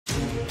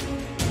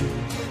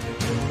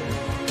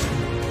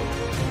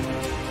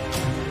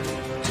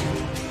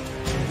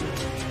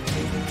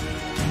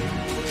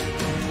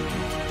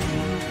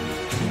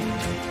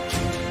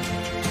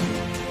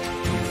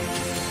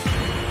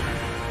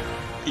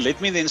Let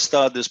me then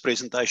start this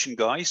presentation,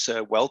 guys.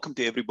 Welcome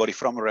to everybody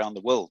from around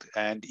the world.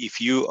 And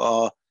if you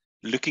are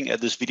looking at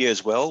this video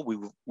as well,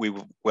 we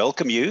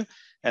welcome you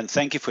and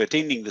thank you for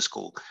attending this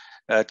call.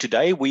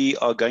 Today, we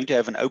are going to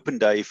have an open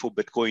day for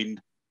Bitcoin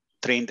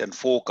Trend and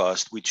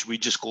Forecast, which we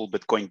just call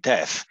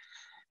BitcoinTAF,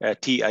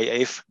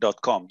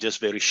 TAF.com,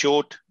 just very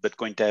short,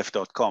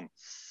 BitcoinTAF.com.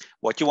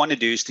 What you want to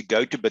do is to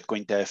go to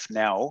BitcoinTAF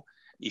now.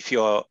 If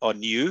you are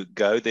new,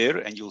 go there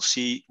and you'll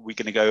see we're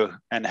going to go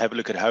and have a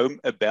look at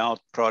home, about,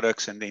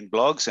 products, and then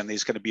blogs. And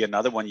there's going to be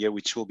another one here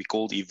which will be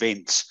called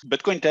events.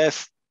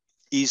 BitcoinTAF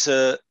is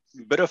a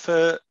bit of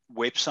a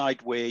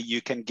website where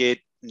you can get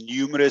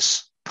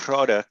numerous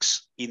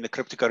products in the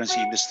cryptocurrency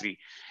industry.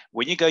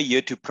 When you go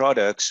here to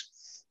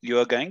products, you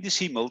are going to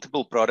see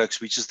multiple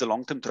products, which is the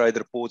long-term trade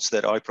reports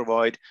that I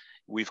provide.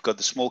 We've got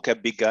the small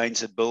cap big gains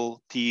that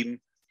Bill team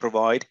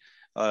provide.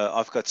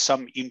 I've got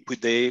some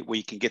input there where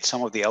you can get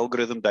some of the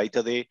algorithm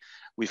data there.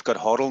 We've got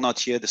Hoddlenut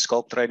here, the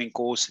scalp trading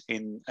course,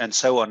 and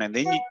so on. And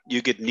then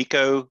you get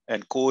Nico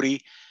and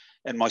Corey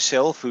and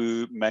myself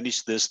who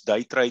manage this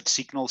day trade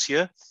signals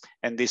here.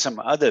 And there's some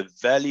other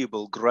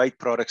valuable, great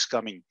products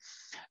coming.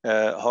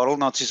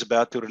 Hoddlenut is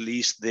about to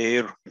release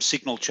their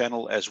signal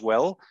channel as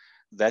well.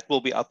 That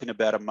will be up in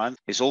about a month.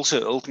 There's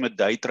also Ultimate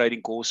Day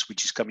Trading course,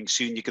 which is coming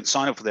soon. You can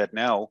sign up for that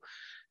now.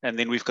 And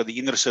then we've got the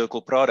Inner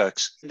Circle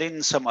products. And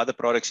then some other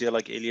products here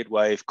like Elliott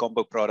Wave,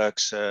 combo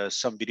products,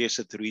 some videos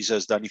that Teresa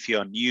has done. If you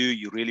are new,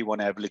 you really want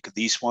to have a look at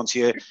these ones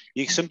here.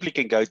 You simply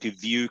can go to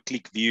view,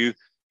 click view,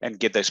 and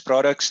get those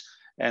products.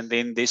 And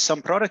then there's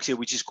some products here,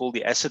 which is called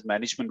the Asset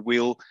Management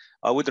Wheel.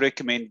 I would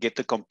recommend get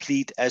the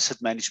complete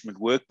asset management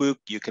workbook.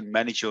 You can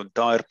manage your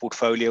entire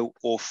portfolio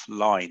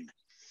offline.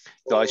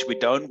 Guys, we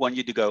don't want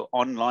you to go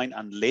online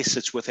unless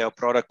it's with our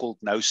product called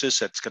Gnosis.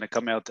 That's going to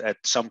come out at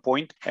some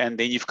point. And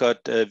then you've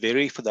got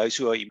Very, for those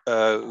who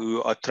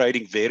are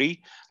trading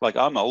Very. Like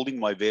I'm holding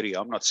my Very.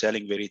 I'm not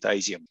selling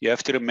Veritasium. You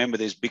have to remember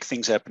there's big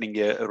things happening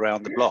here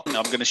around the block. And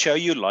I'm going to show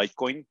you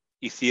Litecoin,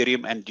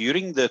 Ethereum. And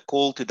during the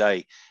call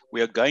today,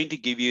 we are going to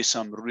give you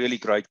some really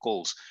great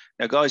calls.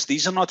 Now, guys,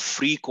 these are not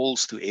free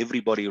calls to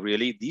everybody,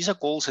 really. These are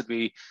calls that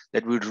we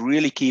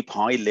really keep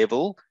high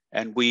level,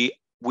 and we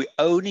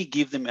only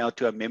give them out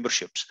to our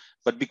memberships.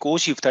 But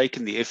because you've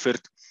taken the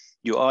effort,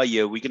 you are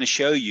here, we're going to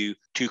show you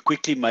to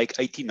quickly make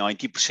 80,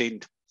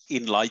 90%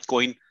 in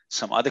Litecoin.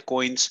 Some other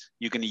coins,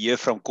 you can hear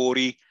from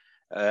Corey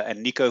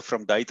and Nico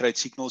from Day Trade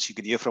Signals. You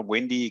can hear from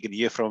Wendy. You can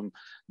hear from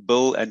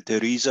Bill and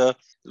Teresa.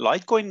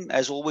 Litecoin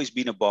has always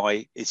been a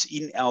buy. It's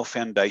in our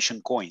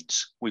foundation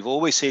coins. We've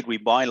always said we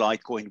buy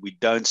Litecoin. We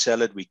don't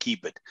sell it. We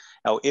keep it.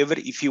 However,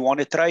 if you want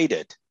to trade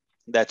it,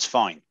 that's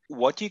fine.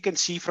 What you can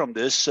see from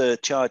this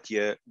chart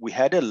here, we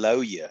had a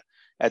low here.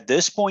 At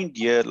this point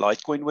here,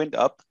 Litecoin went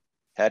up,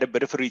 had a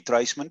bit of a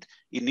retracement.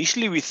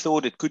 Initially, we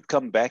thought it could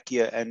come back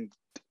here and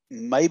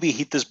maybe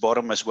hit this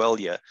bottom as well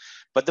here.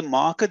 But the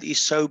market is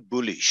so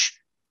bullish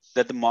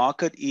that the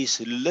market is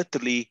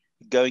literally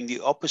going the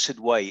opposite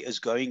way, is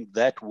going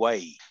that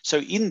way. So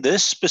in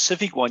this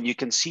specific one, you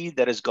can see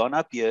that it's gone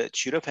up here. It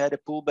should have had a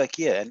pullback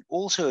here. And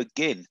also,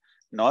 again,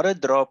 not a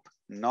drop,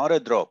 not a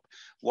drop.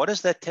 What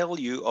does that tell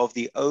you of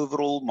the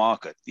overall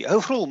market? The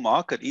overall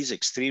market is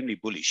extremely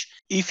bullish.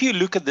 If you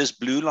look at this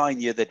blue line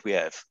here that we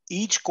have,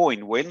 each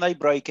coin, when they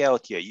break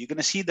out here, you're going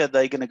to see that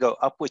they're going to go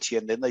upwards here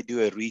and then they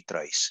do a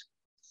retrace.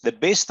 The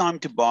best time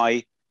to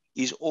buy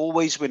is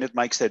always when it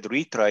makes that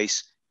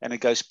retrace and it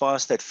goes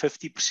past that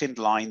 50%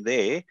 line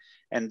there.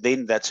 And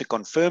then that's a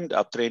confirmed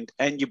uptrend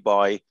and you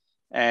buy,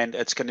 and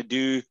it's going to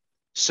do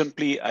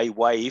simply a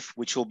wave,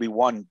 which will be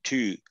 1,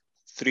 2,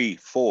 3,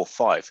 4,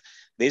 5.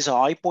 There's a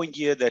high point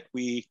here that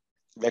we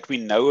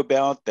know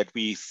about, that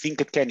we think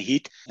it can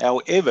hit.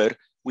 However,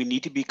 we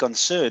need to be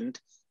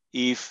concerned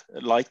if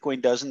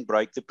Litecoin doesn't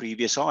break the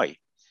previous high.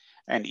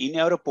 And in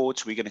our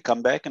reports, we're going to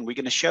come back and we're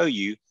going to show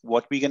you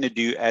what we're going to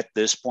do at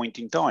this point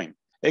in time.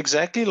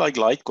 Exactly like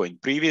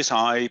Litecoin, previous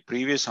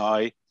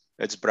high,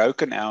 it's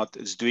broken out,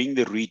 it's doing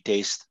the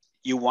retest.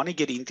 You want to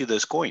get into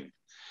this coin.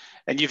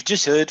 And you've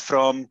just heard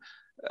from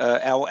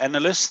our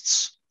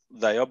analysts,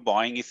 they are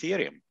buying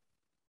Ethereum.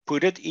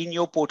 Put it in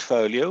your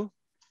portfolio.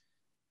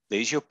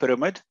 There's your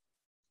pyramid,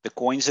 the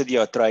coins that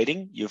you are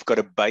trading. You've got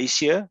a base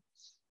here.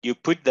 You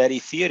put that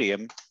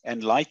Ethereum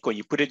and Litecoin,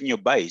 you put it in your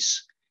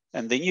base,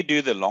 and then you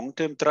do the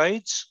long-term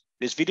trades.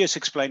 There's videos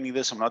explaining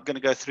this. I'm not going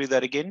to go through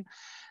that again.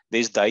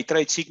 There's day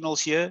trade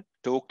signals here.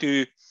 Talk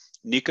to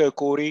Nico,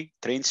 Corey,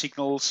 trend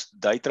signals,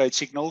 day trade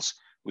signals.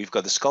 We've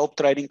got the scalp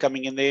trading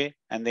coming in there,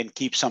 and then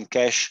keep some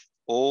cash.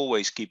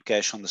 Always keep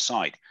cash on the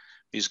side.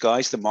 Because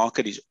guys, the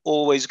market is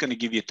always going to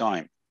give you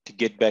time to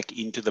get back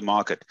into the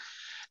market.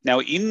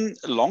 Now, in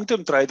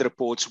long-term trade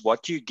reports,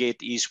 what you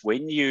get is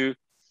when you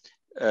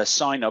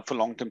sign up for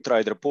long-term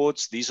trade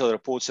reports, these are the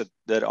reports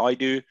that I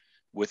do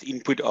with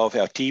input of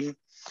our team.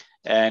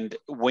 And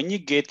when you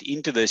get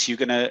into this, you're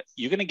gonna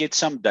get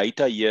some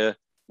data here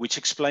which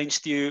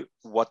explains to you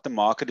what the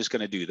market is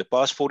going to do. The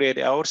past 48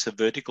 hours, the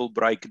vertical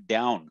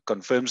breakdown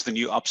confirms the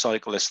new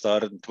upcycle has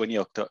started on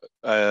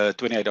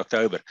 28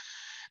 October.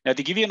 Now,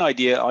 to give you an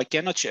idea, I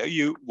cannot show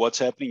you what's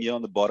happening here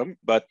on the bottom,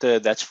 but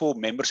that's for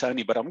members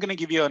only. But I'm going to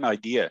give you an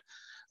idea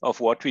of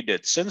what we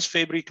did. Since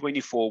February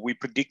 24, we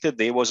predicted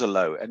there was a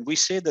low, and we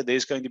said that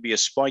there's going to be a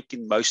spike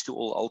in most to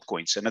all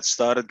altcoins, and it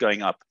started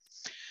going up.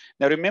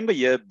 Now, remember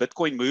here,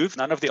 Bitcoin moved,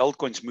 none of the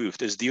altcoins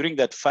moved. It's during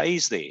that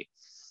phase there,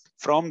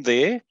 from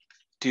there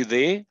to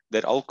there,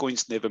 that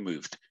altcoins never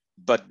moved,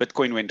 but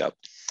Bitcoin went up.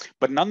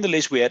 But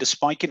nonetheless, we had a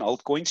spike in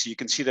altcoins. You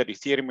can see that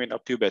Ethereum went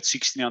up to about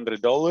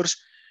 $1,600.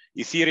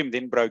 Ethereum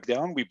then broke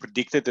down. We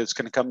predicted that it's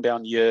going to come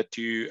down here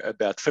to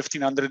about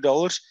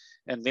 $1,500.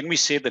 And then we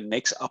said the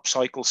next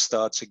upcycle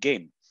starts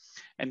again.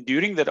 And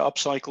during that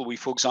upcycle, we,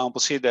 for example,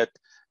 said that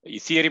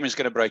Ethereum is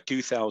going to break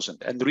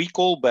 2,000. And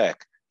recall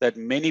back that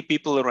many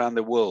people around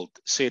the world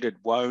said it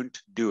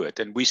won't do it.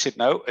 And we said,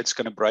 no, it's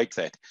going to break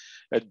that.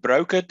 It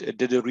broke it. It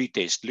did a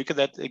retest. Look at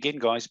that again,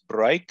 guys.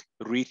 Break,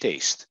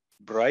 retest.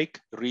 Break,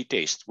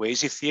 retest.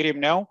 Where's Ethereum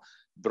now?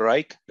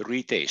 Break,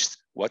 retest.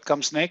 What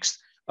comes next?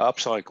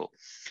 Upcycle.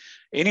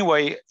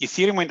 Anyway,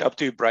 Ethereum went up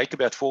to break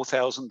about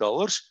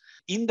 $4,000.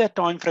 In that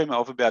time frame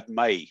of about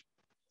May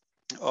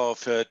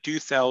of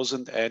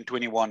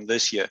 2021,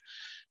 this year,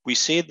 we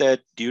said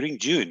that during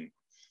June,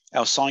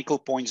 our cycle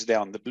points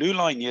down. The blue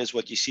line here is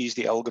what you see is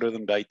the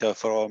algorithm data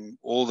from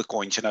all the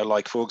coins,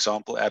 like, for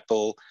example,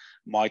 Apple,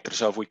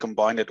 Microsoft. We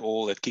combine it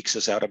all, it kicks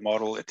us out a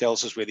model, it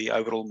tells us where the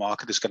overall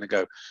market is going to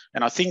go.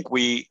 And I think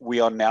we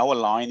are now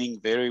aligning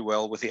very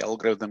well with the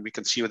algorithm. We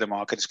can see where the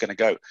market is going to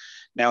go.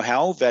 Now,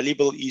 how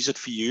valuable is it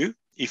for you?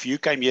 If you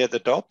came here at the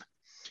top,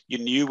 you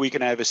knew we're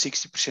going to have a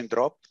 60%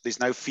 drop. There's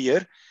no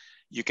fear.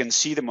 You can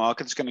see the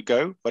market is going to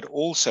go, but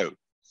also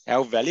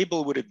how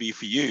valuable would it be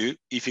for you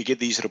if you get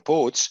these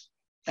reports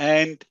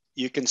and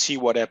you can see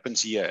what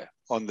happens here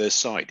on this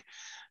side?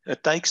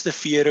 It takes the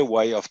fear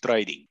away of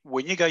trading.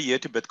 When you go here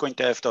to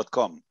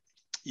BitcoinTAF.com,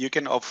 you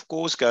can, of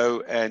course,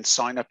 go and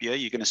sign up here.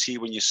 You're going to see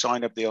when you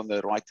sign up there on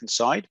the right-hand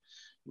side,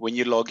 when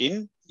you log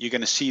in, you're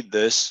going to see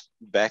this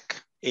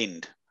back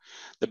end.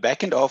 The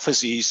backend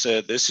office is,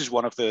 this is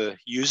one of the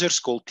users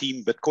called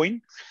Team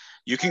Bitcoin.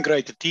 You can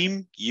create a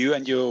team. You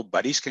and your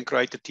buddies can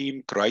create a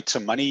team, create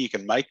some money. You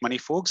can make money.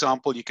 For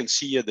example, you can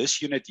see here,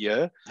 this unit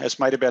here has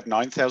made about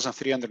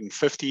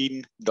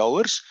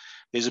 $9,315.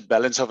 There's a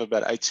balance of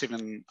about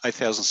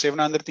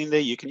 8,700 in there.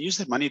 You can use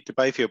that money to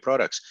pay for your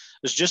products.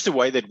 It's just a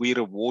way that we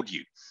reward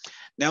you.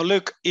 Now,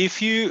 look,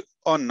 if you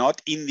are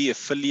not in the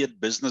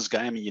affiliate business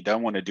game and you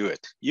don't want to do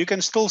it, you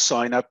can still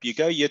sign up. You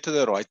go here to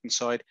the right-hand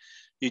side.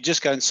 You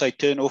just go and say,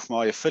 turn off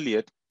my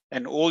affiliate,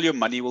 and all your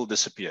money will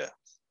disappear.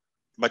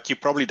 But you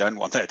probably don't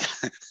want that.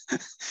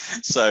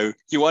 So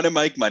you want to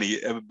make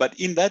money. But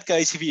in that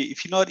case,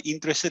 if you're not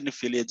interested in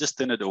affiliate, just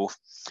turn it off.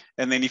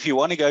 And then if you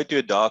want to go to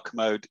a dark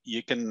mode,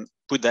 you can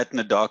put that in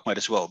a dark mode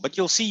as well. But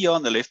you'll see here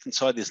on the left-hand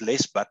side, there's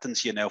less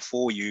buttons here now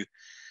for you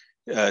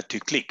to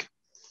click.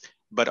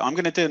 But I'm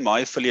going to turn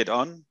my affiliate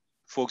on.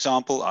 For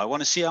example, I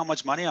want to see how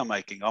much money I'm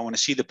making. I want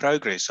to see the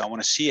progress. I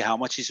want to see how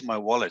much is in my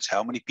wallets,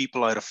 how many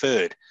people I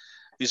referred.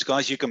 These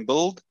guys, you can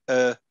build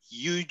a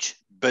huge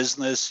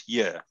business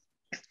here.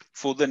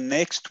 For the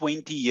next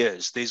 20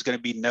 years, there's going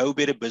to be no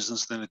better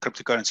business than the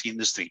cryptocurrency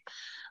industry.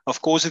 Of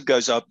course, it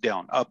goes up,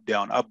 down, up,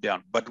 down, up,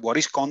 down. But what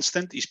is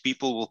constant is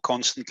people will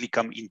constantly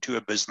come into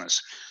a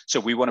business. So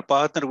we want to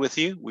partner with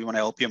you. We want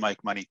to help you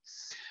make money.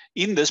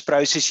 In this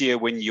process here,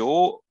 when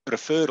your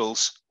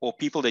referrals or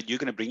people that you're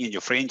going to bring in,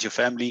 your friends, your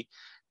family,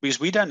 because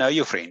we don't know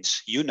your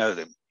friends, you know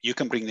them, you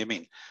can bring them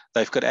in.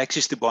 They've got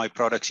access to buy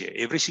products here.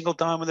 Every single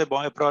time when they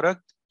buy a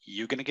product,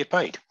 you're going to get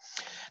paid.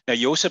 Now,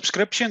 your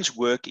subscriptions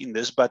work in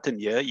this button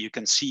here. You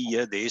can see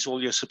here, there's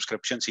all your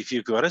subscriptions. If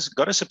you've got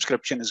a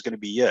subscription, it's going to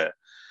be here.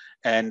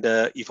 And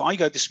if I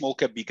go to small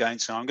cap big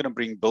gains, so I'm going to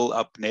bring Bill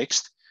up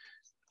next.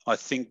 I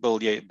think Bill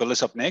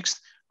is up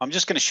next. I'm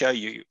just going to show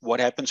you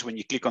what happens when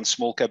you click on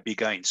small cap big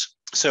gains.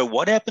 So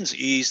what happens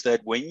is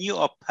that when you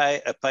are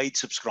a paid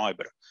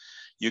subscriber,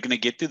 you're going to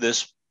get to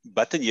this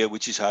button here,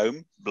 which is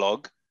home,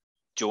 blog,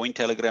 join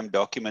Telegram,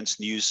 documents,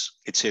 news,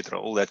 etc.,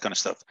 all that kind of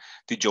stuff.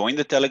 To join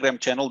the Telegram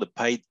channel, the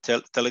paid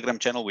Telegram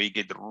channel, where you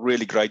get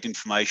really great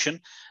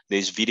information.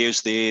 There's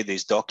videos there,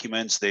 there's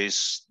documents,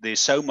 there's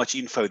so much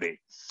info there.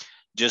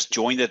 Just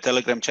join the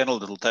Telegram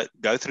channel. It'll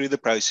go through the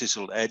process.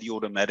 It'll add you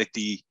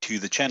automatically to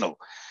the channel.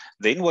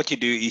 Then what you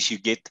do is you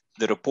get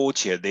the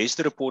reports here. There's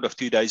the report of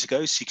 2 days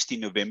ago, 16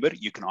 November.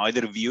 You can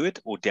either view it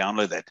or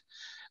download that.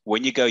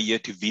 When you go here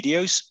to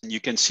videos, you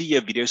can see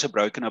your videos are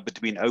broken up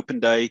between open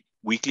day,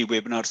 weekly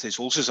webinars. There's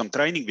also some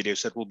training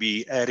videos that will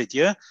be added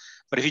here.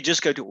 But if you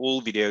just go to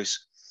all videos,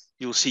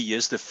 you'll see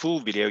here's the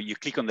full video. You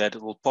click on that,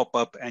 it will pop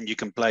up and you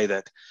can play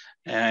that.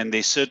 And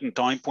there's certain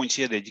time points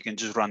here that you can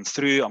just run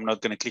through. I'm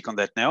not going to click on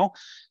that now.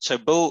 So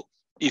Bill,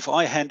 if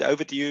I hand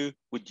over to you,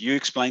 would you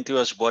explain to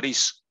us what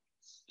is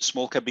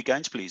small cap big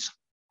gains, please?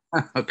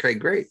 Okay,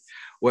 great.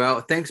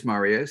 Well, thanks,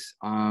 Marius,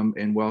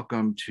 and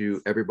welcome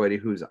to everybody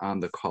who's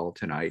on the call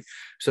tonight.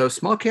 So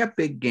small cap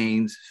big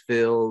gains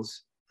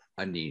fills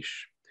a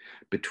niche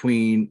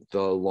between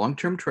the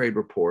long-term trade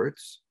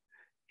reports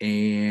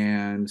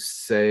and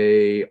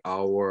say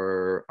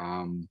our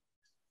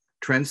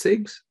trend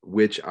sigs,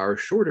 which are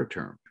shorter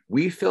term.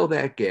 We fill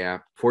that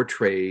gap for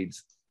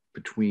trades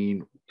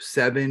between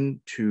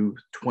 7 to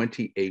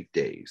 28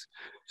 days.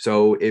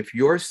 So if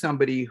you're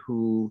somebody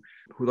who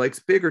likes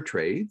bigger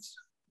trades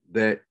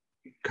that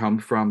come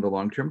from the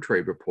long-term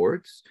trade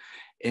reports,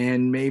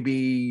 and maybe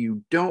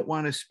you don't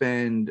want to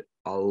spend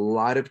a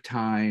lot of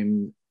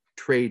time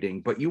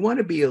trading, but you want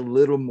to be a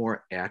little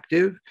more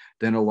active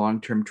than a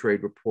long-term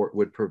trade report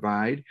would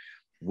provide,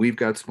 we've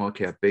got small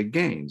cap big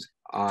gains.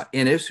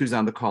 Ines, who's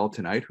on the call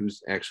tonight,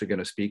 who's actually going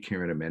to speak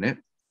here in a minute,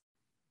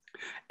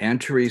 and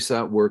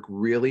Teresa work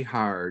really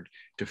hard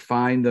to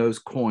find those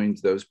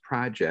coins, those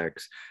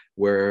projects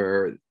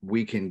where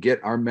we can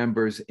get our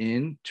members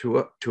into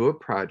a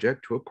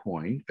project, to a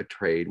coin, a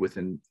trade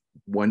within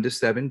 1 to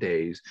 7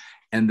 days,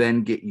 and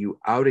then get you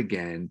out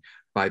again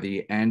by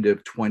the end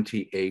of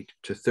 28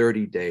 to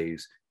 30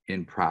 days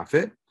in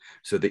profit,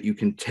 so that you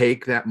can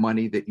take that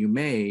money that you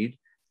made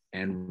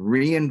and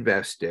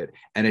reinvest it.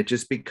 And it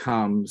just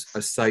becomes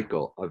a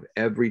cycle of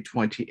every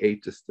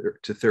 28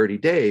 to 30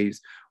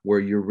 days where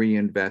you're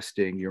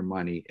reinvesting your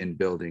money and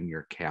building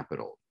your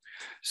capital.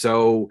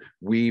 So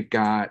we've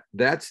got,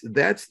 that's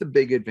the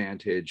big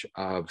advantage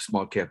of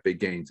small cap big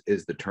gains,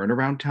 is the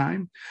turnaround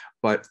time.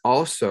 But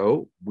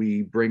also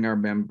we bring our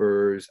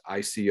members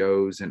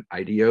ICOs and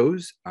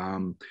IDOs.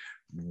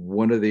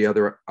 One of the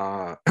other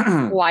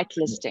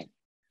whitelisting.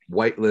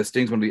 One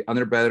of the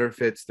other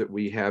benefits that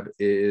we have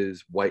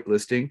is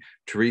whitelisting.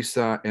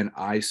 Teresa and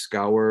I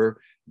scour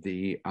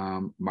the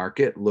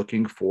market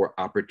looking for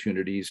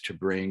opportunities to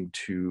bring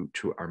to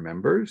our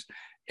members.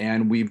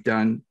 And we've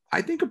done,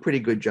 I think, a pretty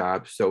good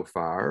job so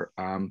far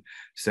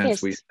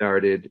since we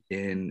started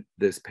in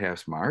this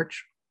past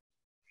March.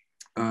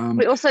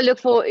 We also look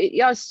for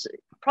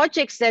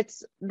projects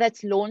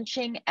that's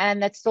launching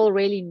and that's still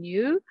really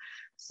new.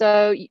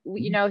 So,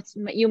 you know,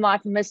 you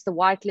might miss the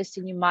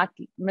whitelisting, you might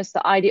miss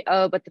the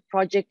IDO, but the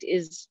project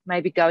is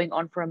maybe going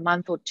on for a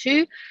month or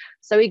two.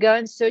 So we go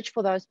and search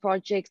for those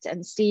projects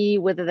and see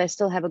whether they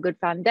still have a good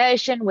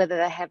foundation, whether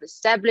they have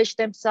established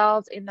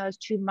themselves in those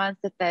 2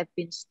 months that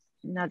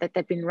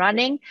they've been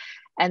running,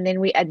 and then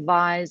we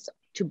advise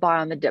to buy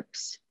on the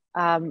dips.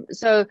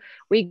 So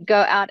we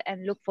go out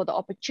and look for the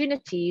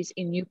opportunities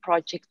in new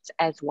projects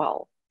as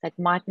well that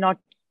might not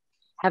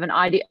have an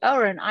IDO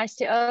or an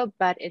ICO,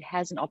 but it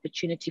has an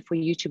opportunity for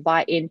you to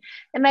buy in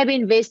and maybe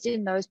invest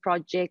in those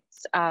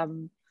projects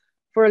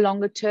for a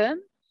longer term.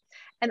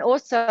 And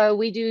also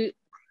we do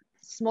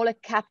smaller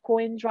cap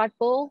coins, right,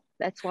 Paul?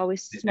 That's why we're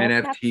small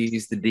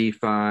NFTs, cap. the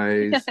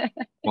DeFis,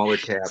 smaller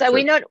caps. So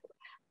we're not,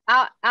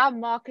 our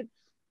market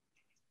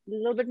a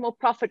little bit more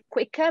profit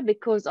quicker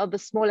because of the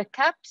smaller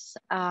caps,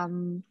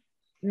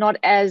 not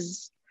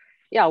as,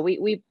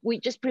 we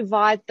just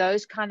provide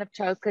those kind of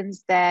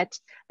tokens that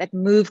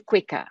move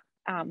quicker.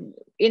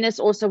 Ines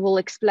also will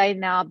explain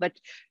now, but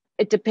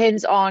it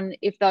depends on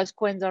if those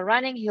coins are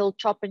running. He'll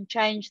chop and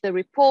change the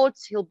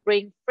reports. He'll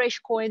bring fresh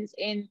coins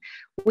in.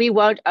 We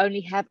won't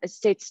only have a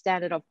set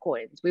standard of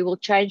coins. We will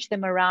change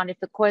them around. If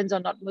the coins are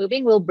not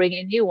moving, we'll bring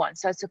in new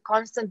ones. So it's a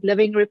constant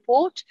living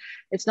report.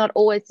 It's not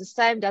always the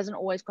same, doesn't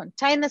always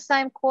contain the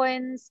same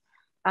coins.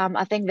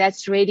 I think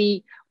that's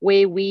really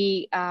where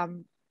we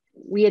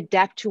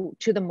adapt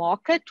to the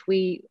market.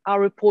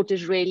 Our report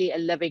is really a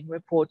living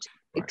report,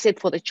 right, except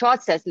for the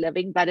charts that's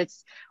living, but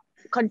it's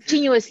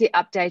continuously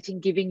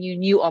updating, giving you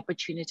new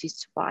opportunities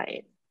to buy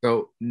in.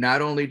 So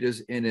not only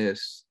does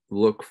Ines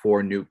look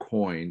for new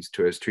coins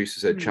to, as Teresa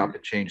said, chop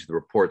and change the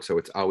report so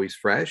it's always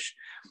fresh.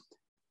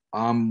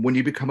 When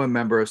you become a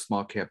member of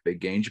Small Cap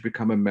Big Gains, you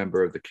become a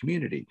member of the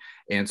community.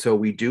 And so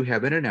we do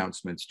have an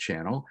announcements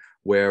channel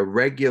where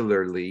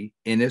regularly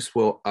Ines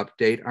will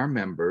update our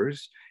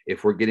members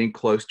if we're getting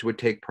close to a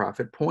take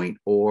profit point,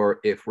 or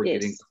if we're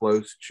getting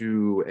close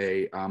to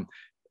a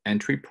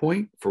entry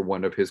point for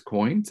one of his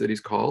coins that he's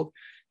called.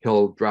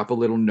 He'll drop a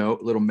little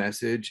note, little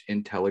message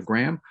in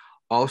Telegram.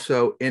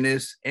 Also,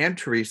 Ines and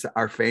Teresa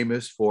are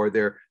famous for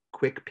their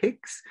quick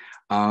picks.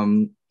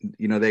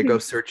 They go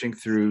searching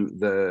through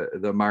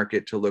the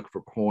market to look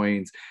for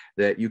coins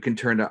that you can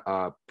turn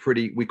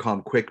we call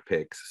them quick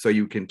picks. So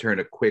you can turn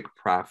a quick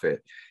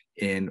profit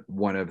in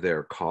one of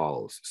their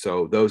calls.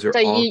 So those are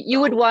you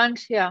would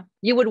want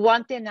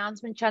the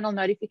announcement channel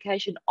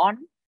notification on,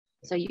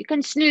 so you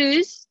can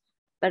snooze,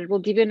 but it will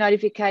give you a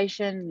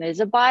notification. There's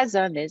a buy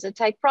zone, there's a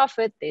take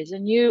profit, there's a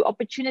new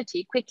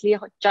opportunity, quickly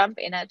jump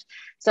in it.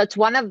 So it's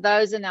one of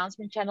those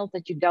announcement channels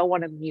that you don't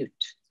want to mute,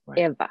 right,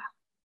 ever.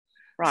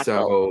 Right.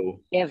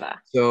 So ever.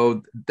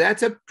 So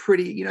that's a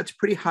pretty, it's a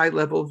pretty high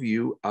level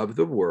view of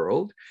the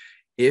world.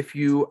 If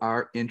you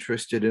are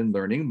interested in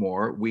learning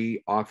more,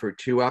 we offer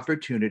 2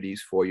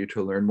 opportunities for you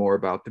to learn more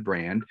about the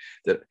brand.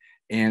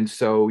 And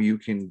so you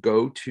can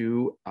go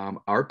to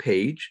our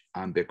page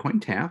on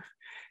BitcoinTAF,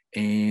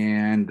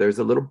 and there's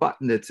a little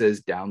button that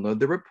says download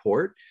the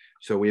report.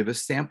 So we have a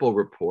sample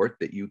report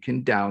that you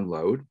can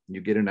download.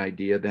 You get an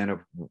idea then of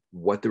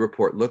what the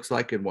report looks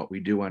like and what we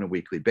do on a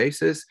weekly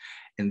basis.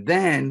 And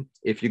then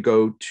if you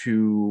go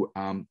to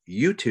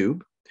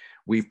YouTube,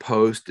 We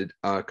post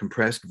a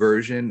compressed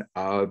version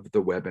of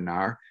the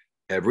webinar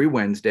every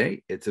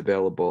Wednesday. It's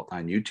available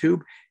on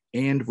YouTube,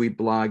 and we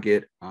blog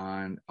it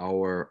on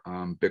our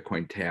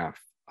BitcoinTAF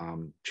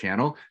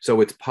channel.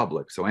 So it's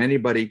public. So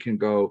anybody can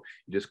go,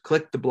 you just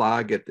click the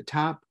blog at the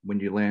top when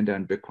you land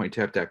on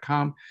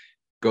BitcoinTAF.com,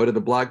 go to the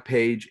blog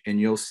page, and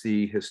you'll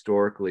see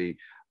historically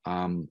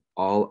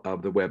all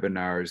of the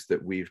webinars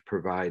that we've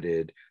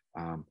provided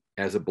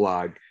as a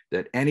blog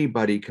that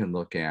anybody can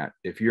look at.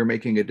 If you're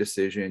making a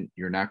decision,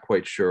 you're not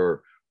quite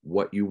sure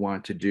what you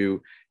want to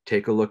do,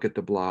 take a look at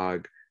the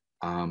blog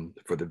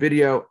for the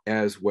video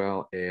as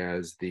well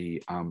as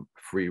the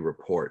free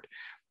report.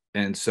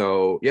 And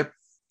so, yep,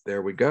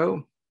 there we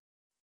go.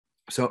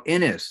 So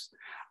Ines,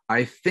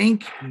 I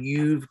think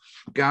you've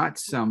got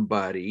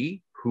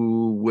somebody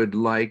who would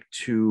like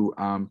to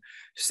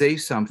say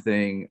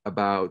something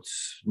about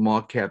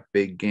small cap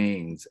big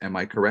gains. Am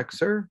I correct,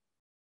 sir?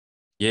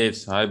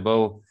 Yes, hi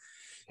Bill.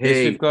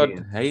 Hey, yes,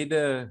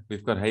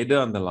 we've got Hader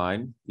on the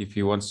line. If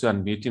he wants to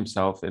unmute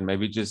himself and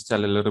maybe just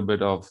tell a little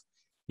bit of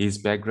his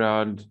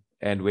background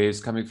and where he's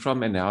coming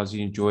from and how's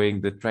he enjoying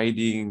the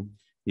trading,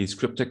 his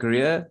crypto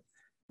career,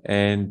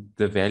 and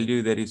the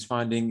value that he's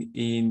finding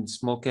in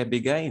small cap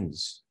big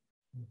gains.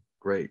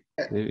 Great.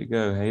 There we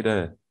go,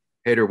 Hader.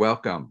 Hader,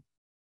 welcome.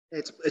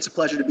 It's a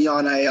pleasure to be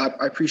on. I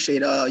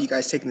appreciate you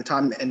guys taking the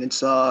time, and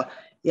it's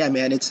yeah,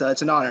 man, it's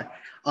an honor.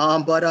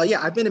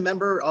 Yeah, I've been a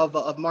member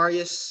of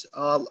Marius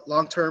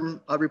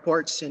long-term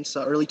reports since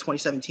early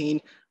 2017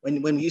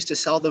 when we used to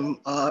sell them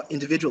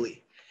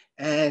individually,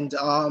 and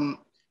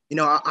you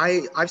know,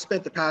 I've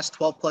spent the past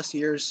 12 plus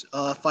years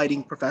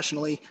fighting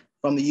professionally,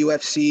 from the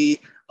UFC,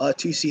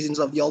 2 seasons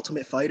of The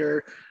Ultimate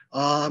Fighter,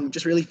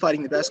 just really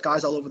fighting the best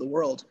guys all over the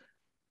world.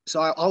 So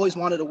I always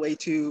wanted a way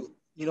to,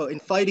 you know, in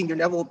fighting,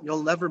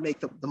 you'll never make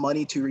the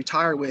money to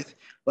retire with,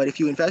 but if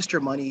you invest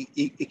your money,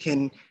 you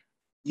can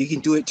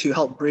do it to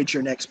help bridge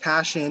your next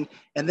passion,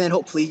 and then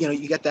hopefully, you know,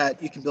 you get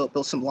that, you can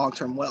build some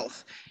long-term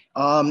wealth.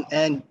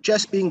 And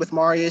just being with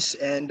Marius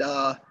and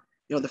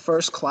you know, the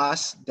first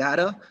class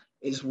data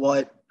is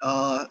what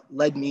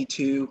led me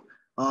to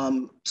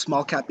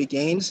small cap big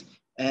gains,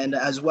 and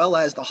as well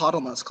as the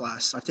HODL Nuts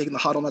class. I've taken the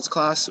HODL Nuts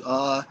class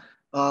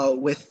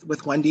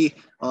with Wendy.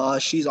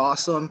 She's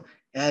awesome.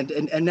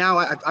 And now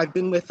I've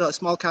been with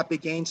small cap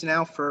big gains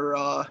now for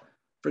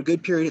a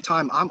good period of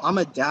time. I'm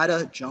a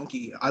data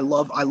junkie. I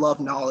love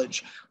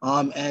knowledge.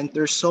 And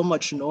there's so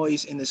much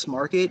noise in this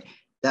market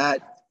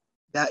that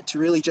to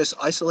really just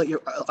isolate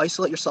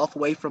yourself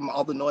away from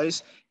all the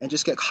noise and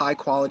just get high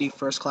quality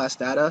first class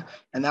data.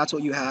 And that's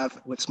what you have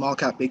with small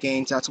cap big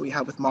gains. That's what you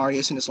have with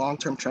Marius and his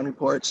long-term trend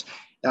reports.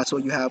 That's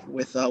what you have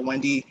with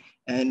Wendy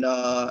and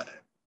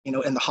you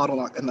know, and the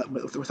HODL and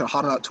with our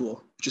HODL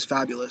tool, which is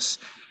fabulous.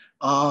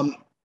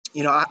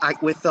 You know, I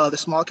with the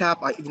small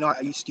cap,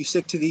 you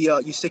stick to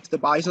the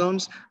buy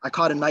zones. I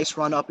caught a nice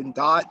run up in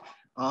DOT.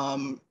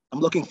 I'm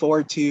looking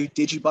forward to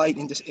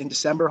DigiByte in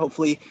December,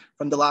 hopefully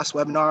from the last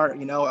webinar.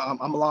 You know,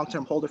 I'm a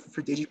long-term holder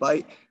for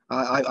DigiByte.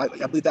 I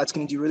believe that's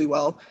going to do really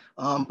well.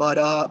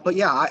 But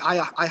yeah,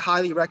 I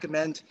highly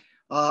recommend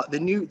the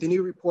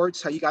new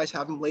reports, how you guys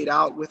have them laid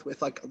out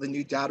with like the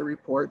new data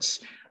reports.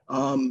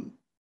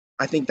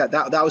 I think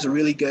that was a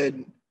really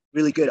good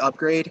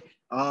upgrade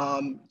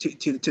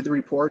to the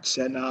reports.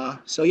 And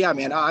so yeah,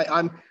 man,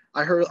 I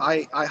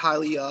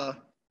highly you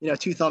know,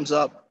 2 thumbs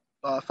up,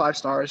 5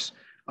 stars.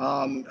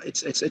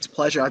 It's a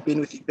pleasure. I've been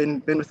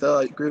with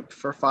a group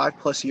for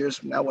 5+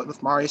 years now,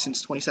 with Marius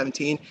since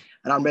 2017,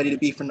 and I'm ready to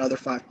be for another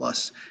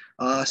 5+.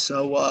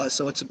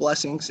 So it's a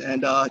blessings,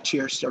 and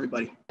cheers to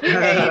everybody.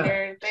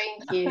 Hader,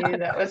 thank you.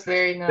 That was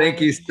very nice.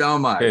 Thank you so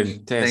much.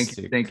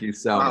 Fantastic. Thank you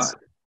so much.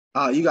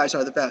 You guys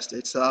are the best.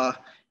 It's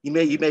you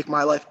make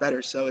my life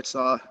better. So it's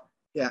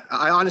yeah.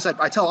 I honestly,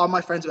 I tell all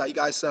my friends about you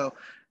guys. So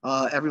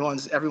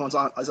everyone's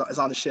is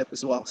on the ship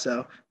as well.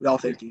 So we all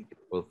thank you.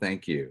 Well,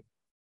 thank you.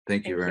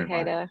 Thank you very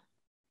much.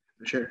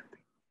 For sure.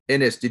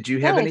 Ines, did you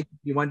have anything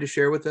you wanted to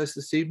share with us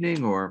this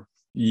evening, or?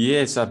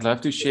 Yes, I'd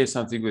love to share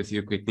something with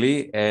you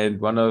quickly. And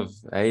one of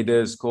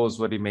Hader's calls,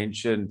 what he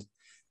mentioned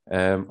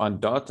on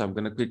DOT, I'm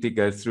going to quickly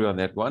go through on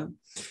that one.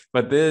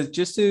 But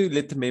just to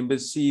let the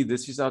members see,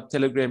 this is our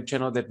Telegram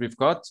channel that we've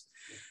got.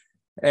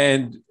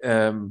 And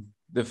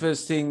the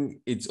first thing,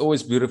 it's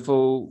always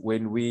beautiful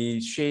when we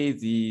share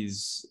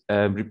these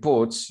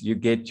reports, you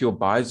get your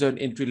buy zone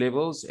entry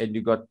levels and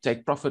you got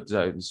take profit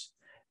zones.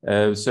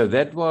 So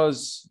that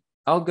was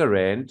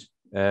Algorand.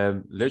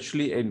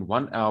 Literally in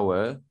 1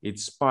 hour, it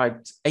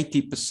spiked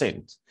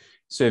 80%.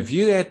 So if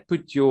you had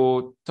put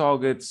your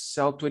targets,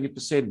 sell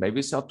 20%,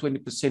 maybe sell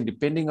 20%,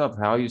 depending on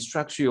how you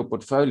structure your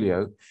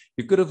portfolio,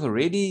 you could have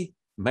already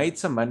made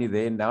some money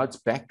there. Now it's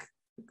back,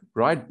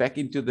 right back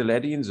into the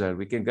ladder zone.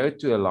 We can go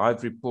to a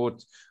live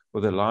report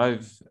or the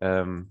live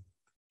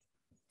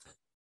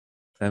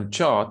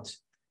chart.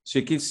 So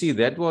you can see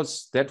that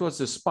was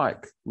a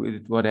spike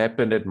with what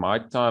happened at my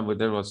time, where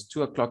there was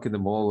 2 o'clock in the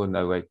morning.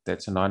 No, wait,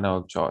 that's a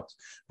 9-hour chart.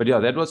 But yeah,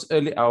 that was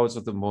early hours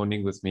of the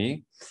morning with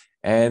me.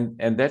 And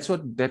that's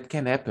what that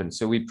can happen.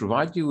 So we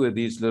provide you with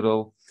these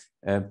little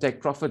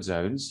take profit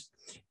zones.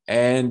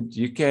 And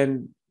you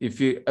can, if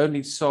you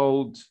only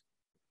sold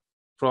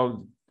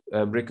from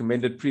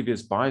recommended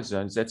previous buy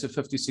zones, that's a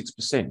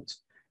 56%.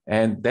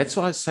 And that's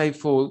why I say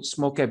for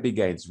small cap big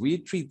gains, we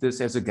treat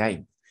this as a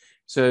game.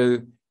 So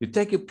you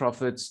take your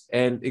profits,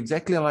 and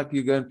exactly like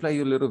you go and play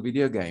your little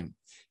video game,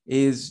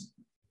 is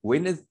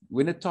when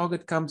a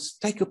target comes,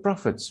 take your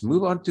profits,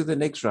 move on to the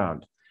next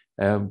round,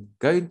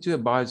 go into a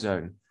buy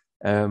zone,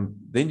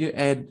 then you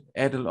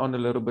add on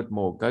a little bit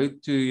more, go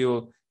to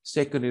your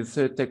second and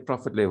third take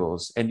profit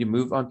levels, and you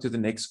move on to the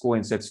next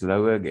coins that's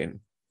lower again.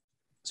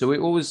 So we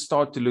always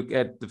start to look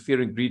at the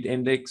fear and greed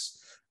index.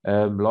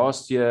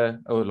 Last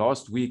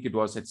week, it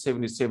was at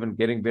 77,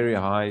 getting very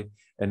high.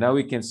 And now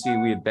we can see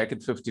we're back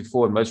at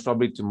 54. And most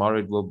probably tomorrow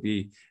it will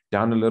be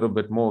down a little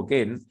bit more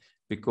again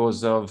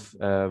because of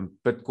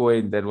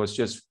Bitcoin that was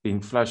just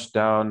being flushed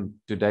down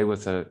today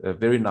with a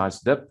very nice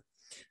dip.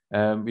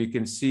 We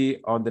can see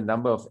on the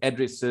number of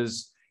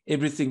addresses,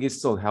 everything is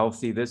still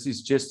healthy. This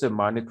is just a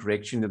minor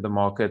correction in the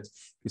market.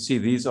 You see,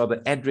 these are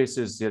the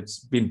addresses that's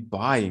been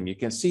buying. You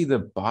can see the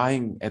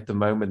buying at the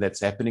moment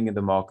that's happening in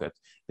the market.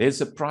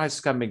 There's a price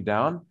coming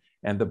down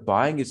and the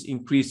buying is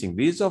increasing.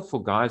 These are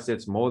for guys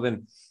that's more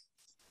than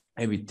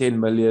maybe 10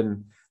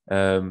 million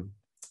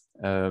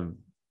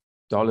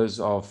dollars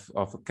of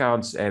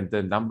accounts and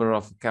the number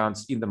of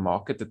accounts in the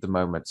market at the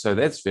moment. So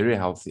that's very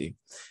healthy.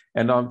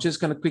 And I'm just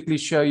going to quickly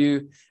show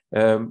you,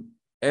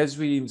 as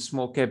we in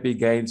small cap big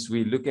gains,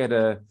 we look at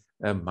a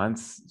month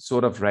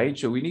sort of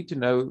range. So we need to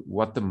know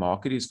what the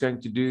market is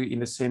going to do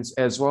in a sense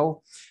as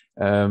well.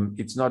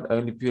 It's not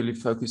only purely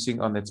focusing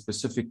on that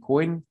specific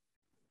coin.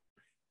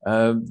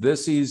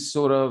 This is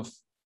sort of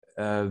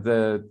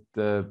the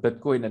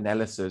Bitcoin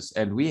analysis.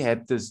 And we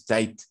had this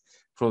date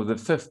for the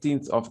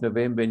 15th of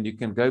November, and you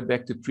can go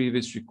back to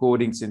previous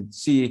recordings and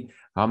see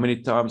how many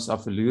times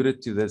I've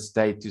alluded to this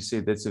date to say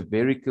that's a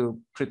very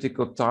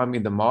critical time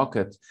in the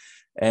market.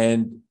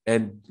 And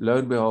lo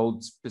and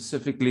behold,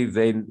 specifically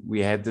then we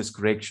had this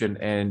correction.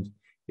 And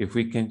if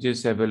we can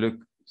just have a look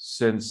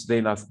since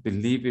then, I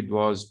believe it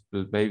was,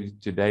 maybe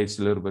today it's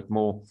a little bit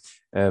more,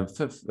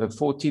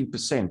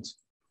 14%.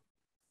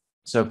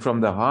 So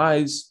from the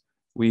highs,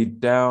 we're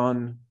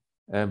down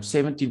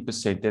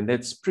 17%. And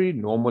that's pretty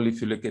normal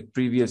if you look at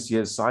previous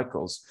year's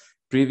cycles.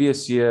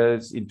 Previous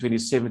years in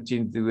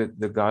 2017,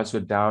 the guys were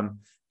down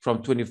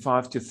from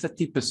 25 to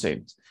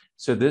 30%.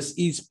 So this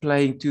is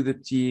playing to the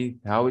T,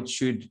 how it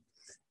should.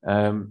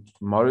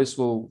 Morris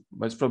will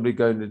most probably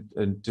go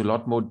into a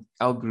lot more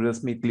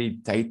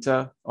algorithmically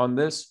data on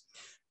this.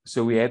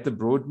 So we had the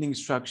broadening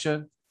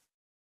structure,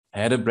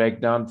 had a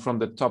breakdown from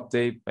the top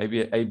there,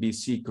 maybe an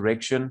ABC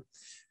correction.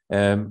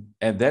 And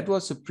that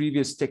was a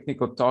previous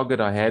technical target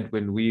I had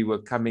when we were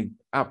coming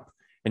up.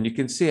 And you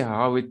can see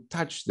how it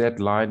touched that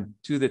line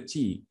to the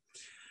T.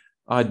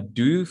 I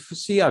do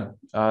see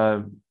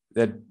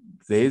that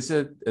there's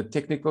a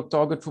technical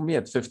target for me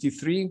at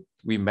 53.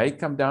 We may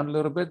come down a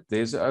little bit.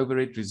 There's an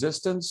overhead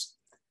resistance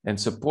and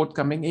support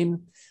coming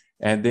in.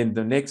 And then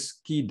the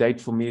next key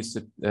date for me is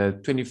the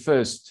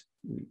 21st,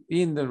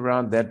 in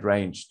around that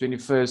range,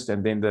 21st,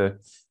 and then the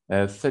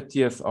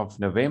 30th of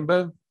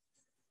November.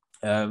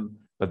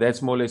 But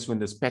that's more or less when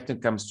this pattern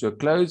comes to a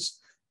close,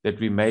 that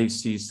we may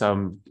see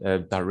some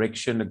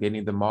direction again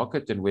in the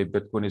market and where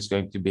Bitcoin is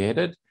going to be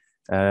headed.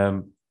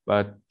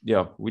 But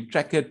yeah, we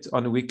track it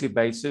on a weekly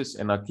basis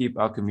and I keep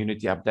our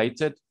community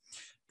updated.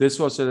 This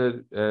was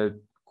a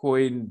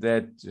coin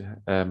that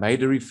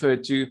Maida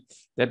referred to.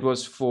 That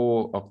was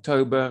for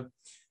October,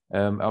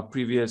 our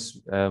previous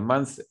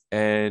month.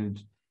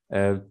 And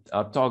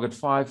our target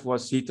 5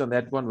 was hit on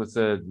that one with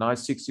a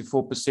nice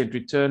 64%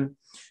 return.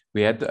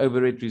 We had the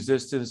overhead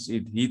resistance.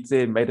 It hit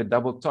there, made a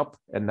double top,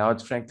 and now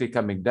it's frankly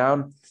coming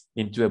down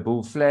into a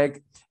bull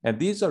flag. And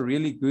these are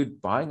really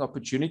good buying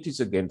opportunities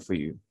again for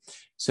you.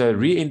 So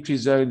re-entry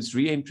zones,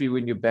 re-entry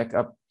when you're back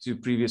up to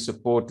previous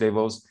support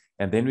levels,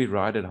 and then we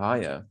ride it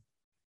higher.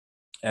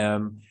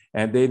 And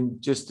then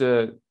just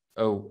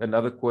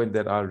another coin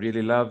that I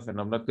really love, and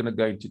I'm not going to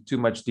go into too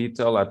much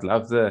detail. I'd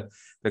love the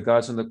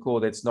guys on the call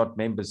that's not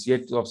members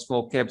yet of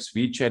small caps.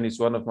 VChain is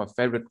one of my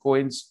favorite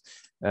coins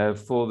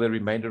for the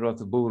remainder of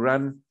the bull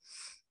run.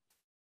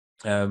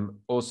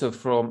 Also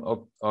from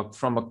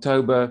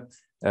October,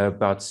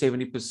 about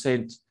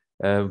 70%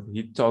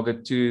 hit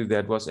target 2.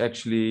 That was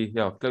actually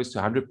close to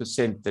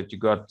 100% that you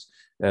got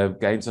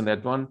gains on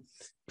that one.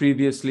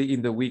 Previously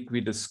in the week,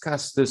 we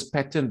discussed this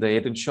pattern, the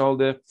head and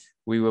shoulder.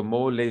 We were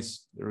more or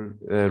less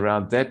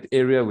around that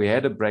area. We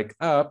had a break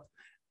up,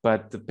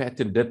 but the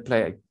pattern did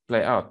play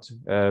out.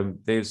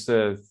 There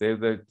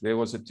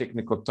was a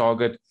technical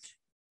target,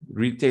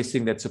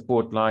 retesting that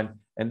support line,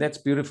 and that's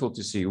beautiful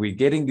to see. We're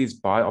getting these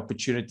buy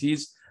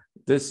opportunities.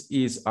 This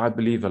is, I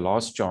believe, a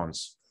last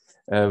chance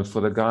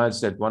for the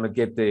guys that want to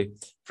get their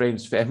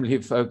friends,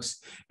 family,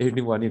 folks,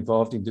 anyone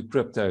involved into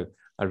crypto.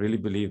 I really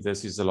believe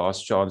this is the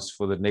last chance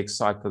for the next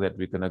cycle that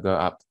we're going to go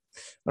up.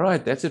 All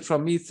right, that's it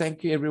from me.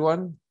 Thank you,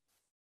 everyone.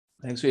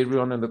 Thanks for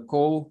everyone on the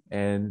call,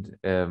 and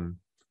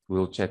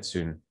we'll chat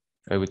soon.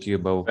 Over to you,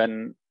 Bo.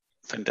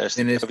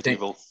 Fantastic. Ines, Over to you,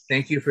 Bill.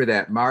 thank you for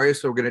that.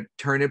 Marius, so we're going to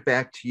turn it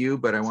back to you,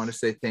 but I want to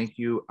say thank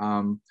you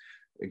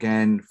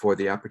again for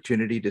the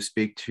opportunity to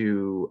speak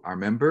to our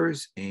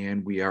members,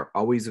 and we are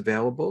always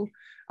available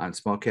on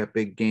Small Cap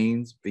Big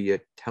Gains via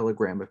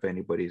Telegram if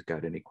anybody's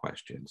got any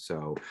questions.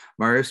 So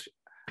Marius,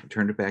 I'll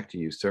turn it back to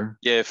you, sir.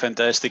 Yeah,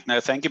 fantastic. No,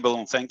 thank you, Bill,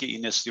 and thank you,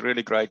 Ines. You're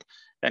really great.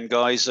 And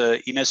guys,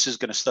 Ines is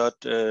going to start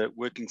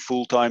working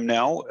full-time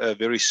now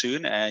very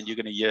soon, and you're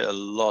going to hear a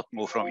lot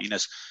more from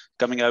Ines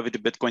coming over to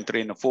Bitcoin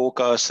Trend and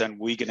Forecast, and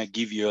we're going to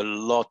give you a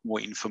lot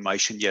more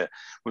information here.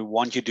 We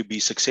want you to be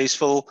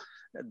successful.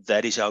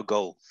 That is our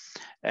goal.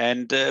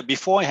 And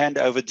before I hand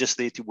over just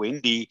there to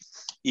Wendy,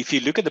 if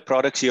you look at the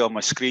products here on my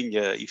screen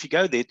here, if you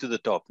go there to the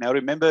top, now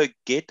remember,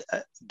 get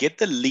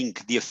the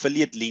link, the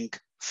affiliate link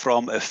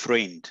from a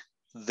friend,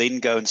 then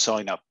go and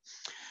sign up.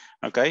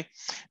 Okay,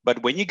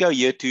 but when you go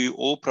here to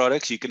all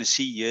products, you're going to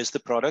see here's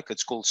the product.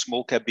 It's called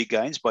Small Cap Big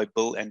Gains by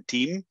Bill and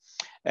team.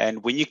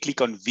 And when you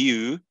click on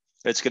view,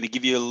 it's going to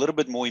give you a little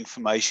bit more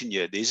information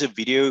here. There's a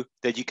video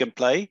that you can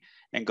play.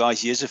 And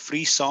guys, here's a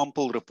free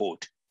sample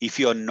report. If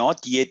you're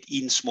not yet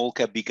in Small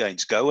Cap Big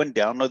Gains, go and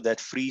download that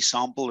free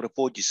sample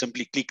report. You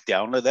simply click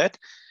download that,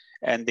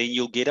 and then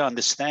you'll get an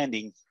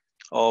understanding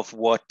of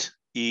what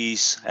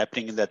is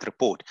happening in that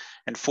report.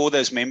 And for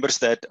those members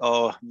that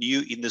are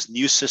new in this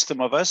new system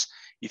of us,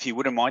 if you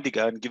wouldn't mind to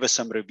go and give us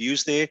some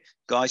reviews there,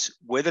 guys,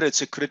 whether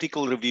it's a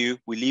critical review,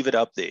 we leave it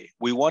up there.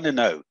 We want to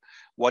know,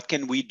 what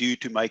can we do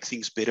to make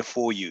things better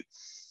for you?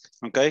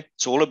 Okay,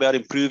 it's all about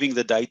improving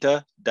the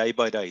data day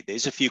by day.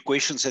 There's a few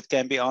questions that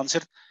can be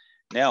answered.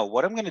 Now,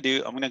 what I'm going to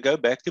do, I'm going to go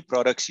back to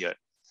products here.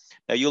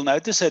 Now, you'll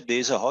notice that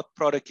there's a hot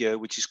product here,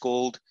 which is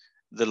called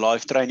the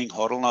Live Training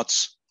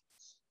Hodlnuts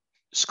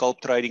Scalp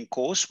Trading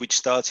course, which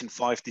starts in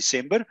 5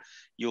 December.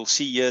 You'll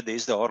see here,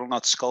 there's the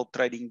Hodlnuts Scalp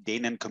Trading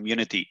Den and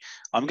community.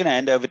 I'm going to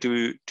hand over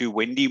to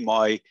Wendy,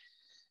 my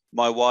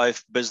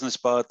wife, business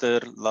partner,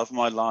 love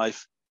my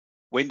life.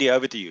 Wendy,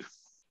 over to you.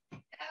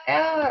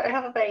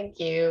 Oh, thank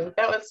you.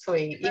 That was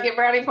sweet. You get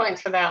brownie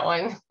points for that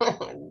one.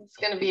 It's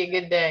going to be a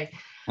good day.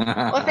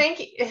 Well,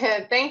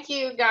 thank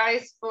you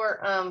guys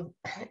for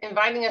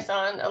inviting us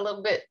on a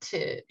little bit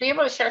to be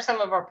able to share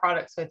some of our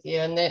products with you.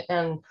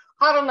 And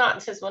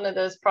Hodlnuts is one of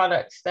those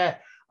products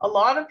that a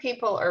lot of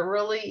people are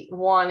really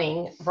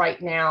wanting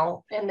right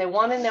now, and they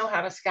want to know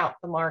how to scalp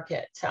the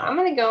market. So I'm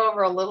going to go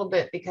over a little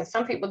bit because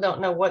some people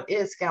don't know what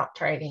is scalp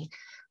trading.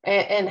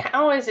 And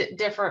how is it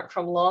different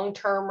from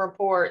long-term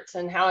reports,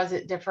 and how is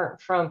it different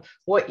from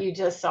what you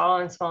just saw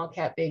in Small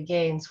Cap Big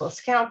Gains? Well,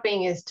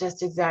 scalping is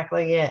just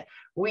exactly it.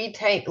 We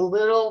take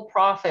little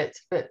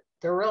profits, but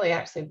they're really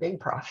actually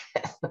big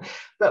profits,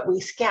 but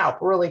we scalp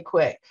really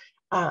quick.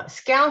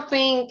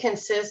 Scalping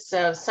consists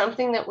of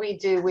something that we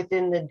do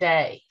within the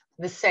day,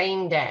 the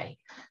same day.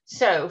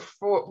 So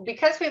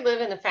because we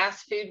live in a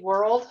fast food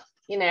world,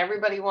 you know,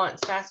 everybody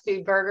wants fast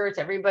food burgers,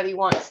 everybody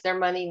wants their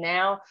money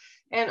now.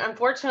 And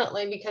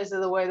unfortunately, because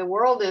of the way the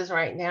world is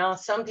right now,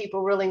 some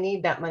people really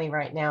need that money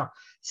right now.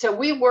 So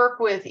we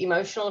work with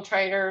emotional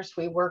traders.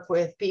 We work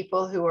with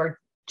people who are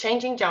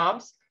changing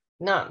jobs,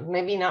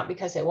 maybe not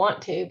because they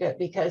want to, but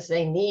because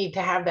they need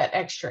to have that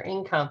extra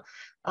income.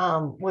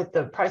 With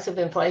the price of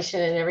inflation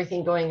and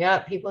everything going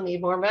up, people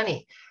need more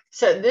money.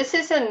 So this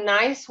is a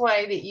nice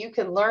way that you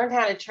can learn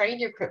how to trade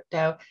your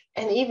crypto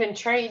and even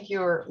trade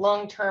your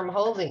long-term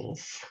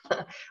holdings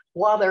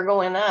while they're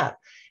going up.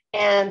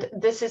 And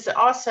this is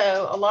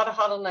also a lot of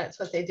Hodlnuts.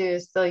 What they do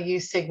is they'll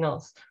use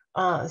signals.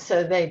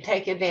 So they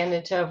take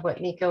advantage of what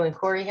Nico and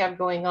Corey have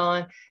going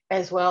on,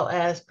 as well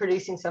as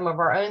producing some of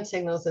our own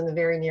signals in the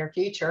very near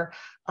future,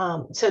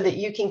 so that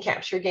you can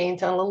capture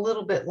gains on a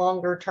little bit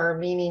longer term,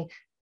 meaning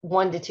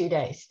 1 to 2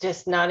 days,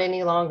 just not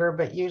any longer,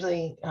 but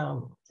usually,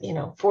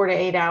 4 to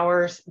 8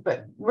 hours,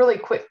 but really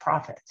quick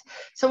profits.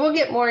 So we'll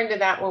get more into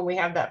that when we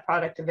have that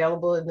product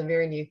available in the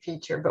very near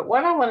future. But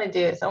what I want to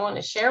do is I want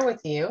to share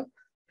with you.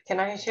 Can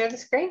I share the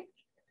screen?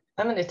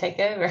 I'm going to take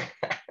over.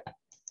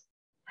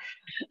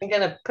 I'm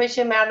going to push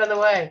him out of the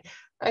way.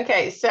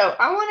 Okay, so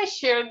I want to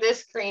share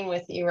this screen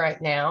with you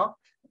right now.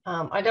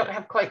 I don't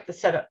have quite the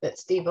setup that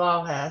Steve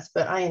Law has,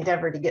 but I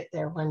endeavor to get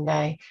there one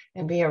day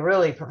and be a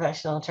really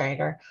professional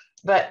trader.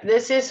 But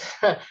this is,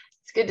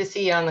 it's good to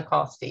see you on the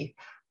call, Steve.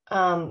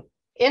 In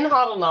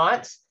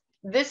Hodlnuts,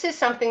 this is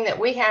something that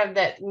we have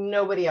that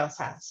nobody else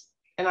has.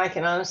 And I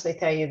can honestly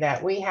tell you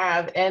that we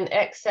have an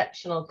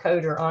exceptional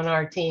coder on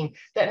our team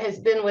that has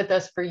been with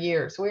us for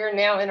years. We are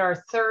now in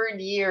our 3rd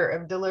year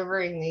of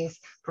delivering these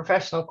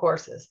professional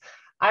courses.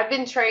 I've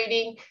been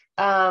trading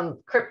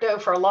crypto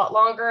for a lot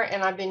longer,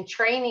 and I've been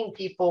training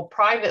people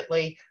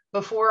privately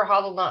before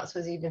Hodlnuts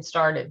was even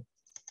started.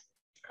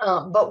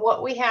 But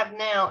what we have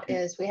now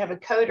is we have a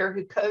coder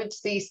who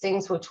codes these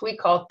things, which we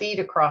call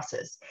theta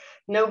crosses.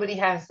 Nobody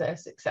has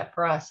this except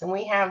for us. And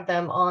we have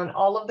them on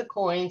all of the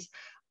coins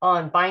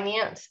on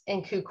Binance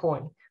and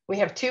KuCoin. We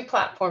have 2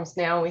 platforms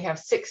now. We have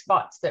 6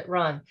 bots that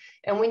run.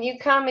 And when you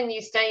come and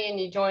you stay and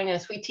you join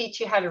us, we teach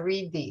you how to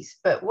read these.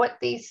 But what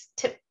these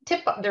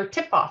they're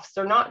tip-offs.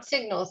 They're not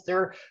signals,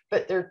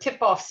 but they're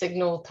tip-off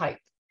signal type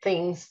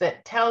things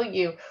that tell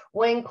you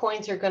when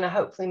coins are going to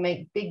hopefully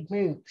make big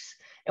moves.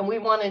 And we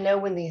want to know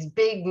when these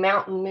big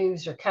mountain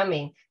moves are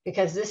coming,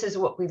 because this is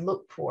what we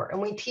look for.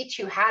 And we teach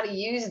you how to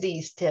use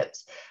these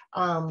tips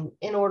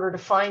in order to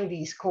find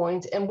these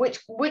coins, and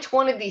which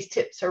one of these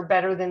tips are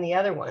better than the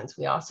other ones.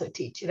 We also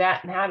teach you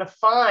that, and how to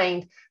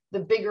find the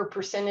bigger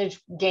percentage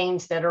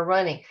gains that are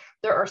running.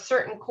 There are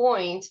certain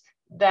coins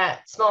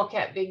that Small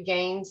Cap Big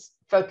Gains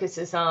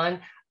focuses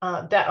on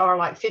that are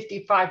like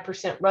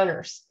 55%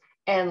 runners.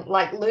 And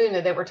like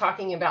Luna, they were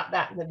talking about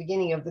that in the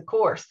beginning of the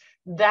course.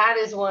 That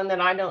is one that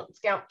I don't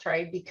scalp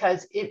trade,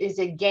 because it is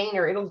a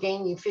gainer. It'll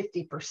gain you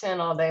 50%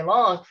 all day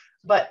long,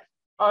 but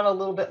on a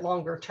little bit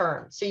longer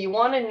term. So you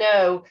want to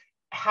know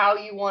how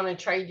you want to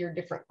trade your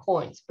different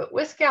coins. But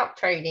with scalp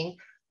trading,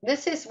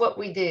 this is what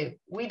we do.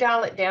 We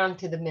dial it down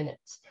to the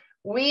minutes.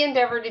 We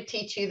endeavor to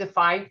teach you the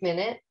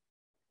 5-minute.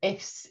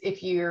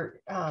 If you're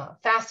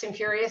fast and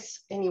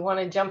furious and you want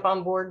to jump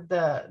on board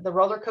the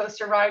roller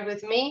coaster ride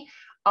with me,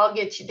 I'll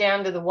get you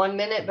down to the 1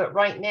 minute. But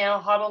right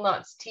now, Hodl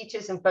Knots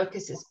teaches and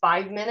focuses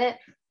 5-minute,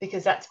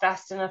 because that's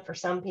fast enough for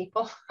some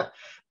people.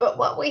 But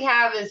what we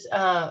have is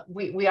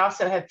we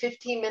also have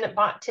 15-minute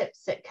bot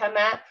tips that come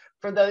at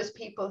for those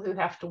people who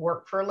have to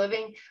work for a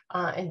living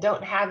and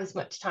don't have as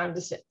much time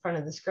to sit in front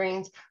of the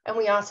screens. And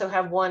we also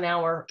have 1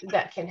 hour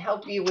that can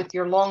help you with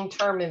your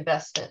long-term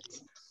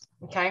investments.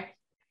 Okay.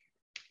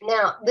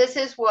 Now, this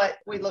is what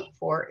we look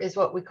for, is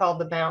what we call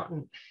the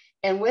mountain.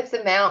 And with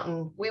the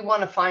mountain, we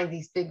want to find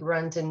these big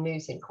runs and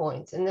moves in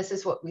coins. And this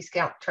is what we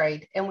scalp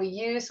trade. And we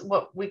use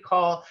what we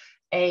call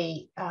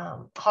a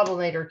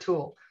hodlnator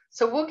tool.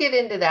 So we'll get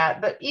into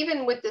that. But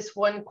even with this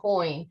one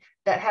coin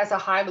that has a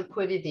high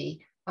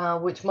liquidity,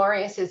 which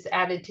Marius has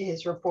added to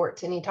his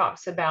reports, and he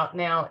talks about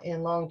now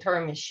in long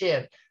term, is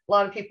SHIB. A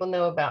lot of people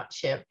know about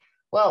SHIB.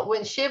 Well,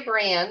 when SHIB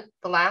ran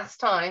the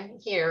last time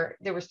here,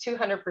 there was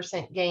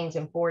 200% gains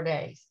in 4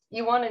 days.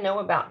 You want to know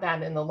about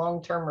that in the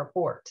long-term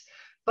report.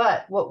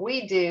 But what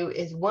we do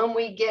is, when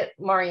we get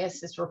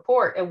Marius's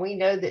report and we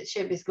know that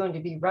SHIB is going to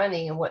be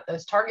running and what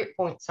those target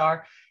points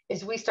are,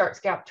 is we start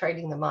scalp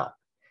trading them up.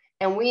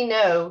 And we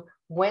know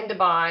when to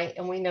buy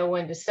and we know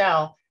when to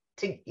sell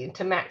to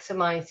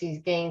maximize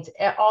these gains.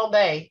 All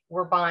day,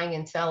 we're buying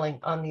and selling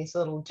on these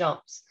little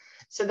jumps.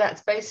 So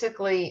that's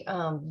basically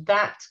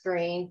that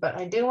screen, but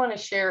I do want to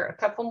share a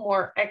couple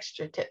more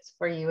extra tips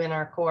for you in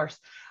our course.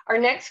 Our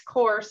next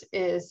course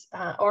is,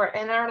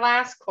 and our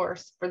last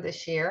course for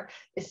this year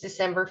is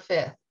December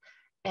 5th.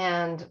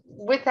 And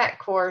with that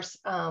course,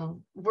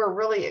 we're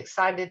really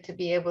excited to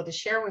be able to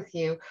share with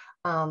you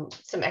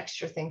some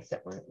extra things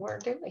that we're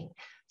doing.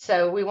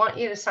 So we want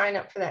you to sign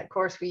up for that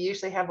course. We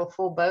usually have a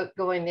full boat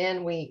going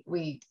in.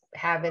 We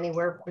have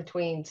anywhere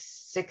between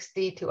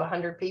 60 to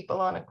 100 people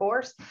on a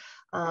course.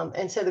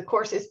 And so the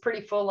course is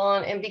pretty full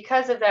on. And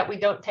because of that, we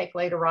don't take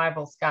late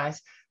arrivals,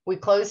 guys. We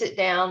close it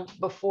down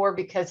before,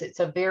 because it's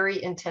a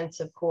very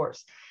intensive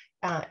course.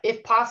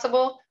 If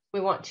possible, we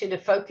want you to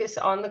focus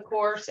on the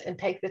course and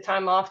take the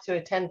time off to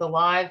attend the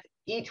live.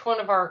 Each one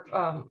of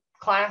our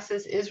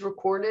classes is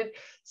recorded.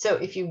 So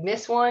if you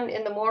miss one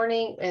in the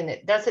morning and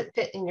it doesn't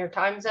fit in your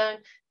time zone,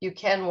 you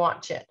can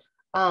watch it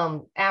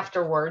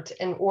afterwards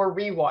or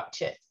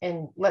rewatch it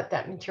and let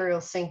that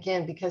material sink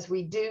in, because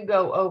we do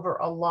go over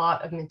a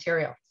lot of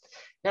material.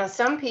 Now,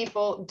 some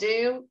people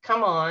do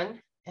come on,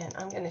 and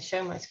I'm going to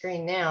show my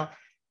screen now,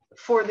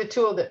 for the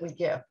tool that we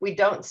give. We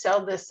don't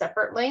sell this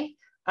separately,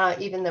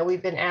 even though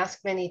we've been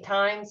asked many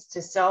times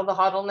to sell the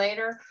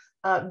hodlnator.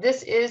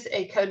 This is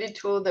a coded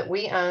tool that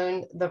we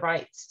own the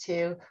rights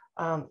to.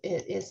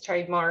 It is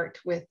trademarked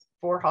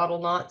for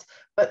Hodl Knots,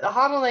 but the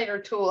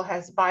hodlnator tool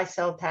has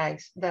buy-sell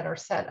tags that are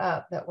set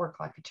up that work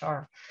like a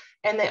charm.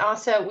 And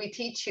we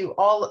teach you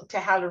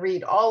how to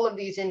read all of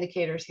these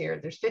indicators here.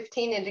 There's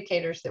 15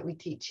 indicators that we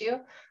teach you.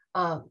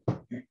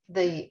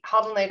 The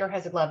hodlnator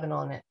has 11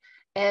 on it.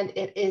 And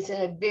it is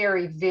a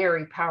very,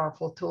 very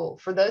powerful tool.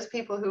 For those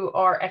people who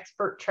are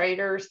expert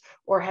traders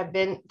or have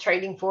been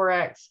trading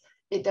Forex,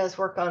 it does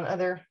work on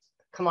other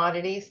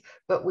commodities,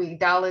 but we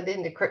dial it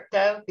into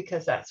crypto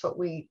because that's what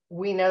we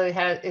know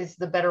is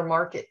the better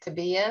market to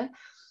be in.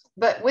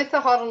 But with the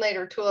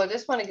hodlnator tool, I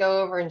just want to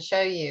go over and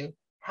show you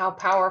how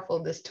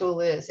powerful this tool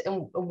is.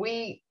 And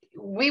we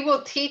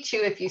will teach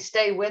you, if you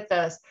stay with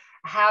us,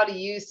 how to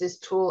use this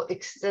tool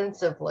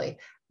extensively.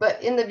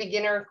 But in the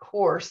beginner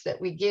course that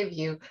we give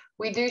you,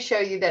 we do show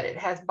you that it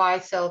has buy,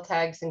 sell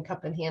tags and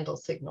cup and handle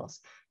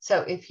signals.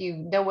 So if you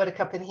know what a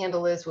cup and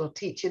handle is, we'll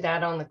teach you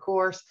that on the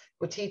course.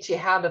 We'll teach you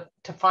how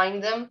to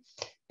find them.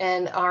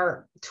 And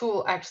our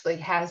tool actually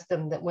has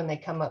them that when they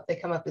come up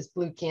as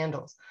blue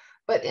candles.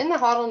 But in the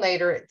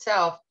hodlnator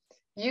itself,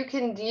 you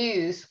can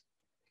use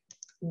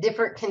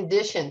different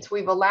conditions.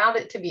 We've allowed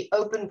it to be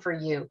open for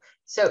you.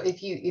 So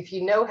if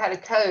you know how to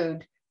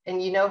code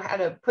and you know how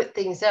to put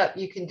things up,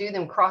 you can do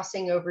them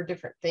crossing over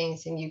different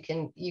things, and you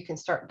can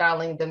start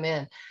dialing them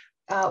in.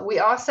 We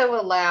also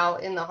allow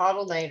in the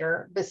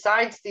hodlnator,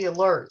 besides the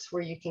alerts,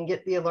 where you can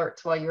get the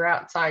alerts while you're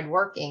outside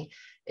working,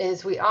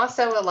 is we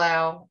also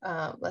allow,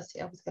 let's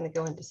see, I was going to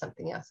go into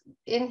something else.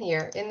 In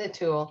here, in the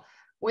tool,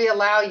 we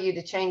allow you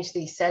to change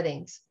these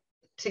settings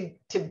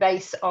to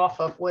base off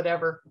of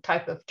whatever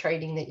type of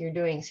trading that you're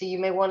doing. So you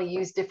may want to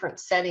use different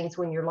settings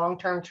when you're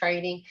long-term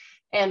trading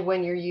and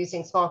when you're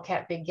using small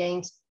cap big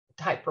gains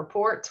type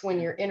reports.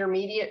 When you're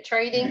intermediate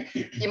trading,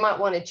 you might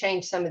want to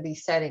change some of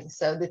these settings.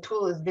 So the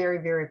tool is very,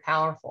 very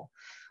powerful.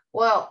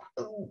 Well,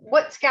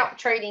 what scalp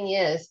trading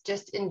is,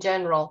 just in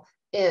general,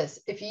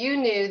 is if you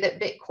knew that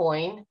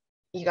Bitcoin,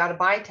 you got a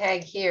buy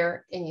tag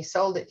here and you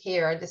sold it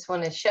here. I just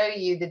want to show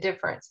you the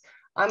difference.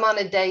 I'm on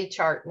a day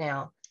chart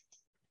now.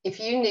 If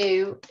you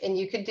knew, and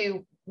you could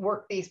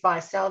work these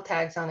buy sell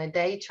tags on a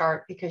day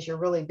chart because you're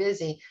really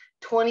busy,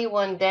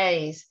 21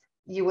 days,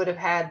 you would have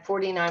had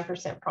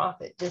 49%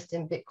 profit just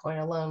in Bitcoin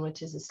alone,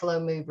 which is a slow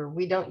mover.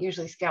 We don't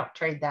usually scalp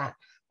trade that,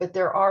 but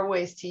there are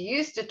ways to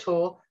use the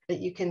tool that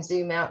you can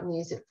zoom out and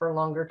use it for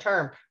longer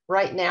term.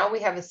 Right now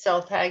we have a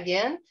sell tag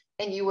in,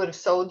 and you would have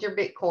sold your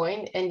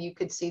Bitcoin and you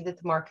could see that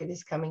the market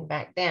is coming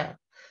back down.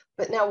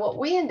 But now what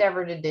we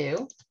endeavor to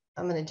do,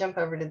 I'm going to jump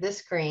over to this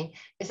screen,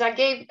 is I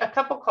gave a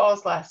couple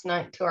calls last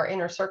night to our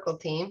inner circle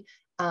team.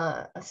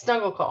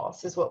 Snuggle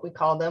calls is what we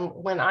call them.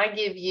 When I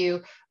give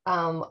you,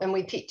 and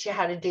we teach you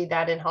how to do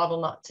that in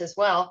Hodl Knots as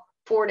well,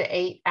 4 to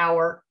 8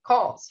 hour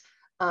calls.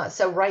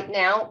 So right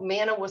now,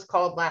 Mana was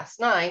called last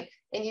night,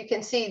 and you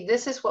can see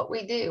this is what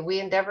we do.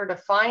 We endeavor to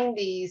find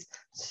these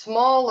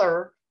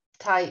smaller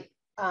type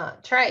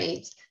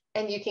trades,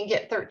 and you can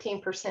get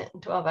 13%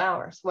 in 12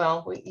 hours.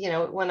 Well,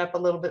 it went up a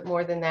little bit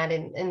more than that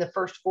in the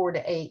first 4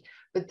 to 8,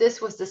 but this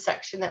was the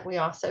section that we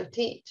also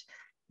teach.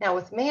 Now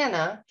with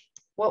Mana,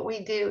 what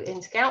we do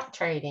in scalp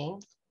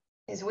trading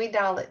is we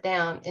dial it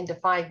down into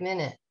 5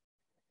 minutes,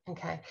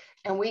 okay?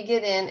 And we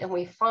get in and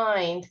we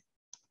find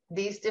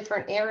these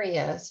different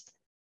areas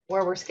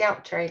where we're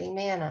scalp trading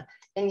Mana.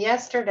 And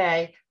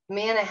yesterday,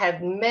 Mana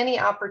had many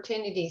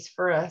opportunities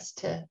for us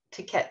to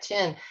catch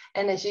in.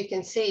 And as you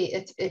can see,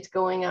 it's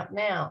going up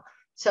now.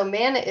 So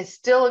Mana is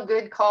still a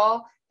good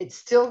call. It's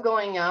still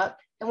going up.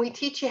 And we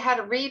teach you how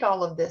to read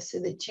all of this so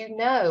that you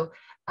know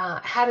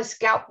how to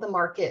scalp the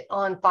market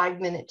on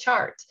 5-minute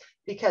charts.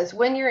 Because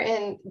when you're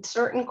in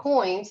certain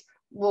coins,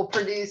 will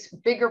produce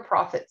bigger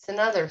profits than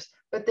others.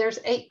 But there's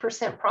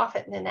 8%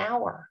 profit in an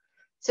hour.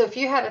 So if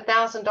you had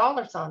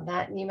 $1,000 on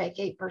that and you make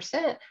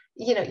 8%,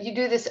 you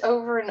do this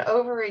over and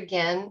over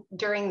again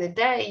during the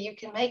day, you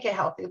can make a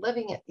healthy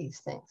living at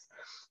these things.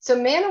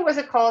 So Mana was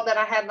a call that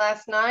I had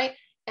last night.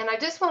 And I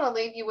just want to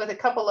leave you with a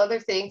couple other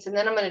things. And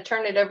then I'm going to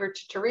turn it over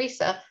to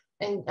Teresa.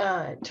 And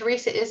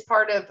Teresa is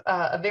part of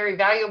a very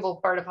valuable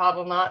part of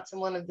Hodl Knots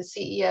and one of the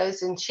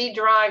CEOs. And she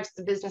drives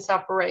the business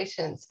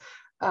operations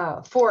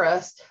for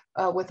us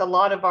with a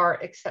lot of our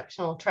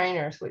exceptional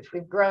trainers, which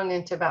we've grown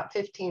into about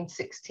 15,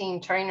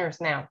 16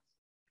 trainers now.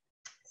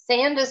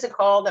 Sand is a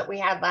call that we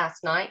had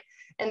last night.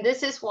 And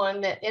this is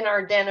one that in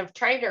our den of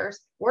traders,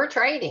 we're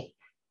trading.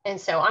 And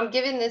so I'm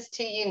giving this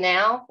to you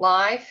now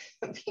live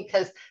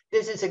because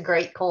this is a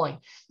great coin.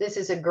 This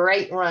is a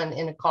great run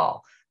in a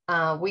call.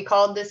 We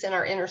called this in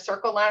our inner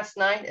circle last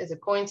night as a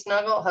coin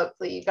snuggle.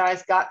 Hopefully you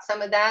guys got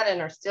some of that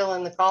and are still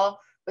in the call,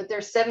 but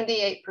there's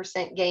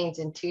 78% gains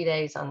in 2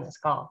 days on this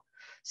call.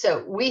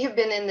 So we have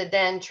been in the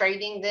den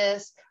trading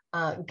this,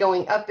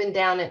 going up and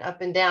down and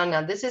up and down.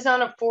 Now this is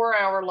on a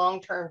 4-hour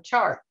long-term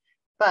chart,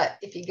 but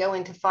if you go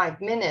into 5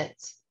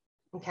 minutes,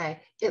 okay,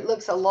 it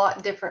looks a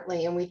lot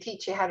differently, and we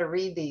teach you how to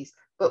read these,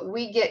 but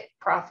we get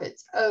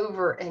profits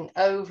over and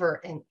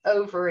over and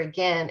over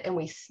again, and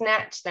we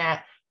snatch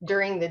that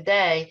during the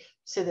day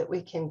so that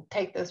we can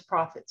take those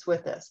profits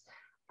with us.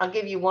 I'll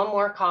give you one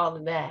more call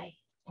today,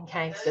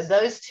 okay? So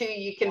those two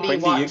you can be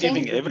Wendy, watching.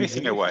 you're giving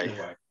everything away.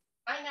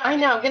 I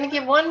know, I'm going to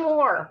give one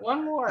more.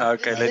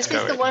 Okay, let's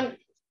go.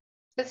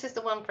 This is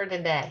the one for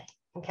today,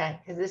 okay?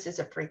 Because this is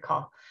a free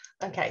call.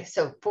 Okay,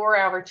 so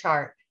 4-hour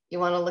chart, you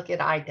want to look at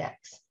IDEX.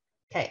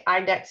 Okay,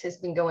 IDEX has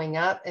been going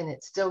up and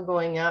it's still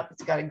going up.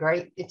 It's got a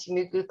great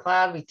Ichimoku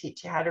cloud. We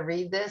teach you how to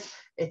read this.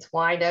 It's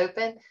wide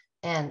open.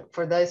 And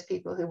for those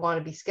people who want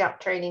to be scalp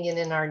trading it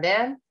in our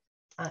den,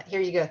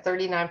 here you go,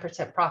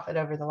 39% profit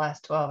over the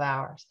last 12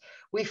 hours.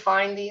 We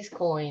find these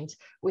coins.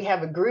 We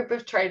have a group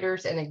of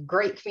traders and a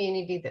great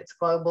community that's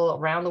global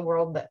around the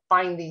world that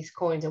find these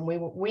coins. And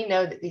we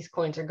know that these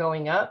coins are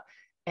going up.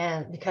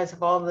 And because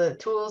of all the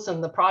tools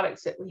and the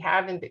products that we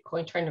have in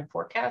Bitcoin Trend and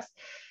Forecast.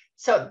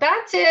 So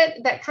that's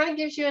it. That kind of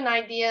gives you an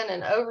idea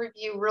and an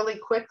overview really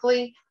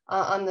quickly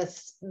on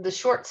the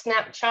short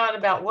snapshot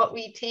about what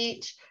we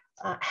teach,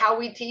 how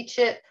we teach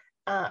it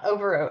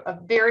over a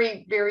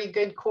very, very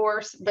good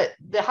course. But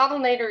the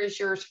Hodlnator is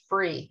yours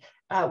free.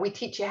 We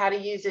teach you how to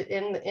use it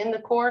in the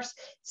course.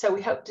 So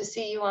we hope to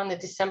see you on the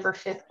December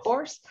 5th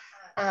course.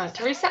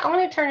 Teresa, I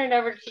want to turn it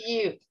over to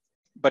you.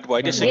 But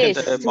wait a second,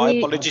 Yes, my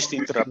apologies to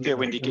interrupt you,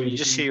 Wendy. Can you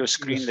just share your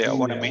screen there? I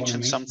want to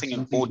mention something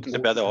important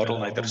about the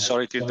Hodlnator.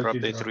 Sorry to interrupt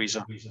there,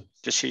 Teresa.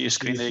 Just share your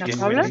screen there again,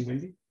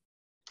 Wendy.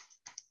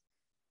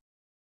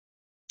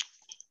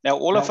 Now,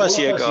 all of us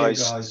here,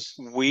 guys,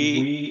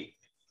 we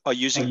are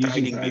using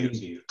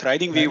TradingView.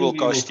 TradingView will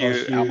cost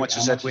you, how much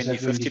is that, Wendy?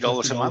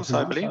 $50 a month,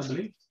 I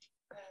believe?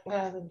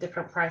 The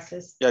different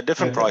prices. Yeah,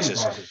 different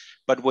prices.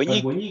 But when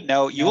you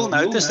now you will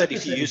notice that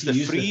if you use the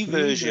free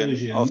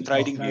version of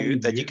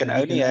TradingView, that you can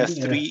only have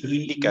 3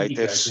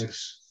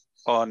 indicators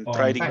on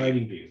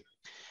TradingView.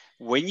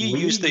 When you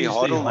use the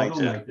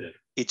hodlnator,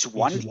 it's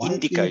one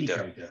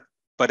indicator,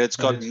 but it's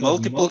got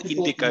multiple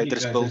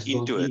indicators built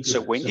into it.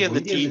 So Wendy and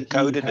the team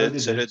coded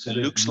it so that it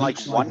looks like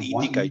one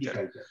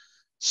indicator.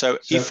 So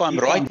if I'm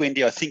right,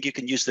 Wendy, I think you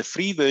can use the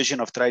free version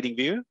of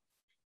TradingView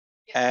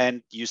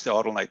and use the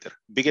hodlnator.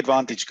 Big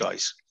advantage,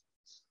 guys.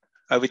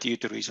 Over to you,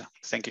 Teresa.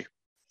 Thank you.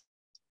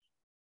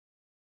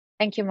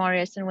 Thank you,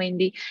 Marius and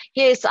Wendy.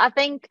 Yes, I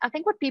think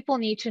what people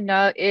need to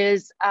know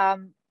is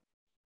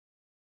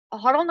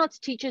hodlnots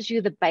teaches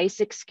you the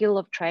basic skill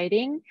of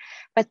trading,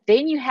 but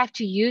then you have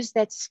to use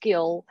that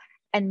skill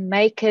and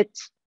make it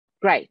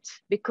great,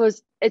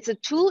 because it's a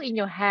tool in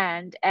your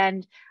hand,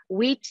 and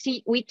we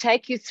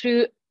take you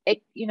through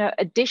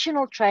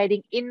additional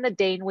trading in the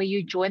den where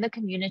you join the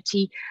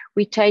community.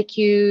 We take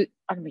you,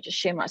 let me just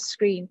share my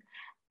screen,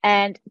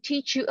 and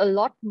teach you a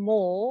lot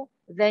more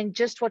than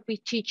just what we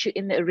teach you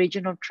in the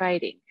original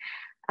trading.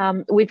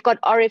 We've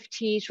got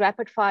RFTs,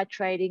 rapid fire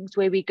tradings,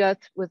 where we go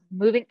with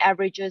moving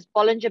averages,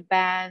 Bollinger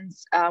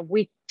Bands.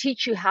 We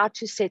teach you how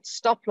to set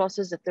stop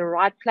losses at the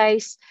right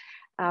place.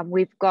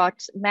 We've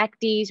got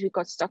MACDs, we've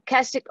got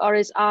stochastic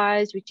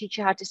RSIs. We teach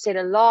you how to set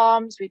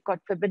alarms. We've got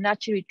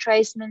Fibonacci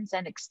retracements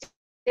and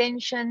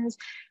extensions.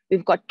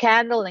 We've got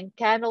candle and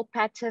candle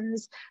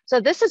patterns. So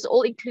this is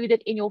all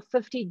included in your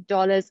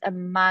 $50 a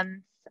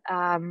month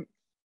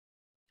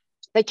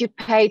that you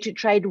pay to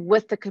trade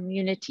with the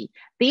community.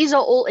 These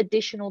are all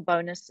additional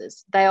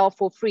bonuses. They are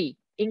for free,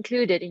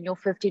 included in your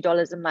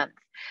 $50 a month,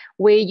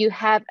 where you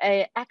have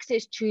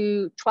access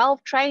to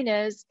 12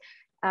 trainers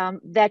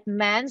that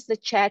mans the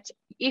chat.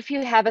 If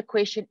you have a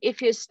question,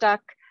 if you're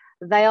stuck,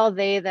 they are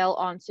there, they'll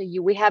answer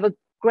you. We have a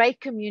great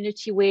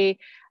community where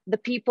the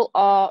people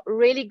are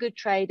really good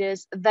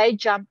traders. They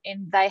jump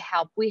in, they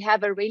help. We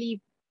have a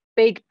really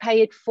big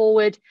pay it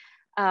forward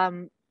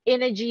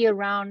energy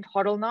around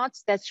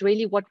hodlnots. That's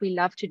really what we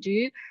love to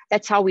do.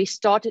 That's how we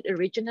started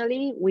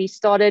originally. We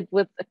started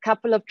with a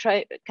couple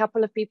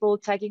of people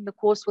taking the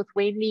course with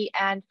Wendy,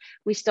 and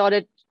we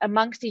started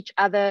amongst each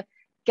other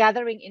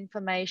gathering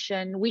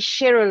information. We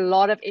share a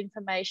lot of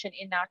information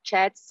in our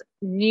chats,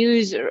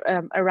 news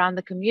around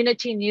the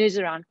community, news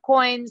around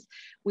coins.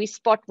 We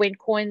spot when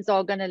coins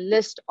are going to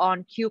list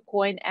on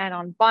Qcoin and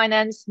on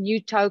Binance,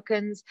 new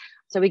tokens.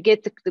 So we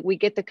get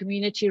the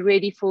community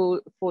ready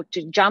to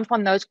jump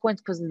on those coins,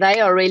 because they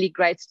are really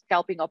great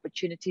scalping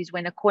opportunities.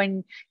 When a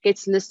coin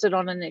gets listed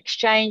on an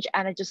exchange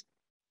and it just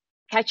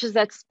catches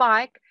that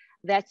spike,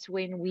 that's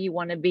when we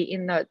want to be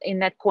in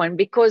that coin,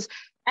 because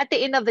at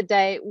the end of the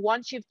day,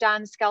 once you've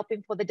done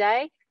scalping for the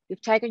day,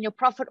 you've taken your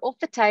profit off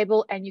the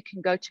table and you can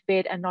go to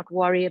bed and not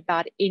worry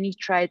about any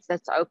trades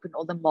that's open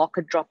or the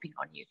market dropping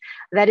on you.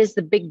 That is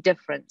the big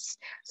difference.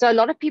 So a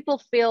lot of people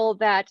feel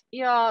that,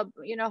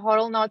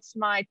 hodlnots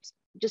might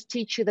just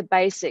teach you the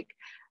basic,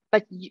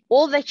 but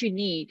all that you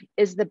need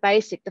is the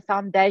basic, the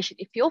foundation.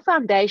 If your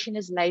foundation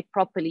is laid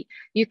properly,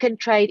 you can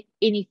trade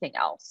anything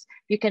else.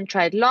 You can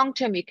trade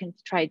long-term, you can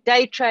trade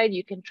day trade,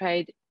 you can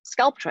trade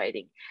scalp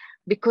trading,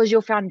 because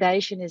your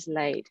foundation is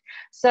laid.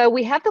 So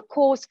we have the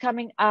course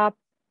coming up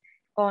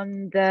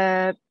on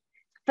the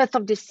 5th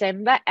of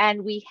December,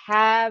 and we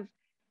have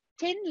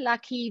 10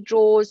 lucky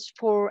draws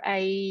for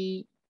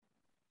a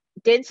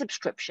den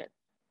subscription.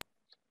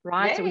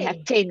 Right, yay. So we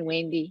have 10,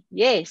 Wendy.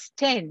 Yes,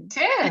 10.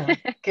 10,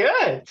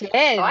 good. 10.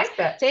 I like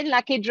that. 10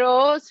 lucky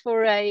draws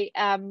for a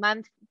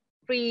month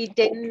free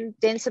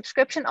den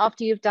subscription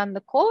after you've done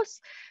the course.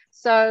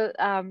 So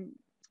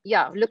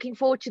yeah, looking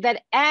forward to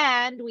that.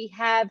 And we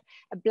have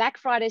a Black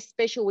Friday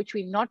special, which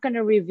we're not going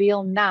to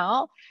reveal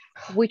now,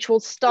 which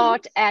will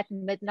start at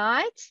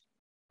midnight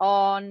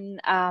on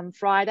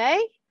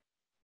Friday.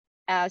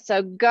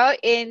 So go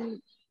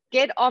in,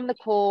 get on the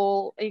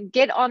call, and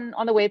get on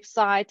the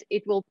website.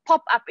 It will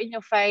pop up in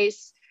your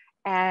face,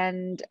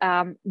 and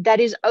that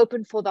is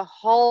open for the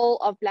whole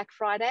of Black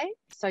Friday.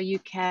 So you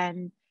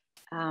can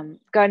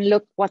go and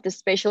look what the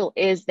special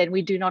is. Then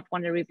we do not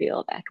want to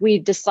reveal that. We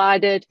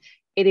decided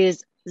it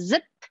is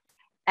zip,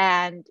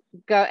 and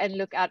go and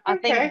look out. Okay.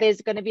 I think there's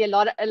going to be a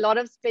lot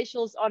of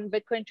specials on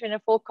Bitcoin Trainer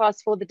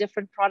Forecast for the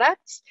different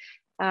products.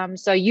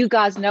 So you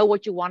guys know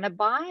what you want to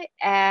buy,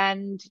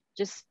 and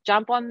just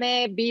jump on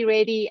there, be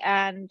ready,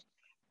 and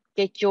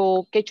get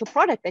your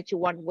product that you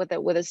want with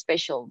the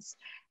specials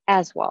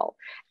as well.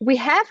 We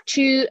have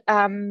to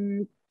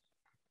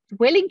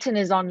Wellington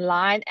is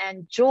online,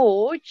 and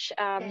George,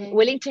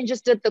 Wellington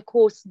just did the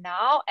course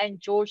now, and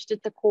George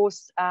did the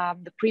course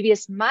the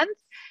previous month.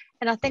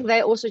 And I think they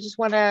also just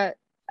want to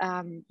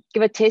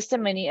give a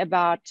testimony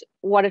about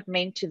what it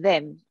meant to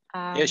them.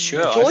 Yeah,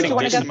 sure. George, I think you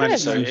want to go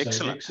first? so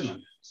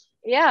excellent.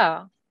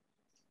 Yeah.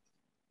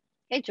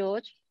 Hey,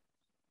 George.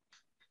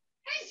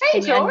 Hey,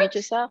 Can you unmute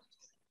yourself?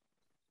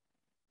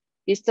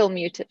 You're still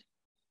muted.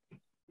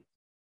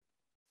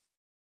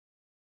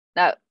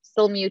 No,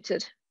 still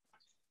muted.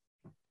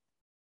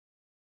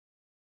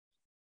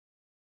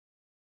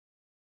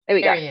 There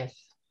we There go. he is.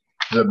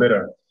 Is that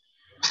better?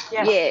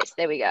 Yeah. Yes,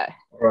 there we go.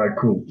 All right,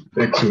 cool.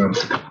 Excellent.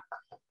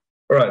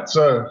 All right,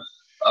 so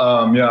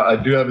yeah, I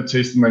do have a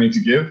testimony to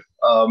give.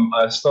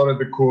 I started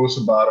the course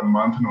about a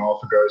month and a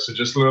half ago. So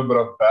just a little bit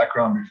of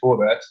background before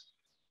that.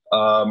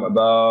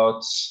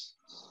 About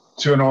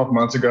 2.5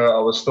 months ago, I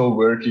was still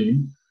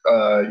working,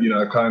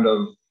 kind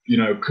of,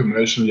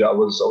 commercially. I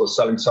was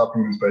selling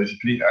supplements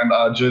basically. And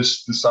I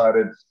just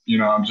decided,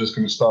 I'm just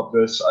going to stop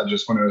this. I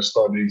just want to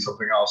start doing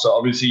something else. So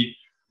obviously,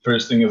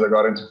 first thing is I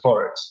got into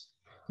Forex,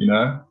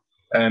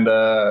 and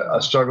I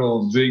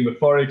struggled doing the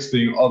Forex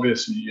thing,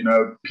 obviously,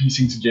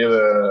 piecing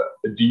together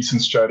a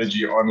decent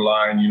strategy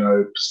online,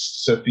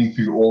 sifting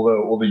through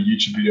all the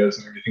YouTube videos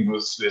and everything.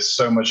 There's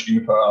so much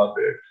info out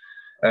there,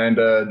 and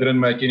didn't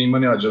make any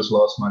money. I just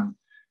lost money.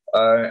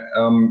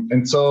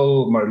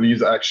 Until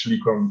Marlies actually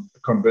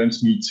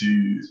convinced me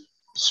to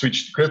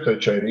switch to crypto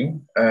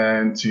trading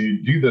and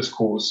to do this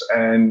course.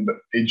 And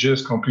it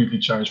just completely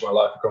changed my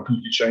life. It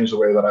completely changed the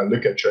way that I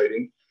look at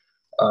trading.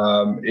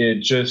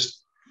 It just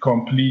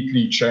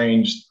completely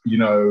changed,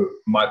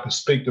 my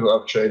perspective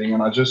of trading.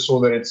 And I just saw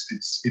that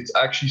it's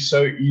actually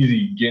so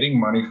easy getting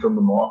money from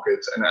the market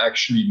and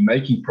actually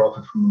making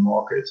profit from the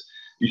market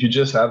if you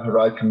just have the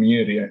right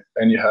community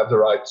and you have the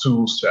right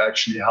tools to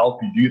actually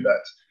help you do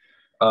that.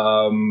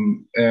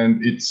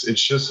 And it's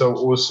just so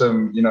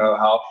awesome,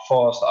 how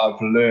fast I've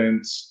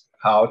learned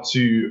how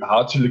to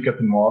look at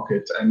the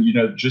market, and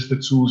just the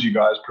tools you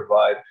guys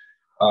provide.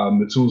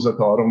 The tools that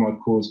the HODL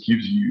course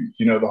gives you,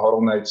 the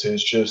HODL Nights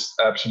is just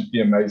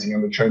absolutely amazing.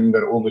 And the training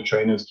that all the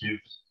trainers give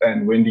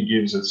and Wendy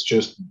gives, it's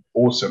just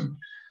awesome.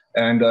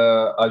 And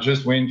I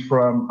went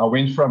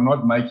from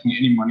not making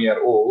any money at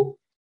all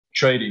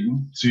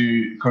trading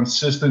to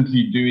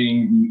consistently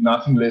doing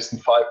nothing less than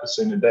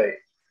 5% a day.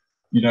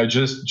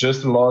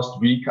 Just the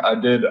last week, I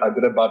did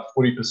about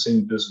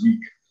 40% this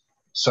week.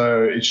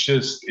 So it's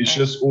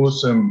just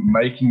awesome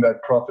making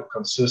that profit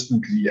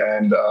consistently.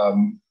 And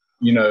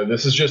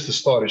this is just the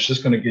start. It's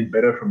just going to get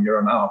better from here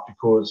on out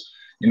because,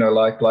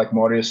 like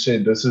Marius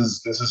said, this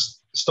is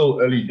still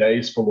early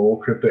days for the whole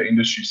crypto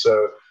industry.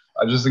 So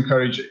I just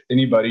encourage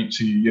anybody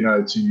to,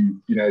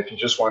 if you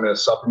just want to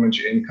supplement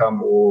your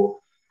income or,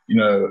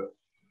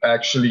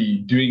 actually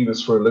doing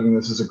this for a living,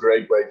 this is a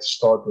great way to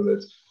start with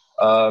it.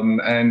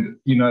 And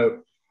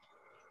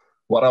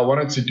what I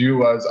wanted to do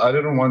was I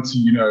didn't want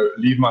to,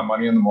 leave my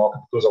money in the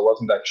market because I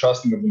wasn't that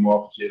trusting of the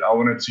market yet. I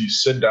wanted to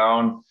sit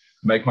down,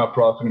 make my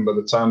profit, and by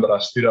the time that I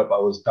stood up, I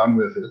was done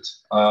with it.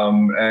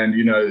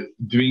 And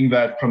doing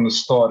that from the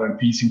start and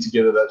piecing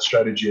together that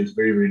strategy is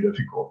very, very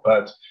difficult.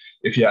 But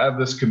if you have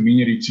this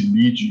community to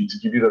lead you, to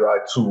give you the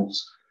right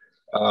tools,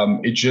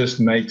 it just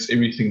makes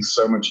everything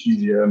so much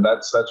easier. And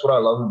that's what I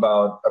love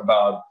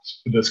about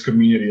this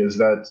community, is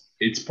that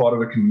it's part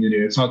of a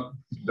community. It's not,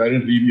 they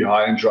don't leave you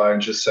high and dry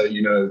and just say,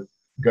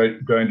 go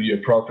and do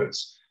your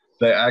profits.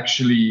 They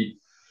actually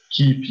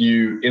keep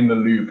you in the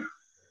loop.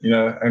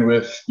 And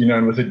with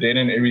the den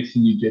and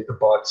everything, you get the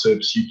bot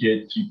tips, you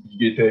get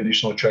the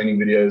additional training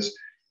videos.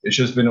 It's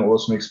just been an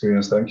awesome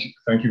experience. Thank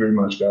you very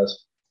much,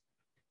 guys.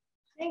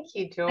 Thank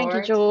you, George. Thank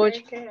you,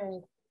 George. Very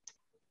good.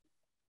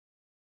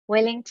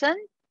 Wellington,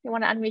 you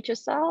want to unmute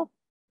yourself?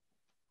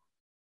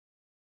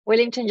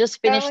 Wellington just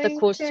finished the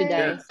course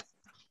today. Yes.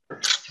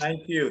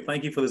 Thank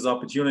you for this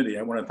opportunity.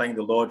 I want to thank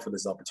the Lord for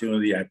this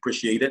opportunity. I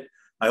appreciate it.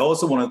 I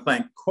also want to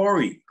thank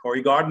Corey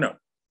Gardner.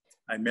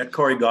 I met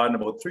Corey Gardner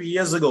about 3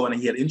 years ago, and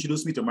he had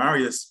introduced me to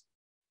Marius.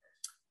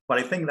 But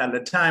I think at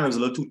the time it was a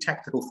little too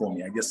technical for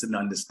me. I just didn't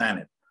understand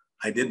it.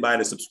 I did buy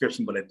the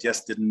subscription, but it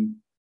just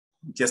didn't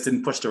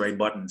push the right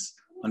buttons.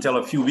 Until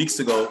a few weeks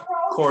ago,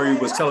 Corey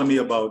was telling me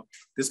about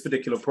this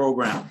particular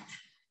program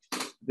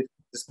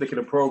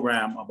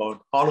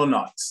about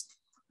holonauts.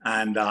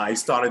 And I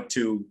started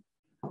to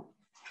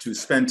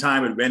spend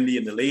time with Wendy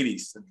and the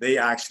ladies. They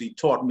actually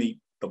taught me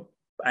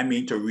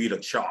to read a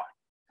chart.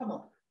 Come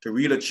on. To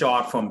read a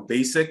chart from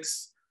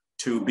basics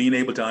to being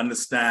able to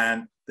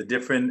understand the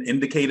different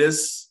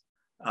indicators.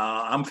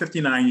 I'm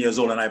 59 years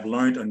old and I've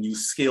learned a new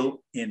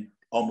skill in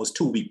almost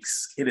 2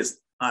 weeks. It is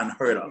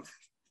unheard of.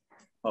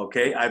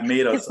 Okay, I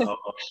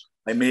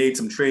made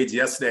some trades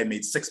yesterday. I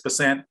made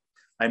 6%.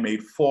 I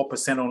made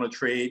 4% on a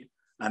trade,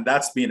 and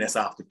that's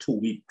after 2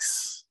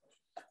 weeks.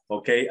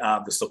 Okay,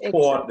 the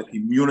support, the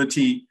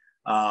community,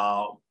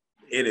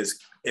 it is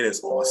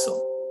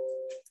awesome.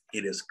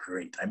 It is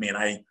great. I mean,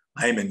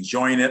 I'm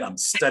enjoying it. I'm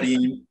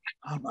studying.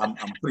 I'm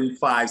putting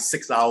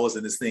 5-6 hours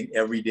in this thing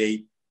every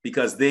day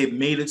because they've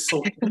made it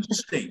so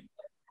interesting.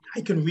 I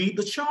can read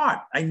the chart.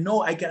 I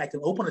know I can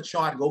open a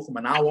chart, go from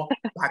an hour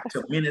back to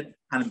a minute,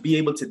 and be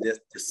able to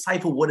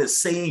decipher what it's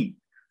saying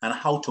and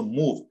how to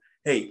move.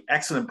 Hey,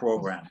 excellent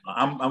program.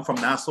 I'm from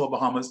Nassau,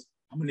 Bahamas.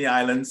 I'm in the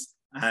islands,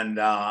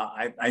 and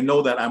I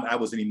know that I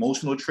was an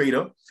emotional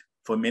trader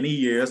for many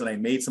years, and I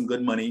made some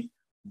good money,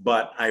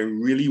 but I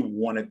really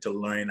wanted to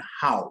learn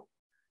how.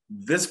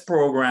 This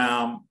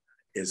program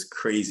is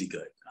crazy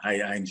good.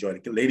 I enjoyed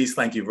it. Ladies,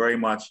 thank you very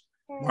much.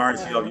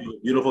 Marius, you have a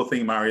beautiful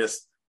thing,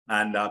 Marius.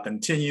 And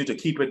continue to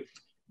keep it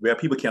where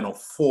people can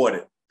afford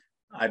it.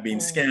 I've been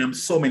scammed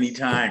so many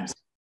times.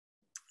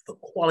 The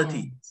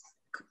quality.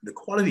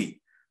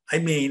 I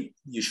mean,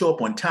 you show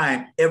up on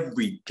time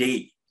every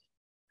day.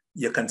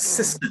 You're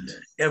consistent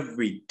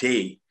every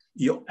day.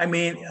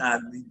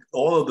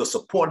 All of the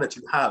support that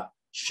you have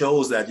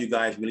shows that you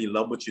guys really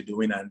love what you're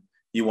doing and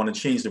you want to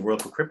change the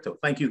world for crypto.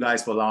 Thank you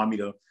guys for allowing me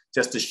to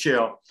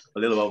share a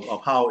little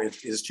of how it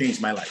has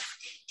changed my life.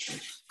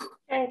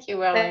 Thank you,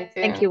 Wellington.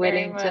 Thank you,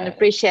 Wellington.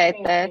 Appreciate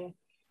that.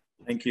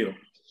 Thank you.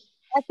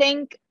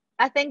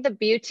 I think the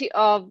beauty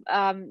of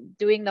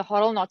doing the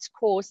Hodl Knots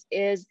course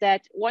is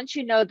that once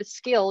you know the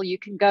skill, you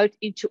can go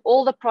into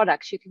all the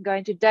products. You can go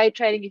into day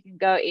trading, you can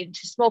go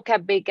into small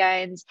cap big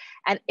gains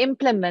and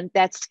implement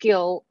that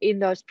skill in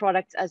those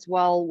products as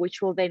well,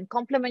 which will then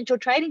complement your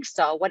trading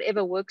style,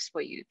 whatever works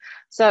for you.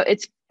 So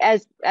it's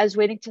as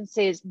Wellington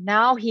says,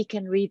 now he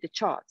can read the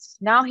charts.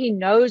 Now he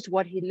knows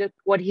what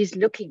he's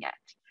looking at.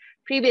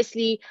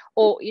 Previously,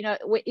 or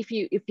if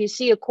you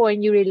see a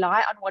coin, you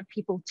rely on what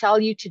people tell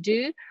you to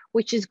do,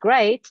 which is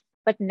great,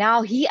 but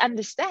now he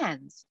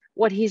understands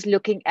what he's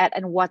looking at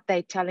and what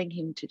they're telling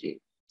him to do.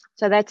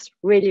 So that's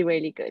really,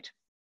 really good.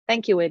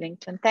 Thank you,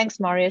 Wellington. Thanks,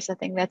 Marius. I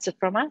think that's it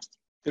from us.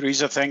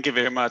 Teresa, thank you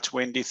very much.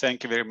 Wendy,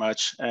 thank you very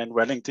much. And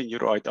Wellington, you're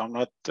right.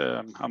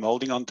 I'm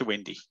holding on to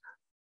Wendy.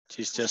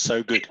 She's just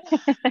so good.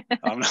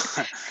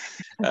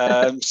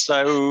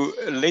 So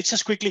let's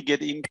just quickly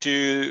get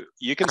into,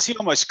 you can see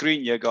on my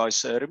screen here,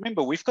 guys.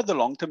 Remember, we've got the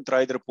long-term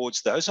trade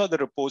reports. Those are the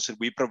reports that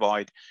we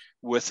provide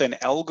with an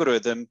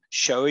algorithm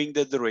showing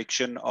the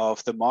direction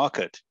of the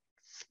market.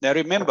 Now,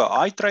 remember,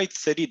 I trade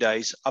 30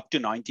 days up to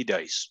 90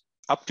 days,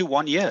 up to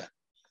 1 year.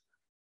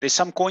 There's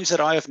some coins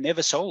that I have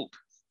never sold,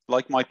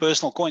 like my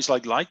personal coins,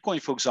 like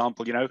Litecoin, for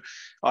example.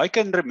 I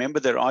can remember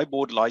that I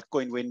bought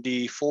Litecoin,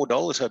 Wendy,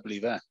 $4, I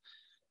believe,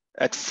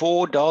 at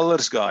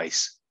 $4,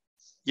 guys.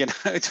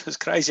 It was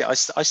crazy. I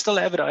still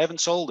have it. I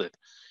haven't sold it.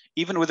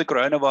 Even with the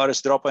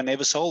coronavirus drop, I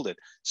never sold it.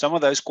 Some of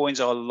those coins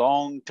are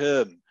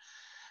long-term.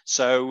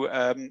 So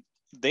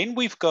then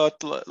we've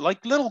got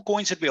like little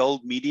coins that we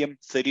hold medium,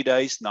 30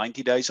 days,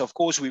 90 days. Of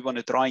course, we want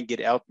to try and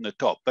get out in the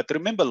top. But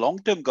remember,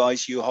 long-term,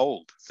 guys, you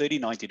hold 30,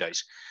 90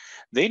 days.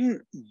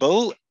 Then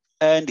Bill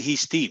and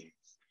his team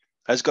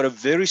has got a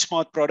very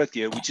smart product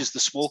here, which is the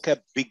small cap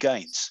big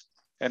gains.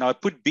 And I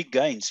put big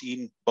gains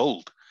in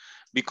bold,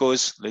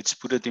 because let's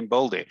put it in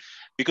bold there,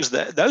 because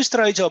those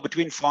trades are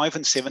between 5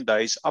 and 7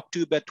 days up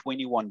to about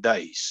 21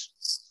 days.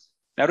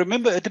 Now,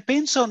 remember, it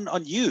depends on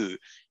you.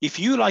 If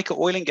you like an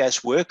oil and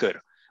gas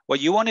worker, what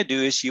you want to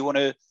do is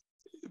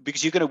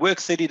because you're going to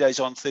work 30 days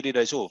on, 30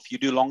 days off, you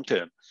do long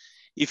term.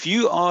 If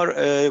you are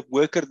a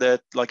worker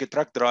that, like a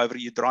truck driver,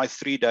 you drive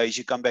 3 days,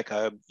 you come back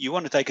home, you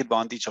want to take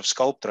advantage of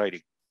scalp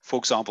trading, for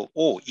example,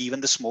 or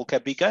even the small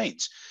cap big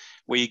gains,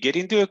 where you get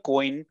into a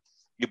coin,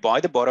 you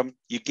buy the bottom,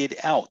 you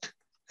get out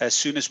as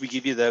soon as we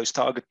give you those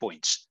target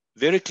points.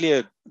 Very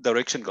clear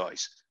direction,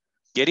 guys.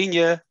 Get in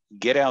here,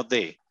 get out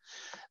there.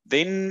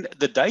 Then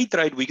the day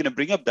trade, we're going to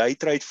bring up day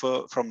trade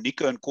from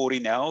Nico and Corey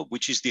now,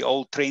 which is the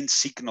old trend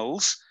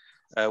signals.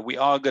 We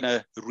are going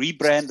to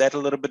rebrand that a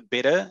little bit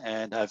better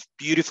and have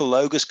beautiful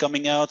logos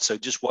coming out. So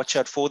just watch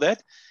out for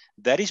that.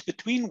 That is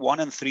between 1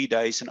 and 3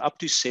 days and up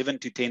to 7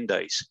 to 10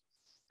 days.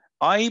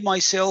 I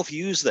myself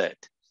use that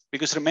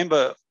because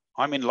remember,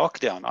 I'm in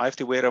lockdown. I have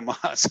to wear a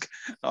mask.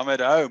 I'm at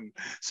home.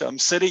 So I'm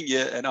sitting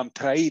here and I'm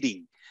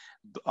trading.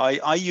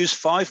 I use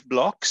 5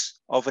 blocks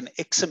of an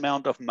X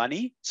amount of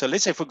money. So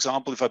let's say, for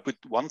example, if I put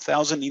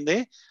 1,000 in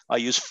there, I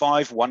use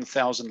 5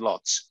 1,000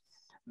 lots.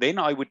 Then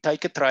I would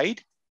take a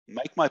trade,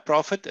 make my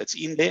profit. It's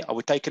in there. I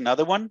would take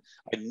another one.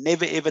 I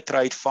never, ever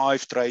trade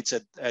 5 trades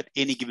at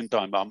any given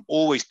time. I'm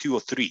always 2 or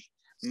 3,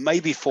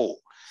 maybe 4.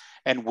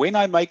 And when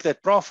I make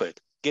that profit,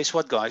 guess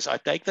what, guys? I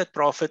take that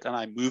profit and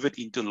I move it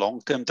into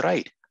long-term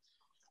trade.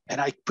 And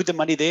I put the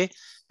money there.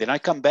 Then I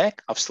come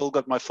back. I've still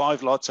got my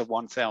 5 lots of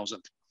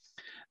 1,000.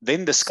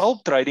 Then the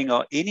scalp trading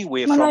are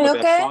anywhere from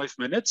about 5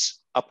 minutes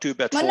up to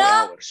about 4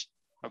 hours.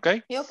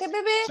 Okay? You okay,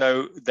 baby?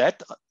 So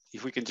that,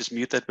 if we can just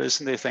mute that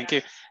person there, thank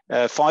you.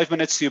 5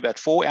 minutes to about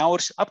 4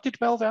 hours, up to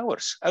 12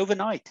 hours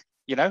overnight.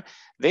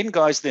 Then,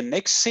 guys, the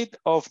next set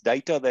of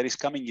data that is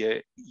coming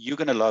here, you're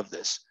going to love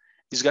this.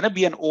 It's going to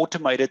be an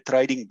automated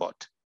trading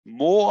bot.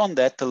 More on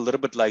that a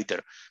little bit later.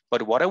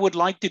 But what I would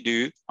like to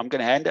do, I'm going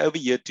to hand over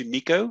here to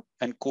Nico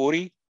and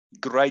Corey.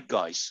 Great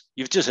guys.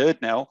 You've just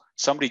heard now,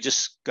 somebody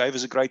just gave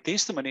us a great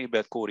testimony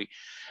about Corey.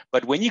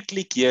 But when you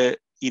click here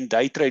in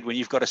day trade, when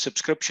you've got a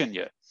subscription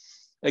here,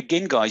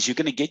 again, guys, you're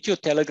going to get your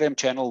Telegram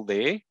channel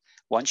there.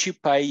 Once you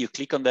pay, you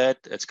click on that.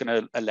 It's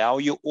going to allow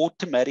you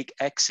automatic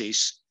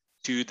access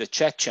to the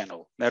chat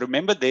channel. Now,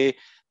 remember,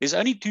 there's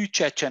only 2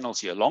 chat channels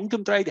here.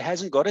 Long-term trade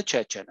hasn't got a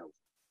chat channel.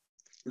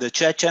 The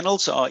chat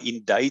channels are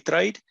in day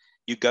trade.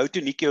 You go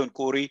to Nico and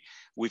Corey.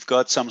 We've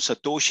got some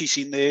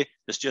Satoshis in there.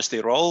 It's just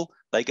their role.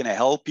 They're going to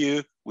help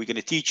you. We're going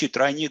to teach you,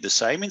 train you. The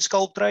same in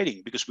scalp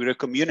trading because we're a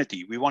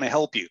community. We want to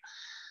help you.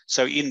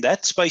 So in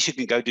that space, you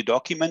can go to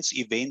documents,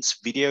 events,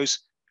 videos.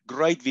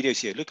 Great videos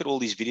here. Look at all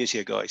these videos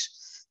here,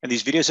 guys. And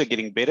these videos are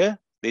getting better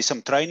There's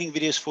some training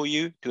videos for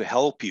you to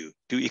help you,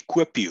 to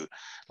equip you,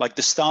 like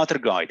the starter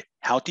guide,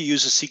 how to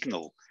use a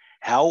signal,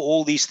 how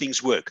all these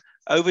things work.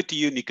 Over to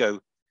you, Nico.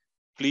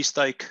 Please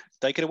take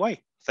it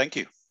away. Thank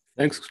you.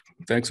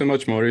 Thanks so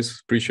much, Maurice.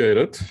 Appreciate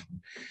it.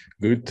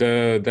 Good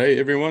day,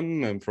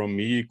 everyone. And from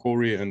me,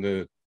 Corey, and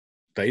the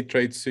Day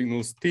Trade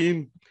Signals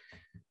team,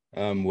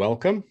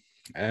 welcome.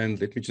 And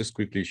let me just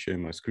quickly share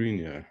my screen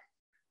here.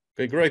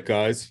 Okay, great,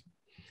 guys.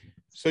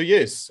 So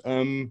yes,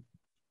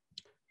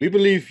 we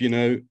believe,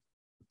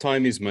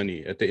 time is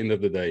money at the end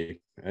of the day.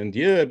 And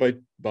yeah, by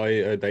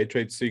Day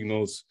Trade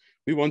Signals,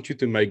 we want you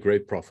to make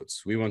great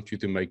profits. We want you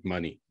to make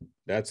money.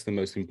 That's the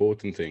most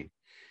important thing.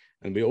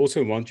 And we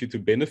also want you to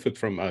benefit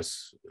from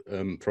us,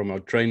 from our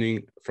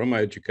training, from our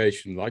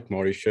education, like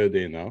Maurice showed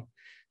there now,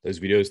 those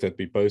videos that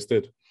we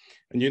posted.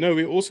 And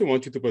we also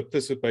want you to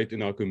participate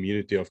in our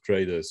community of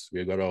traders.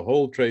 We've got a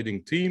whole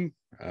trading team,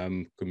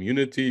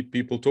 community,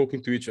 people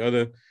talking to each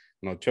other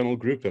in our channel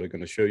group that I'm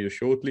going to show you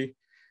shortly.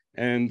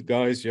 And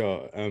guys,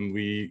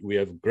 we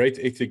have great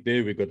ethic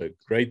there. We've got a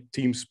great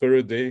team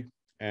spirit there,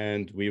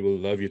 and we will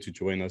love you to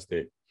join us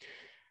there.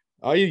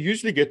 I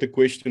usually get the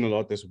question a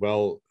lot as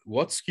well,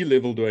 what skill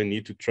level do I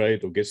need to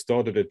trade or get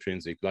started at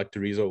Trensic? Like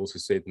Teresa also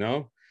said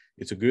now,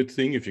 it's a good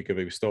thing if you can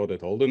maybe start at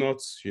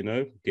Holdernuts,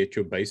 get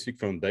your basic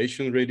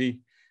foundation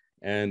ready.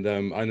 And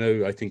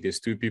I think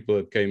there's 2 people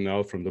that came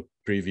now from the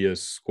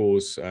previous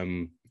course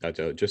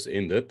that just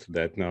ended,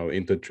 that now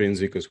entered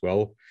Trensic as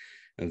well.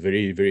 And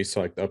very, very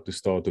psyched up to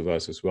start with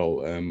us as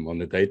well on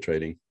the day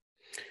trading.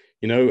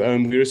 We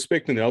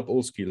respect and help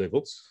all skill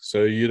levels.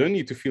 So you don't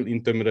need to feel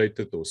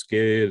intimidated or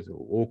scared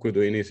or awkward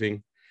or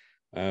anything.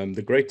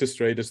 The greatest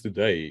traders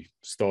today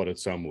started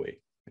somewhere,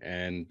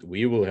 and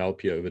we will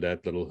help you over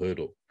that little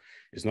hurdle.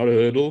 It's not a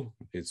hurdle.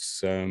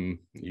 It's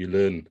you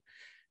learn.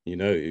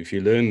 If you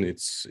learn,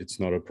 it's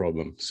not a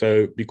problem.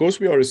 So because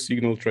we are a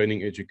signal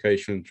training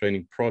education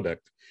training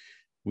product,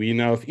 we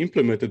now have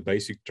implemented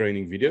basic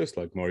training videos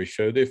like Maurice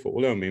showed there for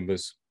all our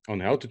members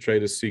on how to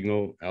trade a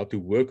signal, how to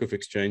work with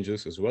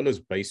exchanges, as well as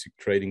basic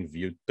trading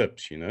view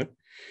tips,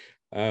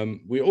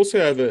 We also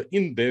have an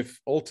in-depth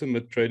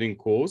ultimate trading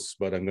course,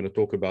 but I'm going to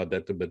talk about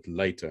that a bit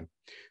later.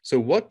 So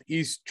what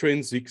is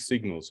Trensic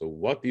signals, or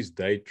what is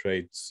day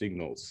trade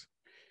signals?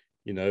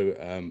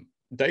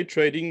 Day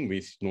trading,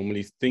 we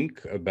normally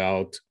think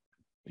about,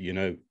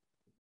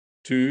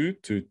 2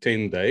 to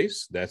 10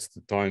 days. That's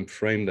the time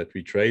frame that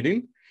we trade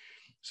in.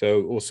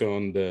 So also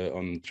on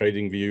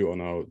TradingView,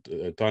 on our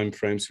time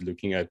frames,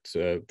 looking at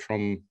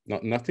from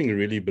nothing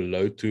really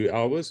below 2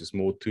 hours. It's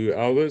more 2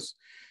 hours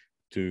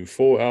to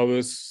 4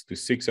 hours to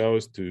 6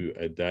 hours to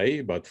a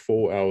day, but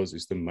 4 hours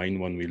is the main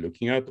one we're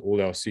looking at.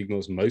 All our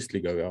signals mostly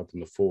go out in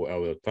the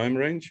 4-hour time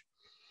range.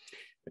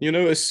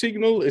 A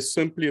signal is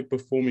simply a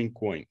performing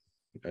coin.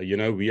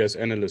 We as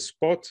analysts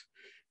spot.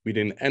 We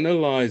then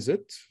analyze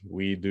it.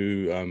 We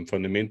do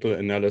fundamental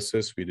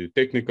analysis. We do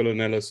technical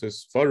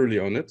analysis thoroughly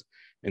on it.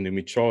 And then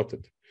we chart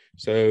it.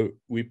 So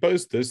we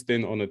post this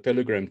then on a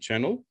Telegram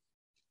channel,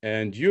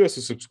 and you as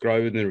a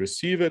subscriber then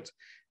receive it,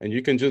 and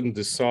you can just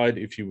decide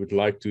if you would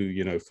like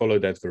to, follow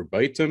that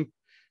verbatim,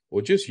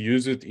 or just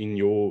use it in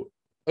your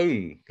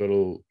own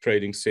little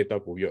trading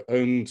setup or your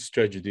own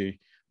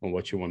strategy on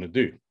what you want to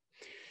do.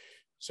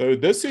 So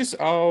this is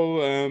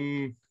our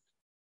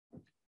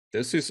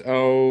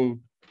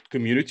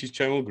community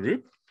channel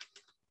group.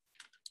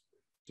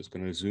 Just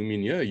going to zoom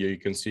in here. Here you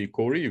can see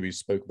Corey. We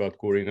spoke about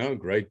Corey now.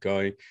 Great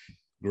guy,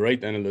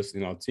 great analyst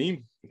in our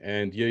team.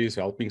 And here he's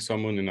helping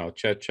someone in our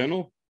chat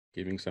channel,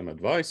 giving some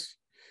advice.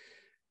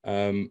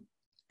 And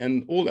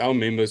all our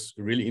members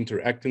really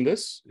interact in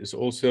this. It's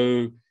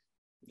also,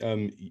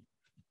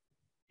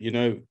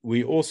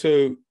 we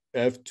also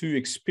have 2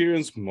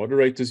 experienced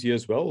moderators here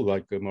as well.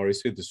 Like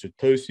Maurice said, the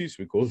Shatosis.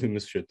 We call them the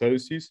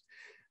Shatosis,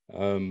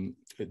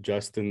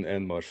 Justin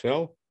and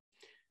Marcel.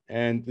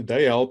 And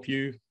they help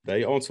you,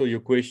 they answer your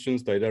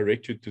questions, they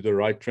direct you to the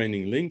right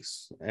training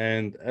links.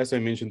 And as I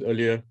mentioned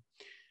earlier,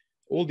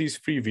 all these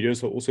free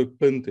videos are also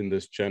pinned in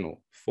this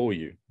channel for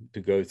you to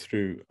go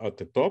through at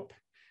the top,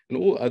 and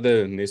all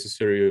other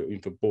necessary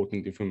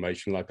important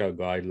information like our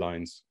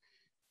guidelines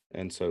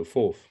and so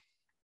forth.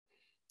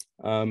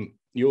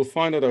 You'll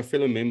find that our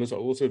fellow members are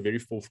also very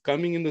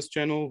forthcoming in this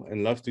channel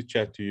and love to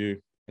chat to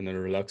you in a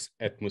relaxed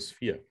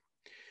atmosphere.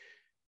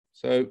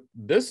 So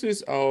this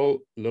is our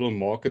little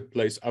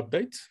marketplace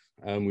update.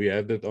 We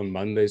have that on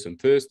Mondays and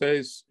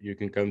Thursdays. You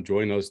can come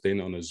join us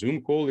then on a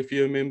Zoom call if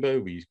you're a member.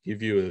 We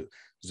give you a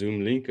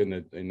Zoom link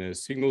in a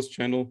signals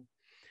channel.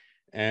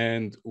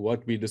 And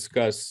what we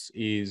discuss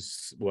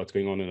is what's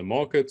going on in the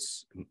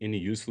markets, any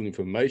useful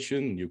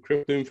information, new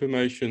crypto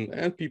information,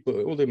 and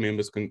all the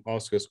members can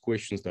ask us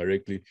questions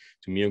directly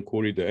to me and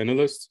Corey, the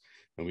analysts,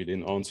 and we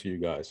then answer you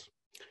guys.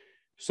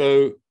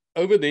 So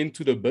over then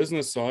to the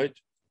business side,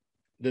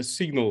 the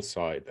signal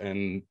side,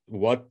 and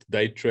what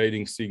day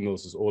trading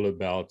signals is all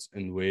about,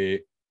 and where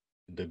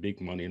the big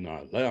money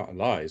now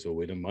lies, or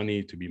where the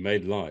money to be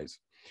made lies.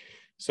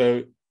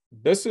 So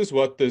this is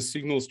what the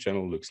signals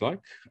channel looks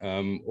like.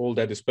 All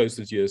that is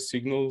posted here is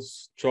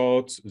signals,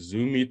 charts,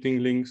 Zoom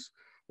meeting links,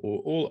 or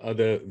all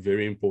other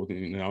very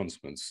important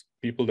announcements.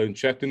 People don't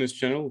chat in this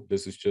channel.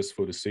 This is just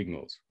for the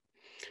signals.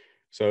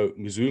 So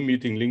Zoom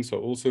meeting links are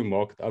also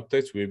market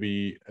updates where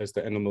we, as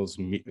the animals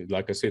meet,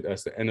 like I said,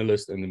 as the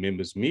analysts and the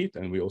members meet,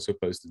 and we also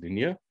posted in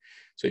here.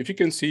 So if you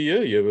can see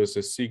here was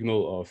a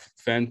signal of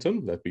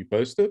Phantom that we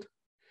posted.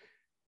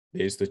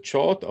 There's the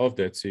chart of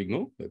that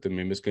signal that the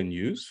members can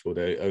use for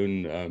their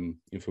own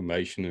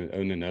information and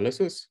own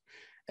analysis.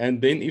 And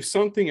then if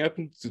something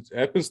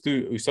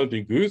if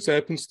something good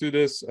happens to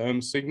this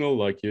signal,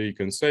 like here you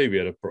can say we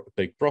had a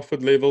take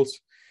profit levels.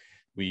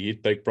 We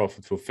hit take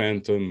profit for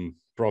Phantom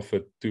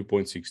profit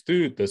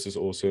 2.62. This is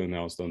also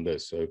announced on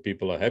this. So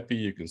people are happy.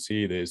 You can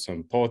see there's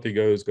some party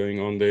goes going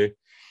on there.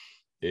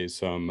 There's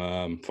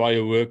some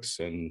fireworks,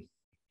 and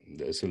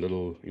there's a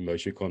little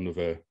emoticon of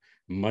a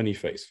money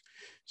face.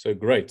 So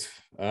great.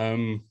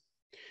 Then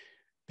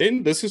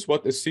this is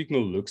what a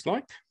signal looks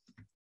like.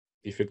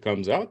 If it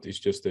comes out, it's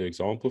just an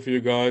example for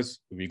you guys.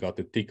 We got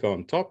the ticker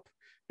on top.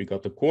 We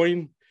got the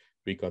coin.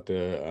 We got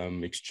the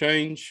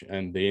exchange,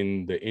 and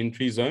then the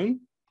entry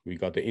zone. We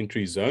got the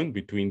entry zone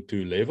between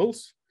two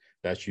levels.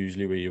 That's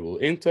usually where you will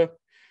enter.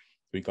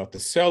 We got the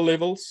sell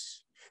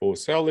levels for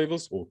sell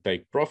levels or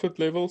take profit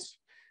levels.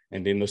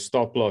 And then the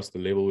stop loss, the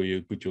level where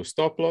you put your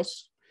stop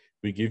loss.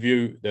 We give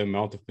you the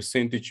amount of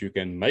percentage you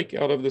can make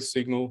out of the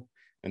signal.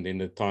 And then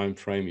the time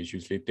frame is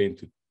usually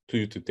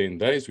 2 to 10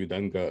 days. We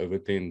don't go over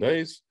 10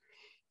 days.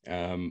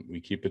 We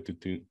keep it to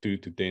 2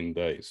 to 10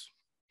 days.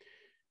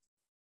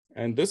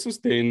 And this is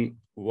then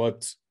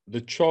what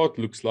the chart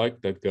looks like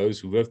that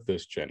goes with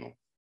this channel.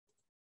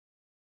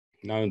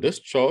 Now in this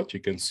chart, you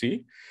can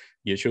see,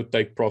 here's your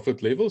take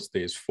profit levels.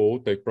 There's 4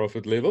 take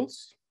profit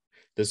levels.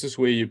 This is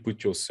where you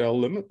put your sell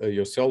limit,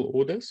 your sell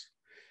orders.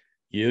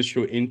 Here's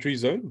your entry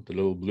zone, the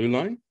little blue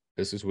line.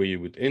 This is where you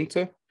would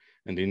enter.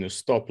 And then a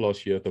stop loss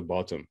here at the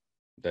bottom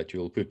that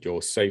you'll put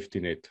your safety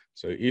net.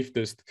 So if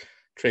this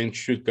trend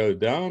should go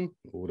down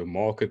or the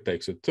market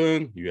takes a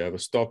turn, you have a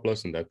stop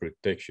loss and that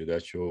protects you.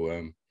 That's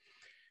your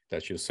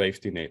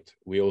safety net.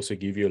 We also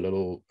give you a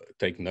little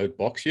take note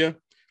box here.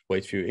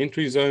 Wait for your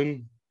entry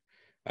zone.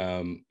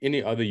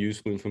 Any other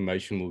useful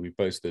information will be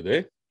posted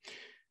there.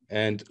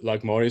 And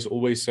like Marius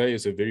always say,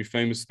 it's a very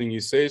famous thing he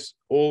says,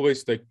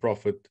 always take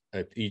profit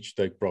at each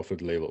take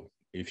profit level.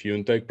 If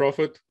you take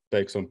profit,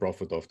 take some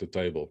profit off the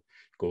table.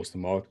 Of course, the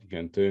market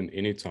can turn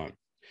anytime.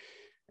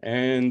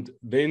 And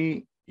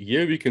then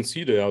here we can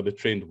see how the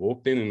trend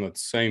walked in that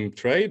same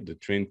trade. The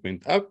trend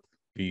went up.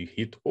 We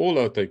hit all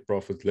our take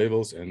profit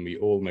levels and we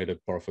all made a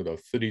profit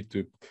of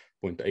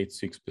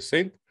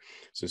 32.86%.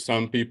 So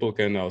some people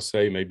can now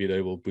say maybe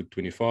they will put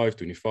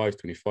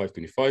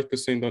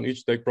 25% on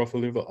each take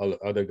profit level.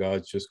 Other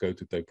guys just go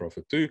to take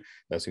profit 2.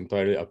 That's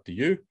entirely up to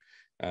you.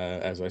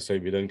 As I say,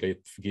 we don't give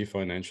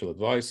financial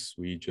advice.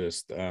 We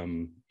just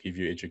give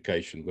you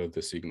education with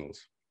the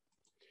signals.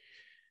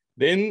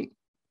 Then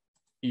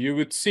you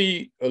would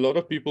see a lot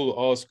of people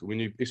ask,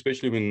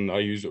 especially when I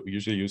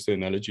usually use the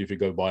analogy, if you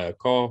go buy a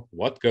car,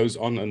 what goes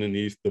on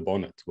underneath the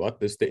bonnet? What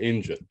is the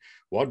engine?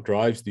 What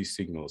drives these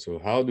signals? So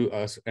how do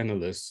us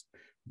analysts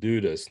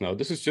do this? Now,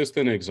 this is just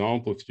an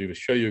example to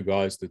show you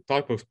guys the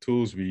type of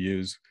tools we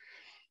use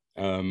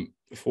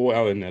for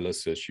our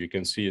analysis. You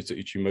can see it's an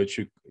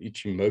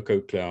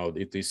Ichimoku cloud.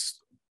 It is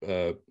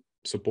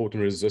support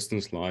and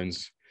resistance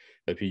lines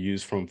that we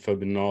use from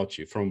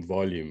Fibonacci, from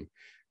volume,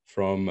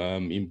 from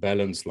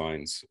imbalance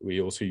lines.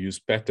 We also use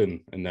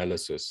pattern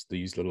analysis,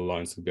 these little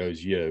lines that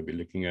goes here. We're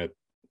looking at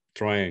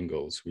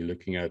triangles. We're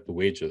looking at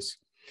wedges.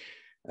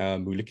 We're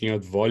looking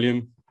at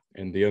volume.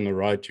 And there on the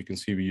right, you can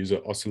see we use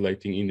an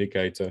oscillating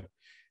indicator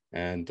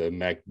and a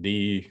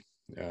MACD,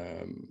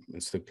 and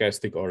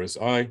stochastic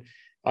RSI.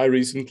 I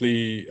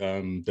recently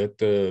did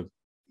the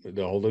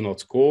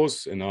Holdenauts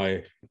course, and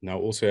I now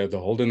also have the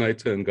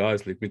Holdenator. And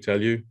guys, let me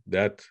tell you,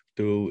 that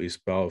tool is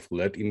powerful.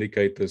 That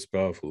indicator is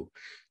powerful.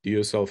 Do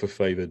yourself a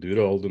favor, do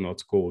the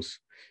Holdenauts course.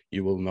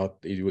 You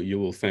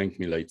will thank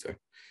me later.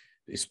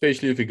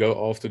 Especially if you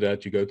go after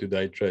that, you go to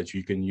day trades,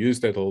 you can use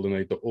that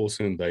Holdenator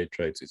also in day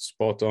trades. It's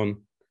spot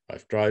on.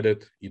 I've tried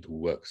it. It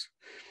works.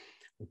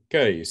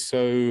 Okay,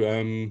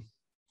 so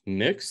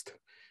next,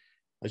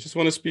 I just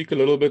want to speak a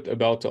little bit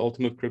about the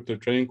Ultimate Crypto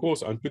Trading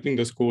course. I'm putting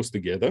this course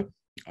together.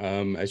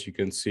 As you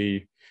can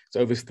see, it's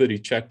over 30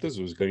 chapters.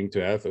 I was going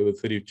to have over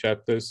 30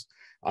 chapters.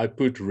 I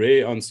put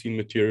rare unseen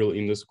material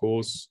in this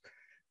course.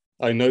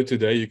 I know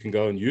today you can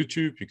go on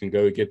YouTube, you can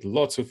go get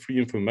lots of free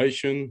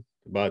information,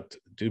 but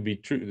to be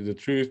true, the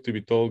truth to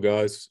be told,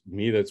 guys,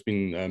 me that's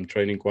been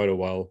trading quite a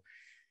while,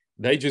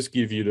 they just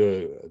give you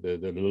the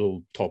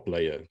little top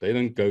layer. They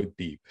don't go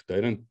deep.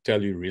 They don't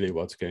tell you really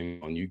what's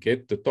going on. You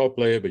get the top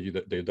layer, but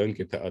they don't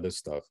get the other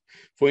stuff.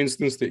 For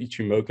instance, the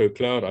Ichimoku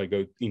cloud, I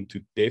go into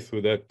depth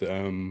with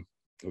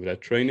that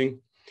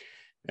training,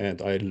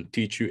 and I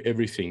teach you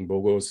everything.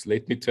 Because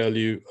let me tell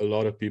you, a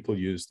lot of people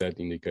use that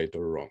indicator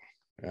wrong.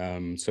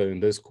 So in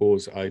this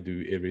course, I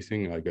do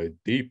everything. I go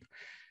deep,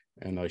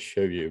 and I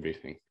show you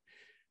everything.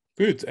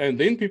 Good. And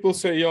then people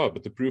say, yeah,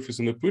 but the proof is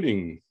in the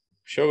pudding.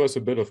 show us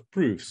a bit of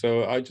proof.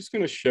 So I'm just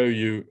going to show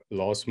you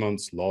last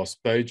month's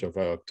last page of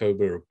our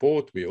October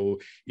report. We all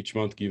each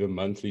month give a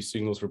monthly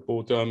signals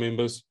report to our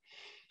members.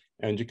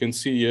 And you can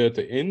see here at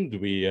the end,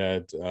 we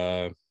had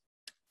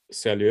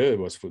Cellular, it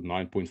was for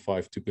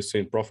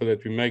 9.52% profit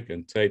that we make,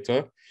 and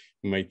Theta,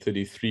 we made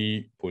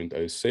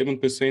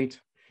 33.07%.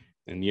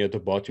 And here at the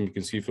bottom, you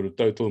can see for the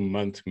total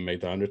month, we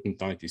made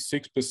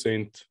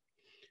 196%.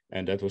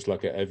 And that was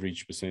like an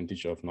average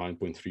percentage of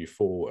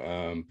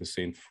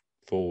 9.34%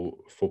 for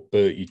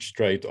per each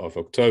trade of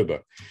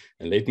October.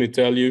 And let me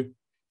tell you,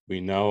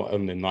 we're now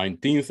on the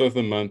 19th of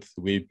the month,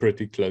 we're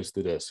pretty close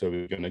to this. So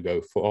we're going to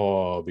go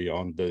far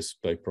beyond this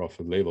take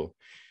profit level.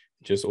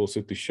 Just also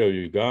to show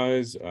you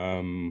guys,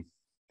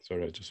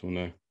 sorry, I just want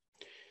to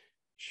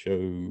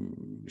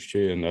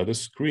share another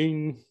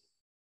screen.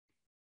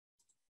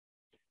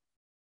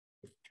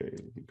 Okay,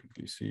 let me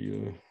quickly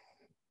see.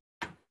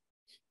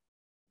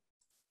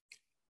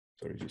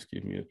 Sorry, just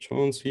give me a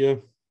chance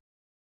here.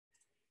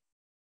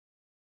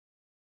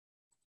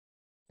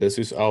 This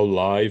is our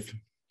live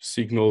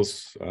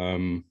signals,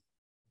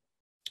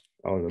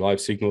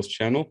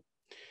 channel.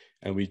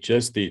 And we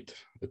just did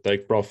the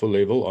take profit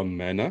level on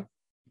Mana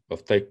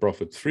of take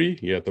profit 3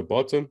 here at the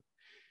bottom.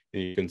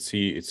 And you can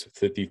see it's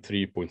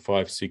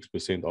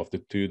 33.56% after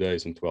 2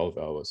 days and 12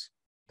 hours.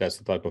 That's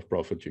the type of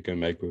profit you can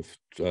make with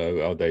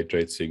our day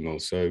trade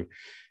signals. So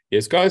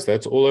yes, guys,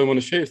 that's all I want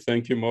to share.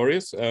 Thank you,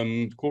 Marius.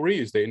 Corey,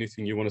 is there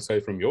anything you want to say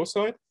from your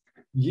side?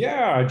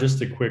 Yeah, just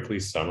to quickly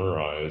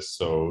summarize.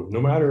 So no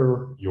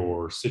matter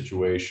your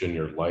situation,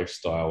 your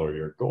lifestyle, or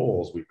your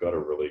goals, we've got a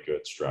really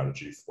good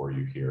strategy for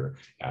you here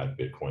at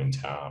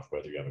BitcoinTAF,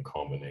 whether you have a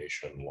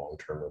combination,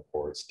 long-term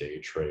reports, day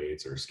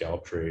trades, or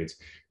scalp trades.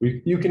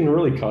 You can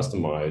really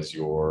customize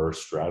your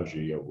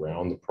strategy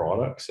around the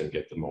products and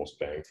get the most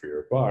bang for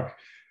your buck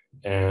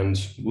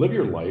and live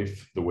your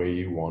life the way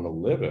you want to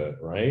live it,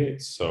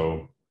 right?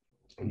 So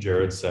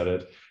Jared said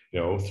it,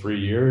 3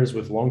 years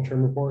with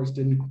long-term reports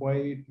didn't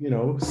quite,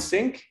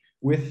 sync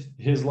with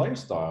his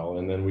lifestyle.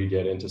 And then we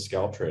get into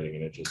scalp trading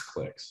and it just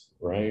clicks,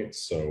 right?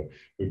 So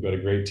we've got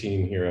a great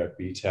team here at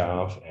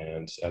BTAF.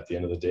 And at the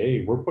end of the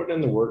day, we're putting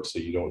in the work so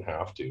you don't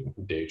have to.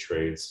 Day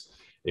trades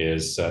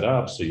is set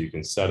up so you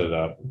can set it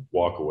up,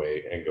 walk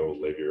away, and go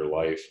live your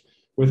life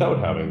without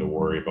having to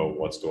worry about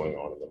what's going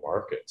on in the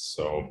markets.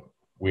 So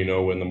we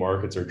know when the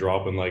markets are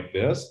dropping like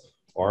this,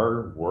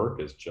 our work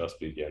is just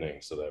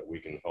beginning so that we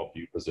can help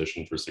you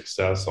position for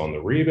success on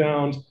the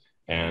rebound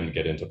and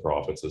get into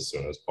profits as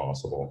soon as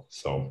possible.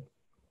 So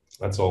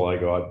that's all I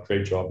got.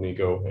 Great job,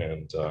 Nico.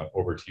 And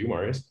over to you,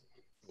 Marius.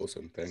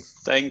 Awesome, thanks.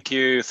 Thank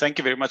you. Thank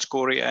you very much,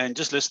 Corey. And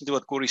just listen to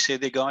what Corey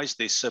said there, guys.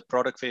 There's a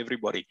product for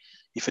everybody.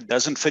 If it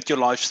doesn't fit your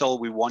lifestyle,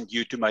 we want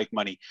you to make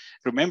money.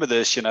 Remember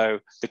this,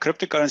 the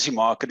cryptocurrency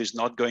market is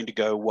not going to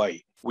go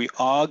away. We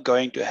are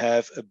going to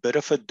have a bit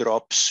of a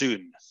drop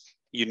soon.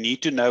 You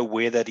need to know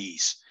where that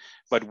is,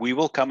 but we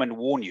will come and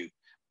warn you.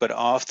 But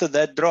after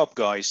that drop,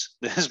 guys,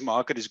 this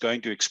market is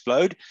going to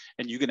explode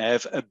and you're going to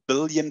have 1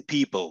 billion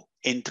people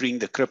entering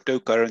the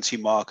cryptocurrency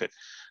market.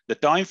 The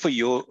time for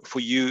you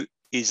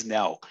is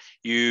now.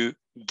 You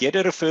get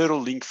a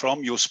referral link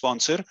from your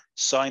sponsor,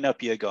 sign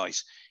up here,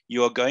 guys.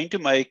 You are going to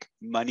make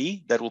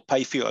money that will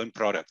pay for your own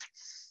product.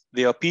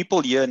 There are people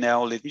here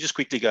now. Let me just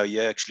quickly go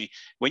here, actually.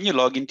 When you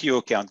log into your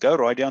account, go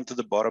right down to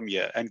the bottom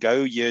here and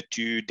go here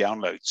to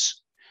downloads.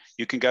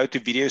 You can go to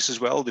videos as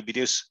well. The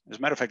videos, as a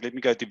matter of fact, let me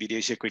go to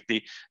videos here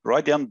quickly.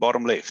 Right down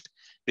bottom left,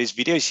 there's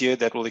videos here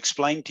that will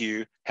explain to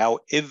you how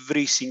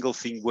every single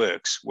thing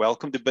works.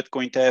 Welcome to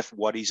BitcoinTAF.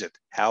 What is it?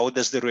 How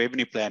does the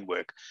revenue plan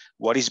work?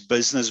 What is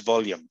business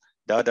volume?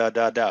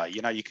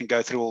 You can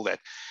go through all that.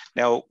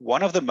 Now,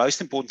 one of the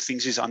most important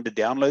things is under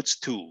downloads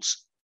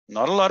tools.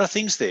 Not a lot of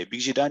things there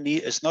because you don't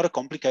need, it's not a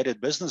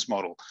complicated business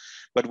model.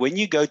 But when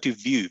you go to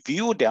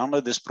view or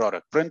download this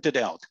product, print it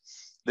out.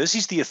 This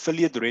is the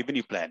affiliate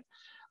revenue plan.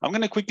 I'm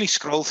going to quickly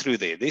scroll through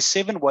there. There's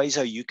 7 ways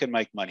how you can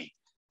make money.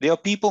 There are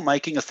people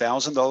making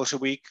 $1,000 a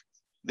week.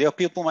 There are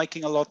people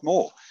making a lot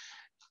more.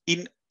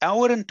 In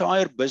our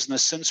entire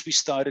business, since we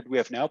started, we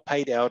have now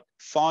paid out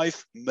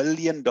 $5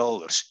 million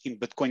in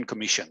Bitcoin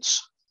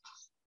commissions.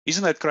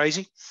 Isn't that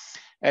crazy?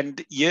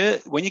 And here,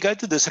 when you go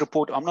to this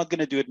report, I'm not going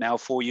to do it now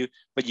for you,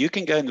 but you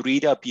can go and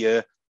read up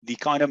here the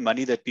kind of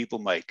money that people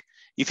make.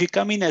 If you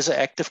come in as an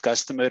active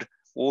customer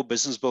or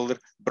business builder,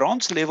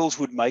 bronze levels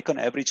would make on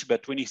average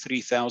about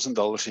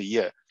 $23,000 a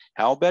year.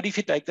 How about if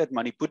you take that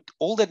money, put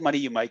all that money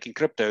you make in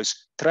cryptos,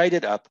 trade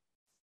it up,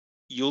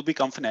 you'll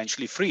become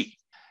financially free.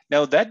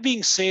 Now, that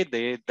being said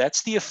there,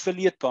 that's the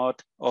affiliate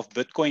part of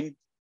BitcoinTAF,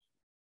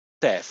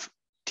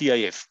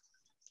 TAF.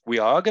 We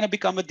are going to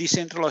become a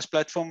decentralized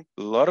platform.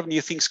 A lot of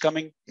new things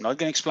coming. I'm not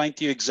going to explain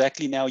to you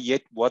exactly now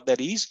yet what that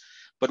is,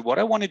 but what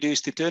I want to do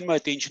is to turn my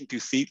attention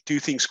to 2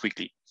 things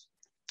quickly.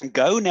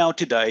 Go now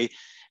today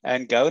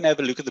and go and have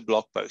a look at the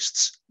blog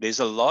posts. There's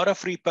a lot of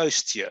free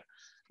posts here.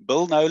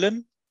 Bill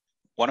Nolan,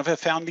 one of our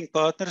founding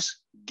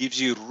partners,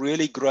 gives you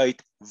really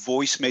great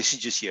voice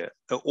messages here,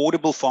 an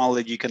audible file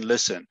that you can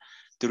listen.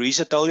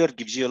 Teresa Tollier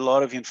gives you a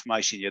lot of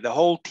information here. The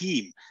whole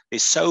team,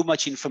 there's so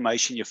much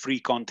information, your free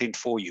content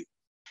for you.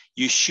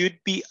 You should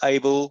be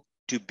able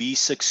to be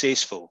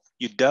successful.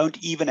 You don't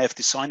even have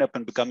to sign up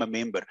and become a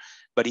member.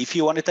 But if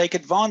you want to take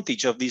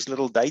advantage of these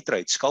little day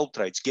trades, scalp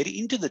trades, get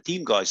into the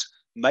team, guys.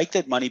 Make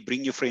that money,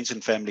 bring your friends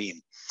and family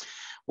in.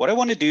 What I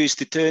want to do is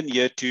to turn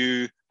here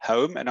to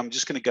home, and I'm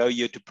just going to go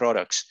here to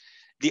products.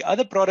 The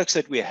other products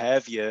that we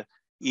have here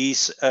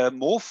is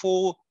more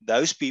for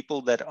those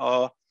people that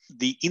are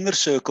the inner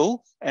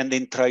circle and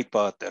then trade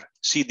partner.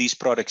 See these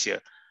products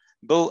here.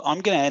 Bill,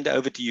 I'm going to hand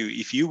over to you.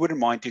 If you wouldn't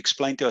mind to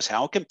explain to us,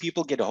 how can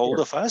people get a hold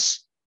of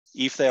us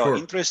if they are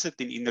interested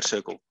in inner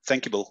circle?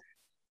 Thank you, Bill.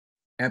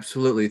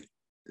 Absolutely.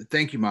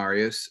 Thank you,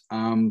 Marius.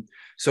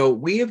 So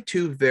we have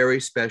two very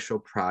special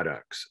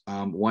products.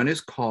 One is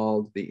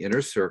called the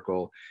Inner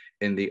Circle,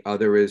 and the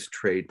other is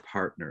Trade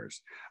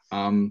Partners.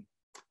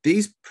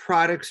 These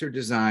products are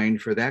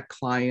designed for that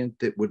client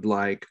that would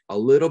like a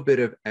little bit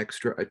of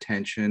extra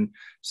attention,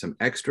 some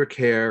extra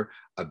care,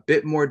 a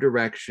bit more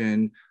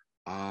direction,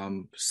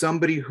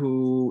 somebody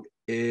who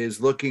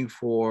is looking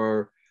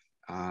for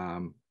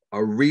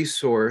a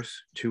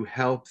resource to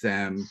help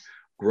them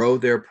grow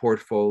their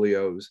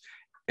portfolios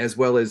as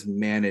well as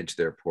manage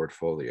their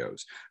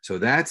portfolios. So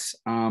that's,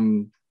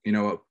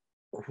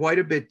 quite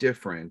a bit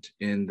different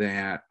in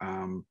that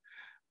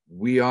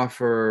we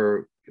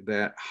offer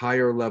that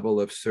higher level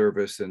of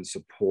service and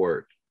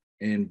support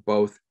in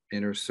both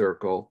Inner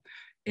Circle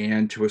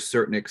and to a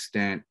certain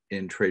extent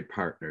in Trade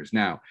Partners.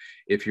 Now,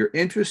 if you're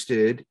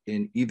interested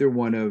in either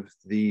one of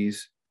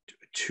these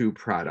two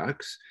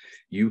products,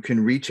 you can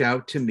reach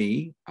out to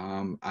me.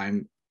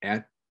 I'm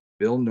at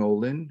Bill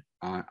Nolan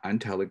on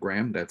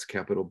Telegram, that's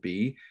capital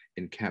B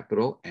and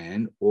capital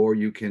N, or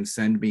you can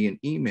send me an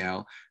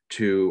email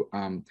to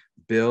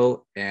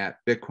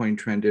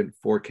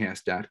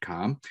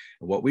bill@bitcointrendandforecast.com.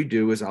 And what we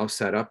do is I'll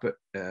set up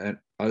a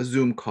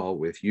Zoom call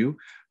with you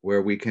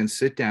where we can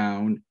sit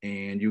down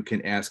and you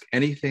can ask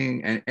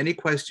anything and any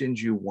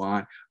questions you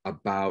want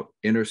about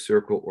Inner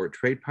Circle or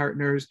Trade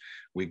Partners.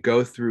 We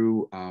go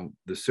through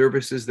the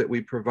services that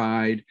we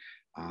provide,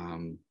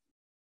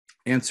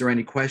 answer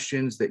any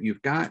questions that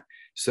you've got,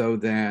 so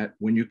that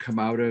when you come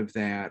out of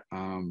that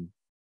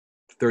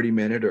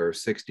 30-minute or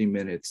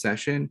 60-minute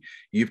session,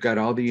 you've got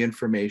all the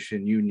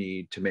information you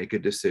need to make a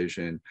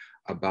decision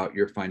about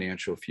your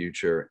financial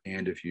future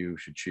and if you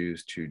should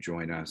choose to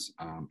join us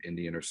in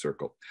the Inner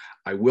Circle.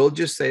 I will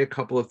just say a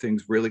couple of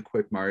things really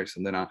quick, Marius,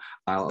 and then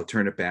I'll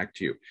turn it back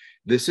to you.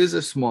 This is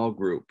a small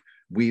group.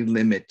 We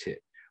limit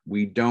it.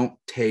 We don't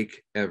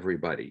take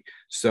everybody.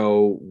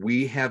 So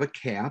we have a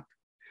cap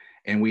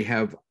and we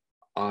have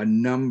a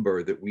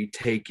number that we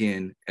take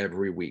in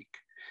every week.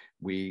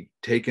 We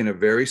take in a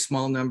very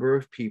small number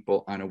of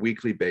people on a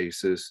weekly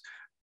basis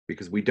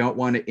because we don't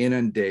want to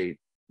inundate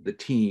the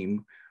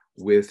team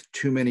with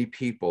too many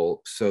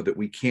people so that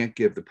we can't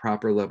give the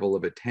proper level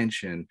of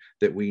attention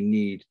that we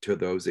need to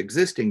those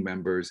existing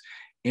members.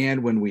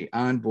 And when we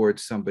onboard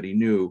somebody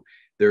new,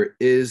 there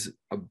is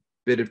a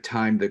bit of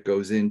time that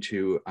goes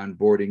into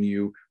onboarding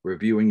you,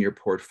 reviewing your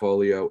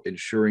portfolio,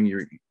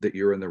 ensuring that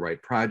you're in the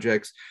right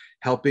projects,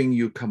 helping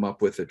you come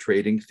up with a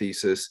trading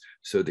thesis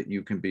so that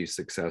you can be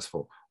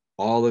successful.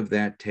 All of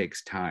that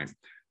takes time.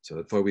 So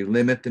that's why we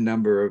limit the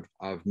number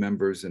of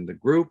members in the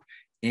group,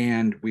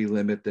 and we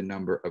limit the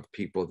number of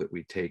people that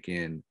we take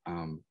in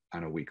on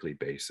a weekly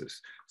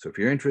basis. So if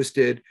you're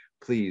interested,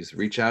 please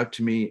reach out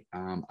to me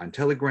on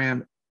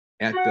Telegram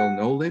at Bill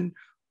Nolan,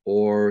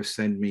 or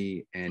send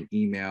me an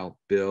email,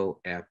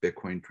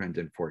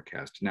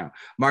 bill@bitcointrendandforecast. Now,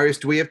 Marius,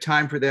 do we have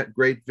time for that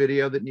great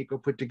video that Nico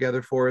put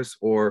together for us,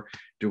 or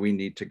do we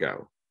need to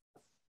go?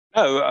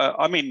 No,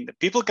 I mean,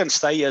 people can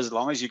stay as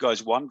long as you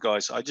guys want,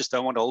 guys. I just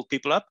don't want to hold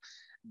people up.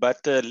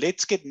 But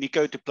let's get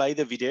Nico to play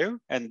the video,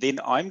 and then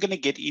I'm going to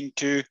get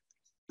into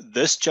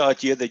this chart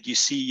here that you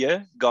see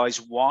here,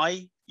 guys,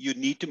 why you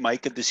need to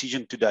make a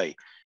decision today.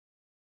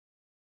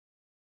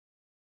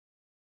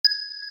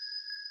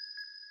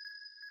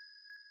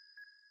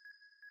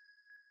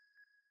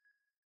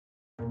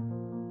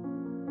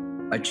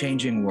 A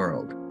changing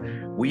world.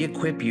 We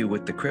equip you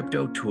with the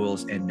crypto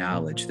tools and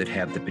knowledge that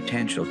have the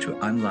potential to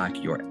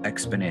unlock your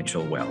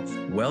exponential wealth.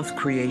 Wealth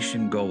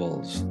creation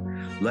goals.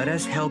 Let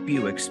us help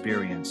you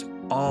experience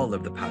all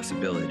of the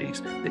possibilities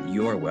that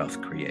your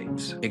wealth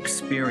creates.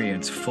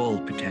 Experience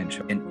full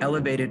potential. An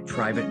elevated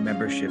private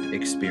membership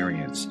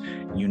experience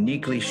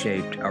uniquely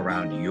shaped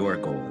around your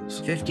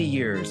goals. 50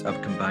 years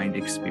of combined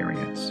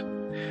experience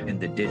in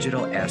the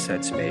digital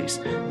asset space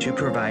to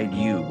provide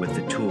you with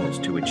the tools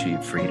to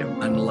achieve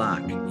freedom.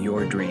 Unlock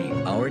your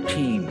dream. Our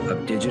team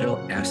of digital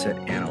asset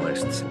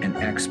analysts and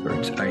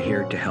experts are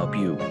here to help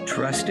you,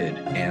 trusted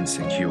and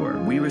secure.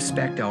 We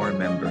respect our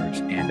members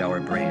and our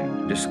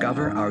brand.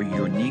 Discover our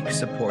unique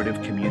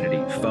supportive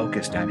community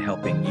focused on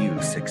helping you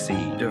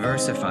succeed.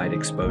 Diversified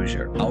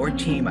exposure. Our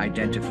team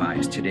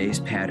identifies today's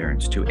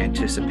patterns to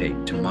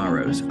anticipate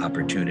tomorrow's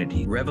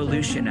opportunity.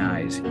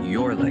 Revolutionize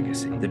your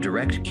legacy. The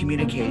direct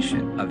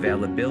communication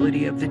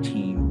Availability of the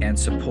team and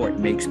support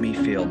makes me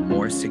feel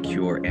more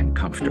secure and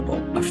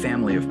comfortable. A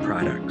family of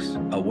products,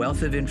 a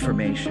wealth of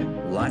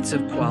information, lots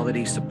of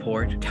quality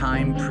support,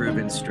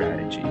 time-proven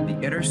strategy. The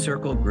Inner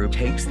Circle Group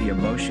takes the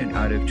emotion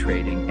out of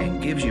trading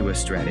and gives you a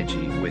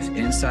strategy with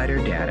insider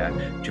data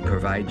to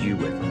provide you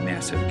with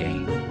massive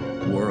gain.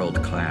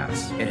 World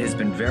class. It has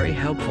been very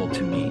helpful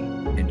to me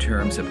in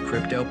terms of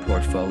crypto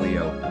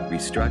portfolio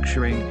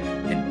restructuring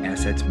and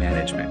assets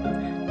management.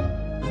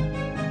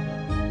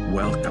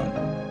 Welcome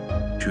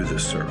to the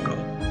circle.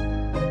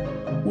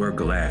 We're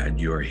glad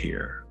you're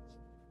here.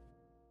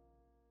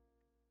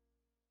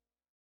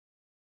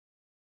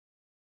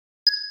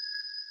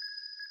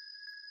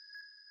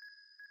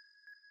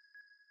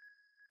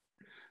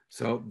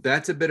 So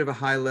that's a bit of a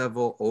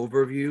high-level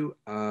overview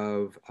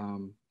of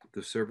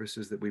the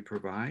services that we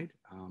provide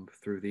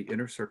through the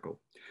Inner Circle.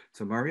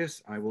 So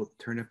Marius, I will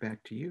turn it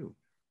back to you.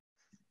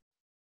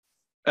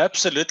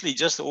 Absolutely,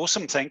 just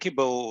awesome. Thank you,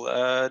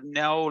 Bill.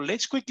 Now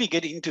let's quickly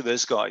get into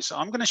this, guys.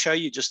 I'm going to show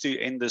you just to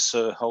end this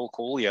whole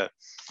call here.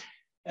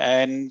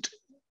 And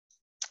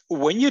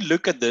when you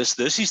look at this,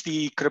 this is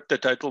the crypto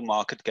total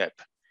market cap.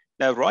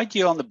 Now, right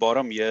here on the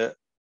bottom here,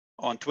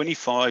 on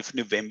 25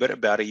 November,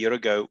 about a year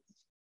ago,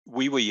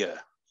 we were here.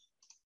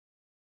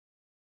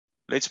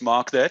 Let's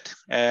mark that.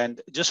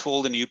 And just for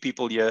all the new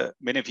people here,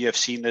 many of you have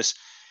seen this.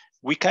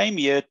 We came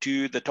here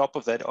to the top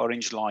of that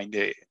orange line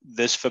there,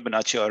 this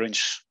Fibonacci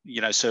orange,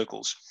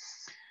 circles.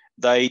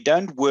 They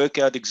don't work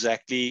out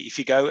exactly. If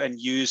you go and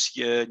use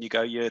here, and you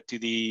go here to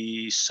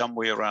the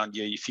somewhere around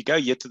here, if you go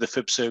here to the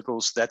Fib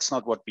circles, that's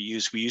not what we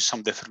use. We use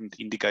some different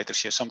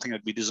indicators here, something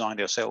that we designed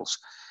ourselves.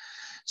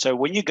 So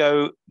when you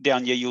go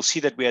down here, you'll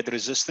see that we had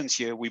resistance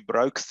here. We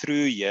broke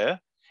through here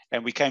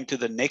and we came to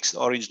the next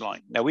orange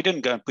line. Now we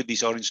didn't go and put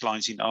these orange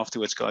lines in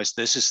afterwards, guys.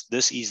 This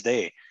is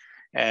there.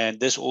 And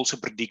this also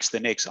predicts the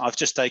next. I've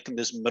just taken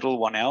this middle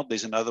one out.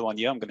 There's another one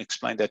here. I'm going to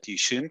explain that to you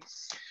soon.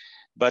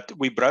 But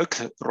we broke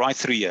right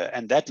through here.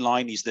 And that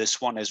line is this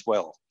one as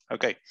well.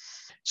 Okay.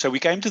 So we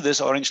came to this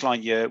orange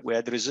line here. We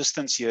had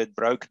resistance here. It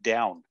broke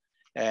down.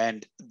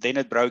 And then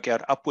it broke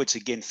out upwards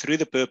again through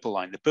the purple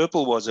line. The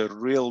purple was a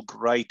real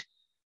great,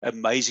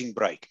 amazing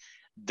break.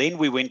 Then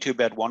we went to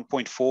about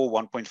 1.4,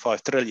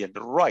 1.5 trillion.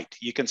 Right.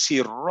 You can see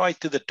right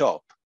to the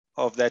top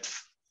of that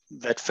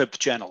Fib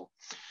channel.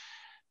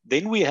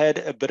 Then we had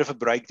a bit of a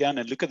breakdown,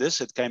 and look at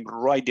this. It came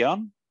right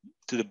down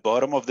to the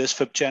bottom of this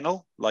Fib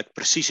channel, like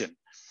precision.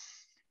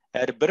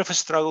 Had a bit of a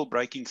struggle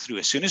breaking through.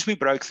 As soon as we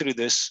broke through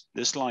this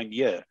line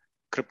here,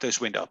 cryptos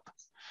went up.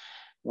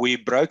 We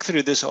broke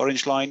through this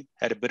orange line,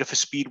 had a bit of a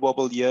speed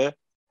wobble here,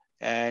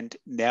 and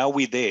now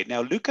we're there.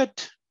 Now look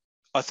at,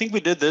 I think we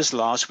did this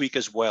last week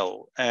as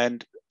well.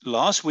 And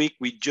last week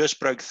we just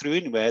broke through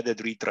and we had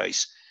that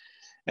retrace.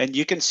 And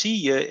you can see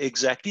here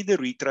exactly the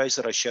retrace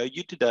that I showed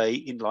you today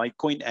in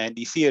Litecoin and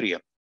Ethereum.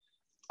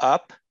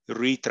 Up,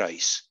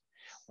 retrace.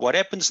 What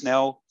happens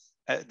now?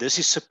 This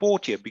is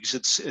support here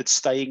because it's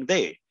staying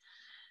there.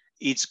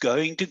 It's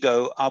going to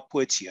go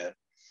upwards here.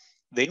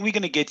 Then we're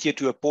going to get here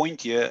to a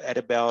point here at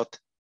about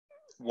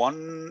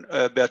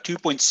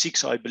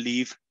 2.6, I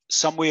believe,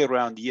 somewhere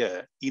around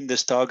here in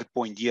this target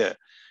point here.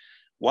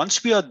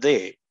 Once we are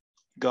there,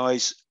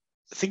 guys,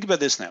 think about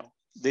this now.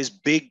 There's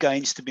big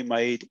gains to be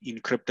made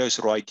in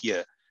cryptos right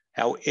here.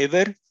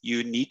 However,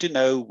 you need to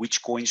know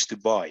which coins to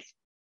buy.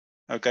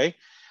 Okay,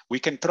 we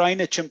can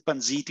train a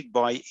chimpanzee to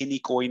buy any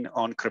coin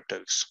on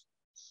cryptos,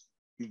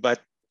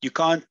 but you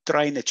can't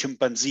train a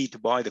chimpanzee to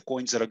buy the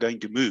coins that are going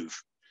to move.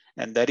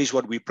 And that is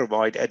what we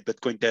provide at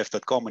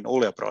BitcoinTAF.com and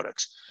all our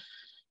products.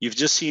 You've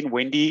just seen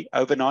Wendy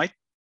overnight.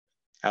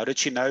 How did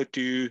she know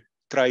to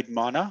trade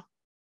mana?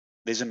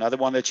 There's another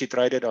one that she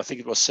traded. I think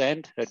it was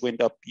sand that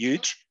went up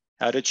huge.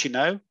 How did she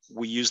know?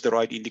 We used the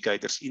right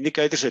indicators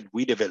that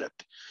we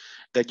developed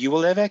that you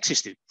will have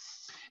access to.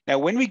 Now,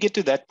 when we get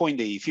to that point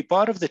there, if you're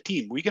part of the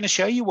team, we're going to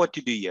show you what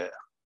to do here.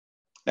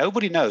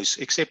 Nobody knows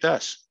except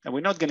us, and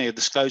we're not going to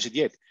disclose it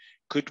yet.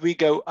 Could we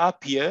go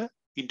up here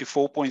into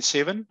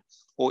 4.7,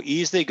 or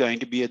is there going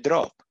to be a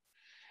drop?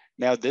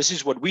 Now, this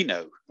is what we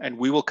know, and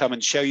we will come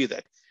and show you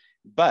that.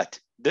 But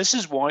this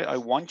is why I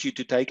want you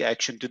to take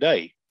action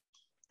today.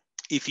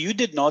 If you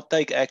did not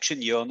take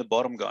action here on the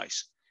bottom,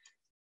 guys,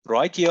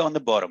 right here on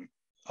the bottom,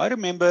 I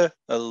remember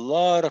a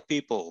lot of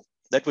people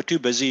that were too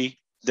busy,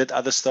 did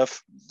other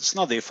stuff. It's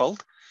not their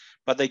fault,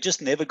 but they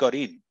just never got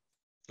in.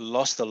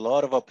 Lost a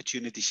lot of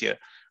opportunities here.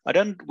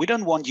 We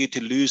don't want you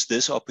to lose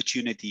this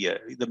opportunity here.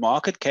 The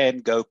market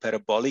can go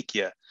parabolic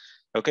here,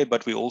 okay,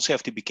 but we also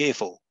have to be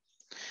careful.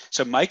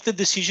 So make the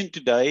decision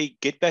today,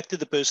 get back to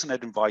the person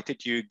that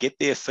invited you, get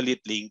the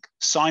affiliate link,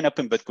 sign up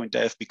in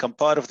BitcoinTAF, become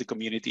part of the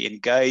community,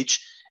 engage,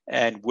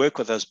 and work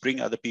with us,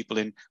 bring other people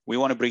in. We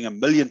want to bring 1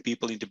 million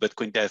people into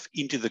BitcoinTAF,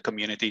 into the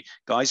community.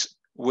 Guys,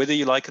 whether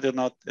you like it or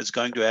not, it's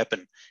going to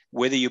happen.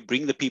 Whether you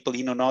bring the people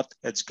in or not,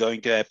 it's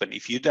going to happen.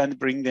 If you don't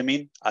bring them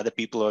in, other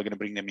people are going to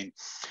bring them in.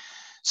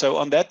 So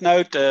on that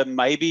note,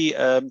 maybe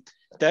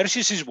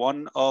Tertius is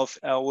one of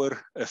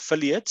our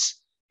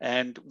affiliates,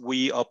 and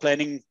we are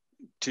planning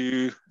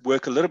to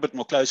work a little bit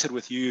more closer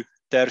with you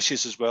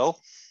Tertius as well.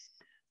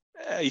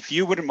 If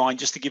you wouldn't mind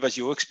just to give us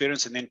your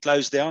experience and then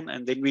close down,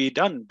 and then we're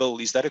done. Bill,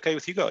 is that okay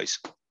with you guys?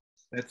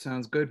 That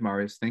sounds good,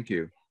 Marius. Thank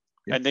you.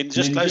 Yep. And then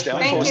just close down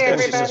Thank for us, you,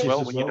 Tertius, as everybody.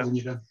 well when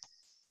you're done.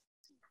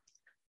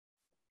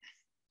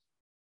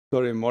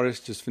 Sorry, Morris,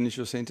 just finish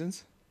your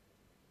sentence.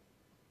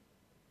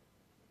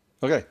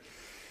 Okay.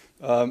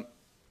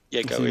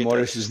 Yeah, go ahead,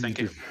 Morris Tertius, thank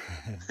you.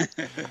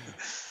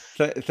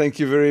 Thank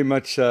you very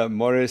much,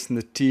 Morris and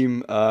the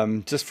team.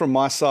 Just from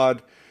my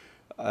side,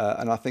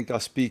 and I think I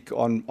speak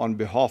on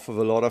behalf of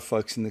a lot of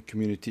folks in the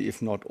community,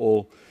 if not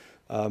all,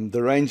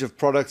 the range of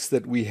products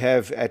that we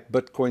have at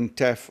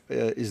BitcoinTAF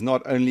is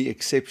not only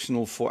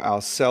exceptional for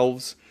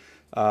ourselves.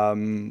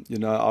 You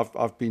know,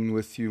 I've been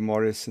with you,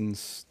 Morris,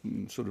 since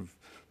sort of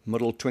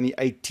middle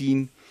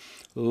 2018.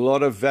 A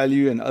lot of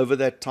value, and over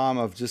that time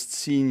I've just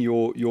seen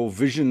your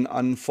vision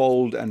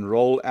unfold and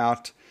roll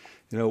out.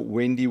 You know,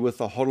 Wendy with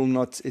the hodl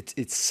knots,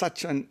 it's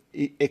such an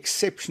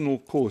exceptional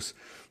course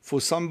for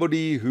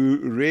somebody who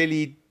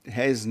really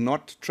has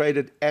not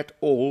traded at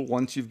all.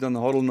 Once you've done the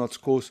hodl knots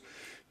course,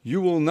 you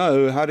will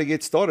know how to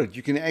get started.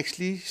 You can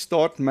actually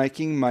start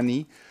making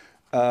money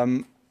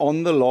on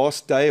the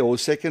last day or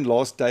second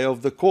last day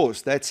of the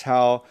course. That's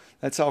how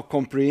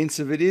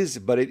comprehensive it is,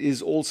 but it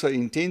is also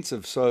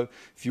intensive. So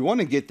if you want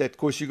to get that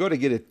course, you got to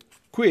get it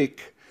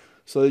quick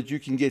so that you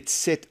can get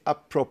set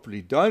up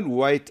properly. Don't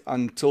wait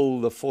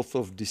until the 4th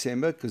of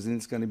December, because then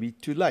it's going to be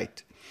too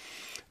late.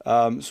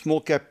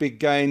 Small cap, big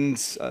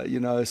gains, you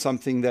know,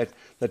 something that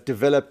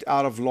developed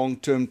out of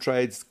long-term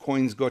trades.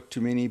 Coins got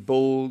too many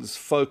bulls.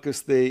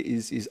 Focus there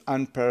is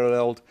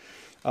unparalleled.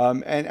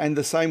 And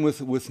the same with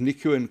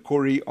Niku and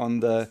Corey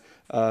on the,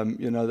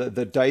 you know,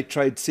 the day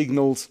trade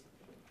signals.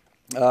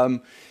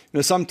 You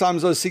know,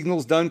 sometimes those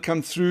signals don't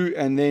come through,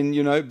 and then,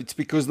 you know, it's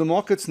because the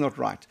market's not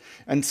right.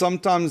 And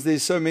sometimes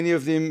there's so many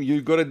of them,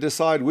 you've got to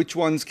decide which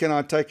ones can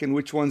I take and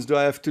which ones do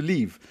I have to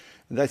leave.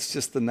 And that's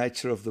just the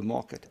nature of the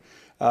market.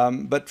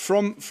 But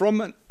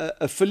from an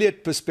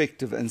affiliate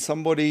perspective, and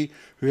somebody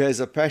who has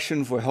a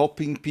passion for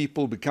helping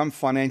people become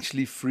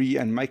financially free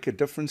and make a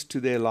difference to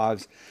their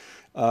lives,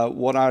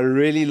 what I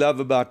really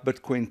love about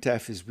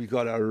BitcoinTAF is we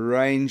got a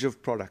range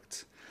of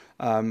products.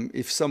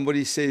 If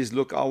somebody says,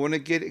 look, I want to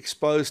get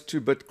exposed to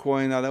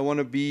Bitcoin, I don't want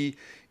to be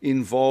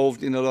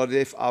involved in a lot of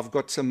it, I've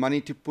got some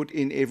money to put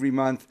in every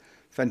month,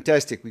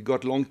 fantastic. We've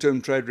got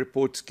long-term trade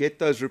reports. Get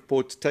those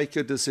reports, take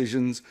your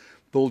decisions,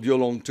 build your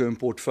long-term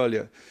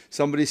portfolio.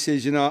 Somebody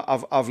says, you know,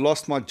 I've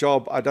lost my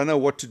job, I don't know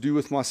what to do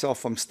with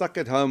myself, I'm stuck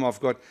at home,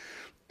 I've got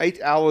 8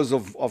 hours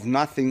of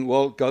nothing.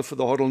 Well, go for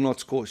the hodl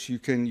knots course. You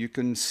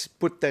can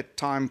put that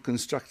time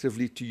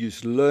constructively to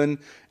use. Learn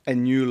a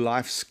new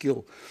life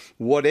skill.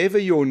 Whatever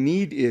your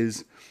need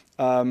is,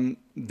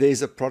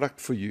 there's a product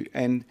for you.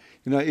 And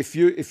you know, if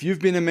you've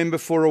been a member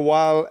for a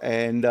while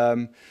and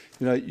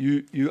you know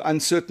you're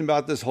uncertain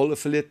about this whole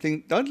affiliate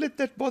thing, don't let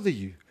that bother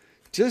you.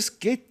 Just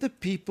get the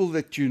people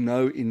that you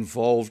know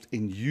involved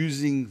in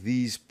using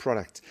these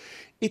products.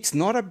 It's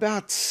not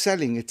about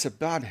selling, it's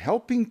about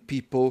helping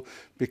people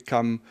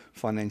become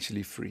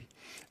financially free.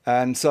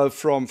 And so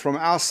from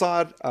our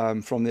side,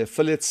 from the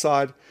affiliate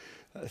side,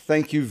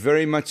 thank you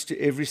very much to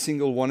every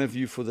single one of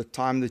you for the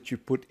time that you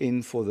put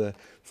in for the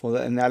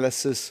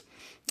analysis.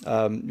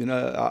 You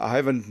know, I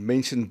haven't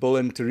mentioned Bill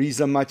and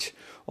Teresa much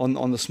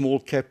on the small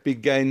cap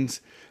big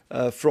gains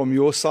from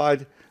your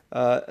side.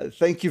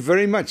 Thank you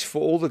very much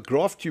for all the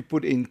graft you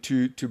put in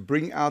to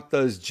bring out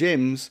those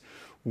gems,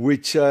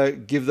 which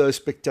give those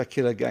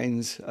spectacular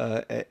gains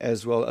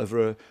as well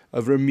over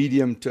a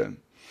medium term.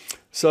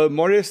 So,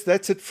 Marius,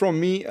 that's it from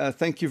me.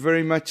 Thank you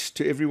very much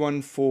to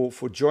everyone for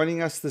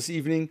joining us this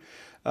evening.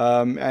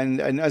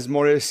 And as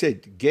Marius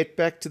said, get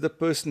back to the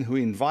person who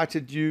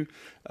invited you.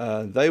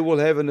 They will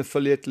have an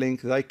affiliate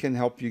link. They can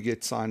help you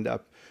get signed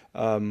up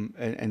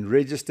and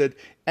registered.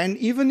 And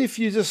even if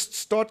you just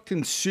start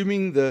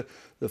consuming the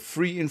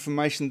free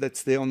information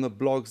that's there on the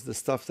blogs, the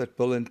stuff that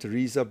Bill and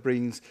Teresa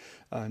brings,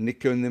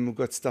 Nico and them have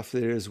got stuff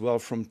there as well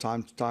from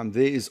time to time.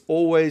 There is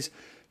always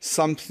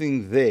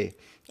something there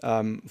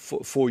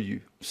for you.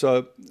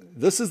 So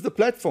this is the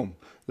platform.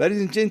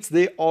 Ladies and gents,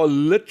 there are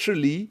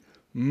literally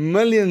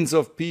millions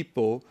of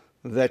people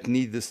that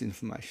need this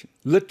information.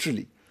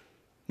 Literally,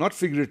 not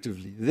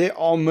figuratively. There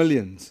are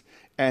millions.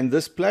 And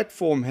this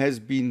platform has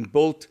been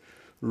built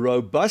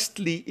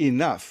robustly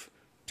enough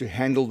to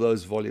handle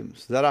those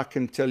volumes. That I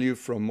can tell you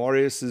from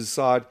Marius's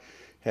side,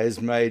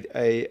 has made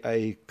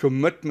a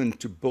commitment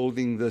to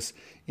building this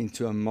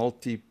into a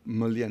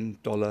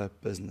multi-million-dollar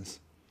business.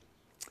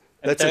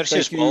 That's it.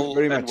 Thank you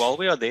very much. And while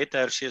we are there,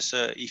 Tertius,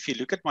 if you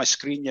look at my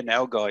screen here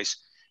now, guys,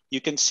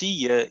 you can see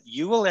here,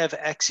 you will have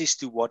access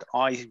to what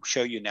I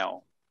show you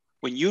now.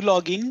 When you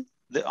log in,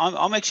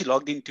 I'm actually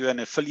logged into an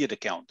affiliate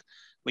account.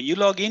 When you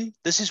log in,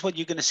 this is what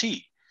you're going to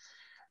see.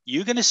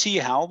 You're going to see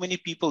how many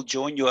people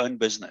join your own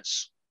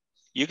business.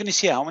 You're going to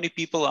see how many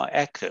people are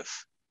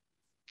active.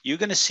 You're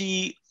going to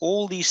see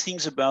all these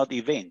things about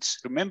events.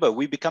 Remember,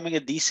 we're becoming a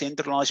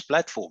decentralized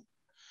platform.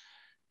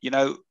 You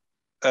know,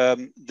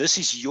 this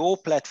is your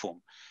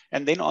platform.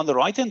 And then on the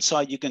right-hand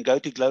side, you can go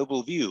to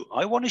global view.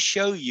 I want to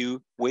show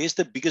you where's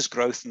the biggest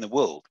growth in the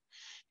world.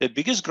 The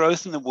biggest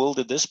growth in the world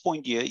at this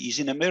point here is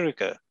in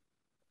America.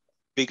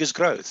 Biggest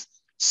growth.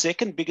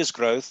 Second biggest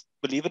growth,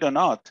 believe it or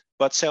not,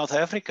 but South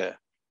Africa.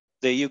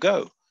 There you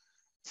go.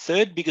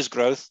 Third biggest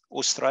growth,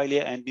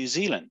 Australia and New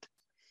Zealand.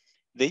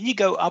 Then you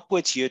go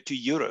upwards here to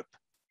Europe.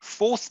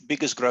 Fourth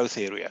biggest growth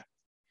area.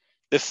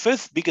 The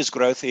fifth biggest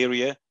growth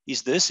area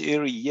is this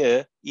area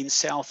here in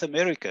South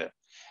America.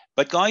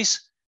 But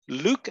guys,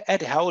 look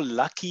at how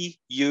lucky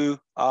you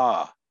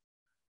are.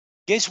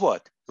 Guess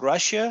what?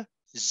 Russia,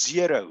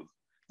 zero.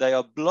 They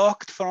are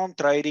blocked from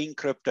trading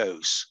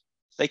cryptos.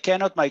 They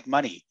cannot make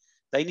money.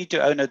 They need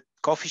to own a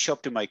coffee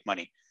shop to make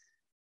money.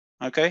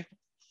 Okay?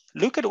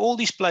 Look at all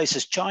these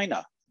places.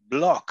 China,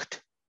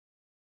 blocked.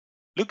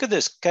 Look at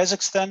this.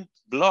 Kazakhstan,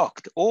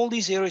 blocked. All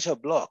these areas are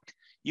blocked.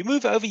 You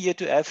move over here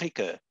to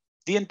Africa.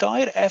 The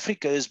entire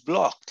Africa is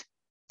blocked.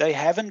 They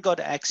haven't got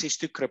access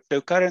to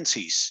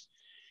cryptocurrencies.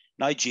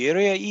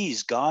 Nigeria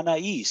is, Ghana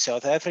is,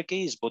 South Africa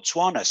is,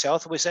 Botswana,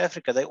 Southwest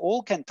Africa, they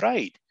all can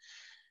trade.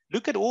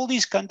 Look at all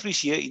these countries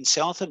here in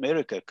South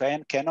America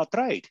cannot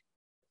trade.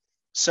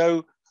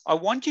 So I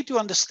want you to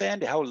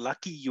understand how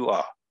lucky you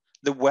are.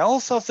 The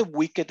wealth of the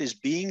wicked is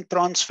being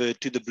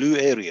transferred to the blue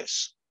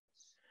areas.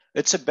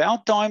 It's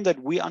about time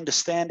that we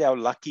understand how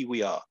lucky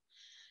we are.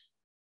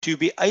 To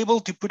be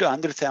able to put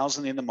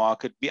 100,000 in the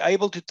market, be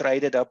able to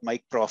trade it up,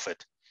 make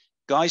profit.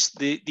 Guys,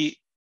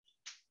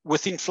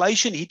 with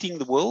inflation hitting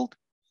the world,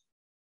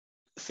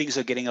 things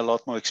are getting a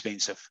lot more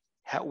expensive.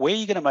 Where are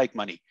you going to make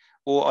money?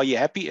 Or are you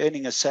happy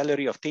earning a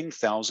salary of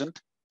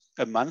 10,000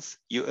 a month?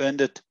 You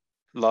earned it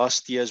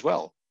last year as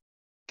well.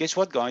 Guess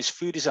what, guys?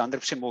 Food is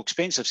 100% more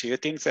expensive. So your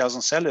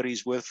 10,000 salary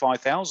is worth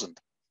 5,000.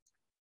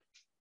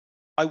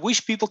 I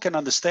wish people can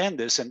understand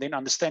this and then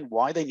understand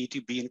why they need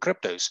to be in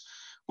cryptos.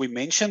 We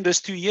mentioned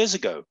this 2 years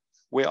ago,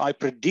 where I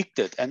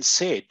predicted and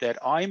said that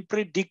I'm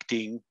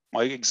predicting,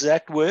 my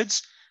exact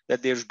words,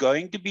 that there's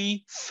going to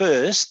be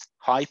first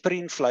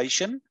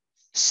hyperinflation,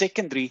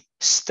 secondary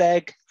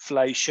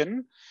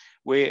stagflation,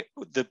 where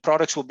the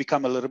products will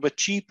become a little bit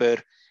cheaper.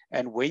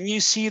 And when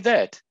you see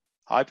that,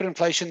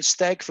 hyperinflation,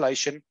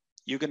 stagflation,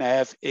 you're going to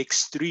have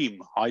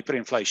extreme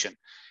hyperinflation.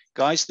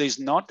 Guys, there's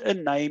not a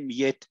name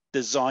yet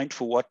designed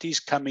for what is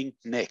coming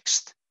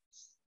next.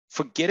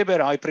 Forget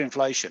about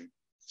hyperinflation.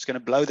 It's going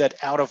to blow that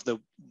out of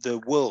the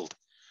world.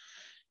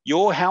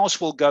 Your house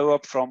will go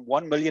up from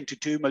 1 million to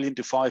 2 million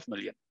to 5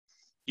 million.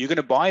 You're going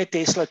to buy a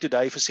Tesla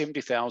today for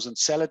 70,000,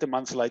 sell it a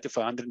month later for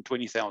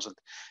 120,000.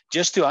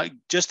 Just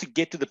to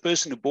get to the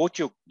person who bought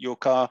your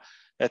car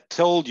that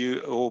told you,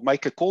 or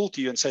make a call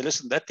to you and say,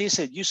 listen, that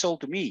Tesla you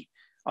sold to me,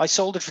 I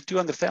sold it for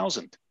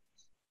 200,000.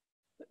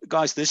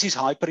 Guys, this is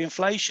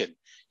hyperinflation.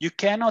 You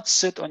cannot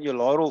sit on your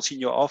laurels in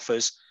your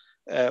office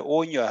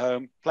or in your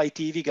home, play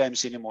TV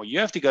games anymore. You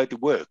have to go to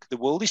work. The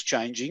world is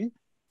changing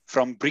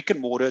from brick and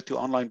mortar to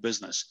online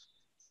business.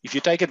 If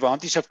you take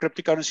advantage of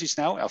cryptocurrencies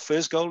now, our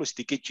first goal is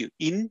to get you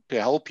in, to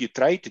help you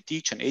trade, to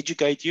teach and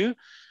educate you.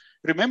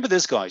 Remember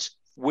this, guys.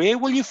 Where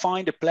will you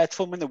find a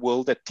platform in the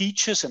world that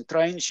teaches and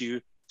trains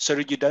you so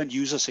that you don't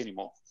use us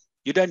anymore?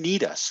 You don't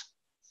need us.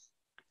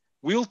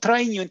 We'll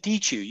train you and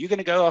teach you. You're going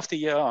to go after,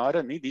 I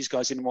don't need these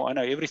guys anymore. I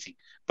know everything.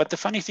 But the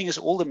funny thing is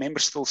all the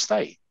members still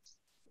stay.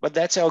 But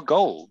that's our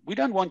goal. We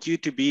don't want you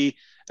to be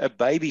a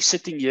baby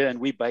sitting here and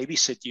we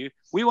babysit you.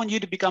 We want you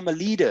to become a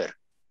leader.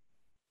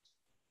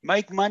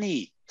 Make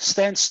money.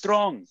 Stand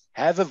strong.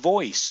 Have a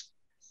voice.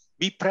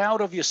 Be proud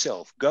of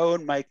yourself. Go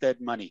and make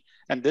that money.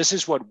 And this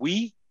is what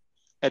we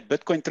at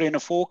Bitcoin Trainer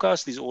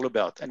Forecast is all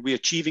about. And we're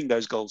achieving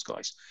those goals,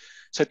 guys.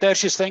 So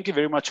Tertius, thank you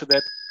very much for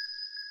that.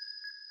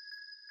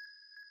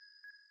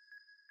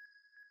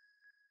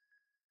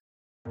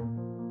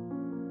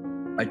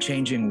 A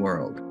changing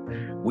world.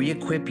 We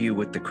equip you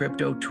with the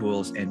crypto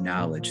tools and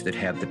knowledge that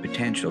have the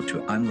potential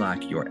to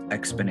unlock your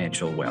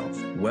exponential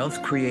wealth.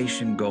 Wealth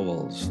creation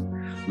goals.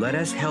 Let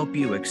us help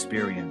you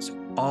experience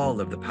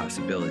all of the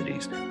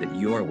possibilities that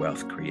your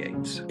wealth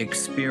creates.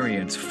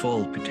 Experience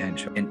full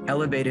potential. An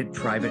elevated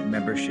private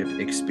membership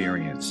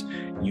experience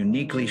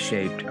uniquely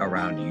shaped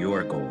around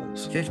your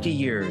goals. 50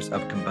 years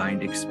of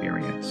combined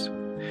experience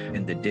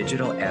in the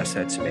digital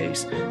asset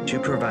space to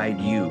provide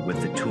you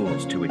with the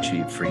tools to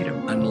achieve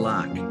freedom.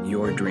 Unlock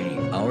your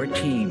dream. Our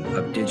team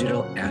of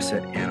digital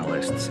asset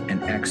analysts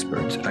and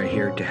experts are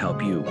here to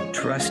help you,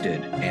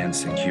 trusted and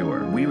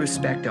secure. We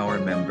respect our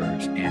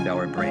members and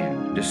our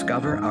brand.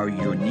 Discover our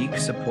unique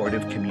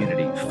supportive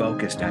community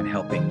focused on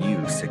helping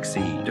you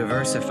succeed.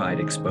 Diversified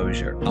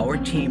exposure. Our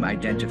team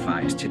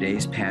identifies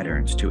today's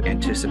patterns to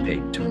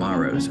anticipate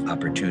tomorrow's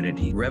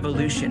opportunity.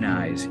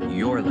 Revolutionize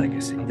your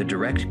legacy. The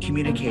direct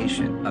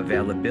communication,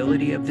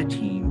 availability of the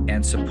team,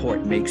 and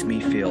support makes me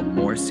feel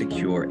more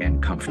secure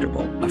and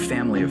comfortable. A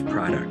family of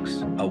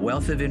products, a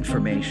wealth of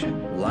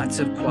information, lots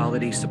of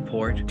quality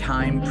support,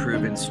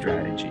 time-proven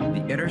strategy.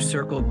 The Inner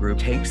Circle Group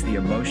takes the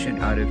emotion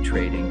out of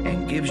trading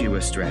and gives you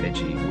a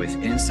strategy with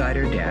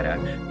insider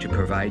data to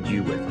provide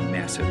you with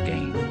massive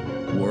gain.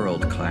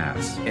 World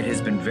class. It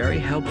has been very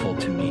helpful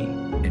to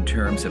me in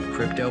terms of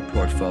crypto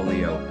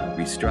portfolio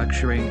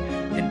restructuring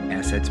and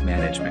assets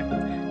management.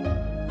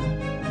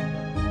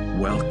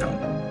 Welcome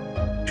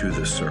to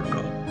the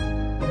circle.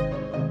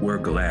 We're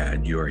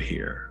glad you're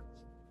here.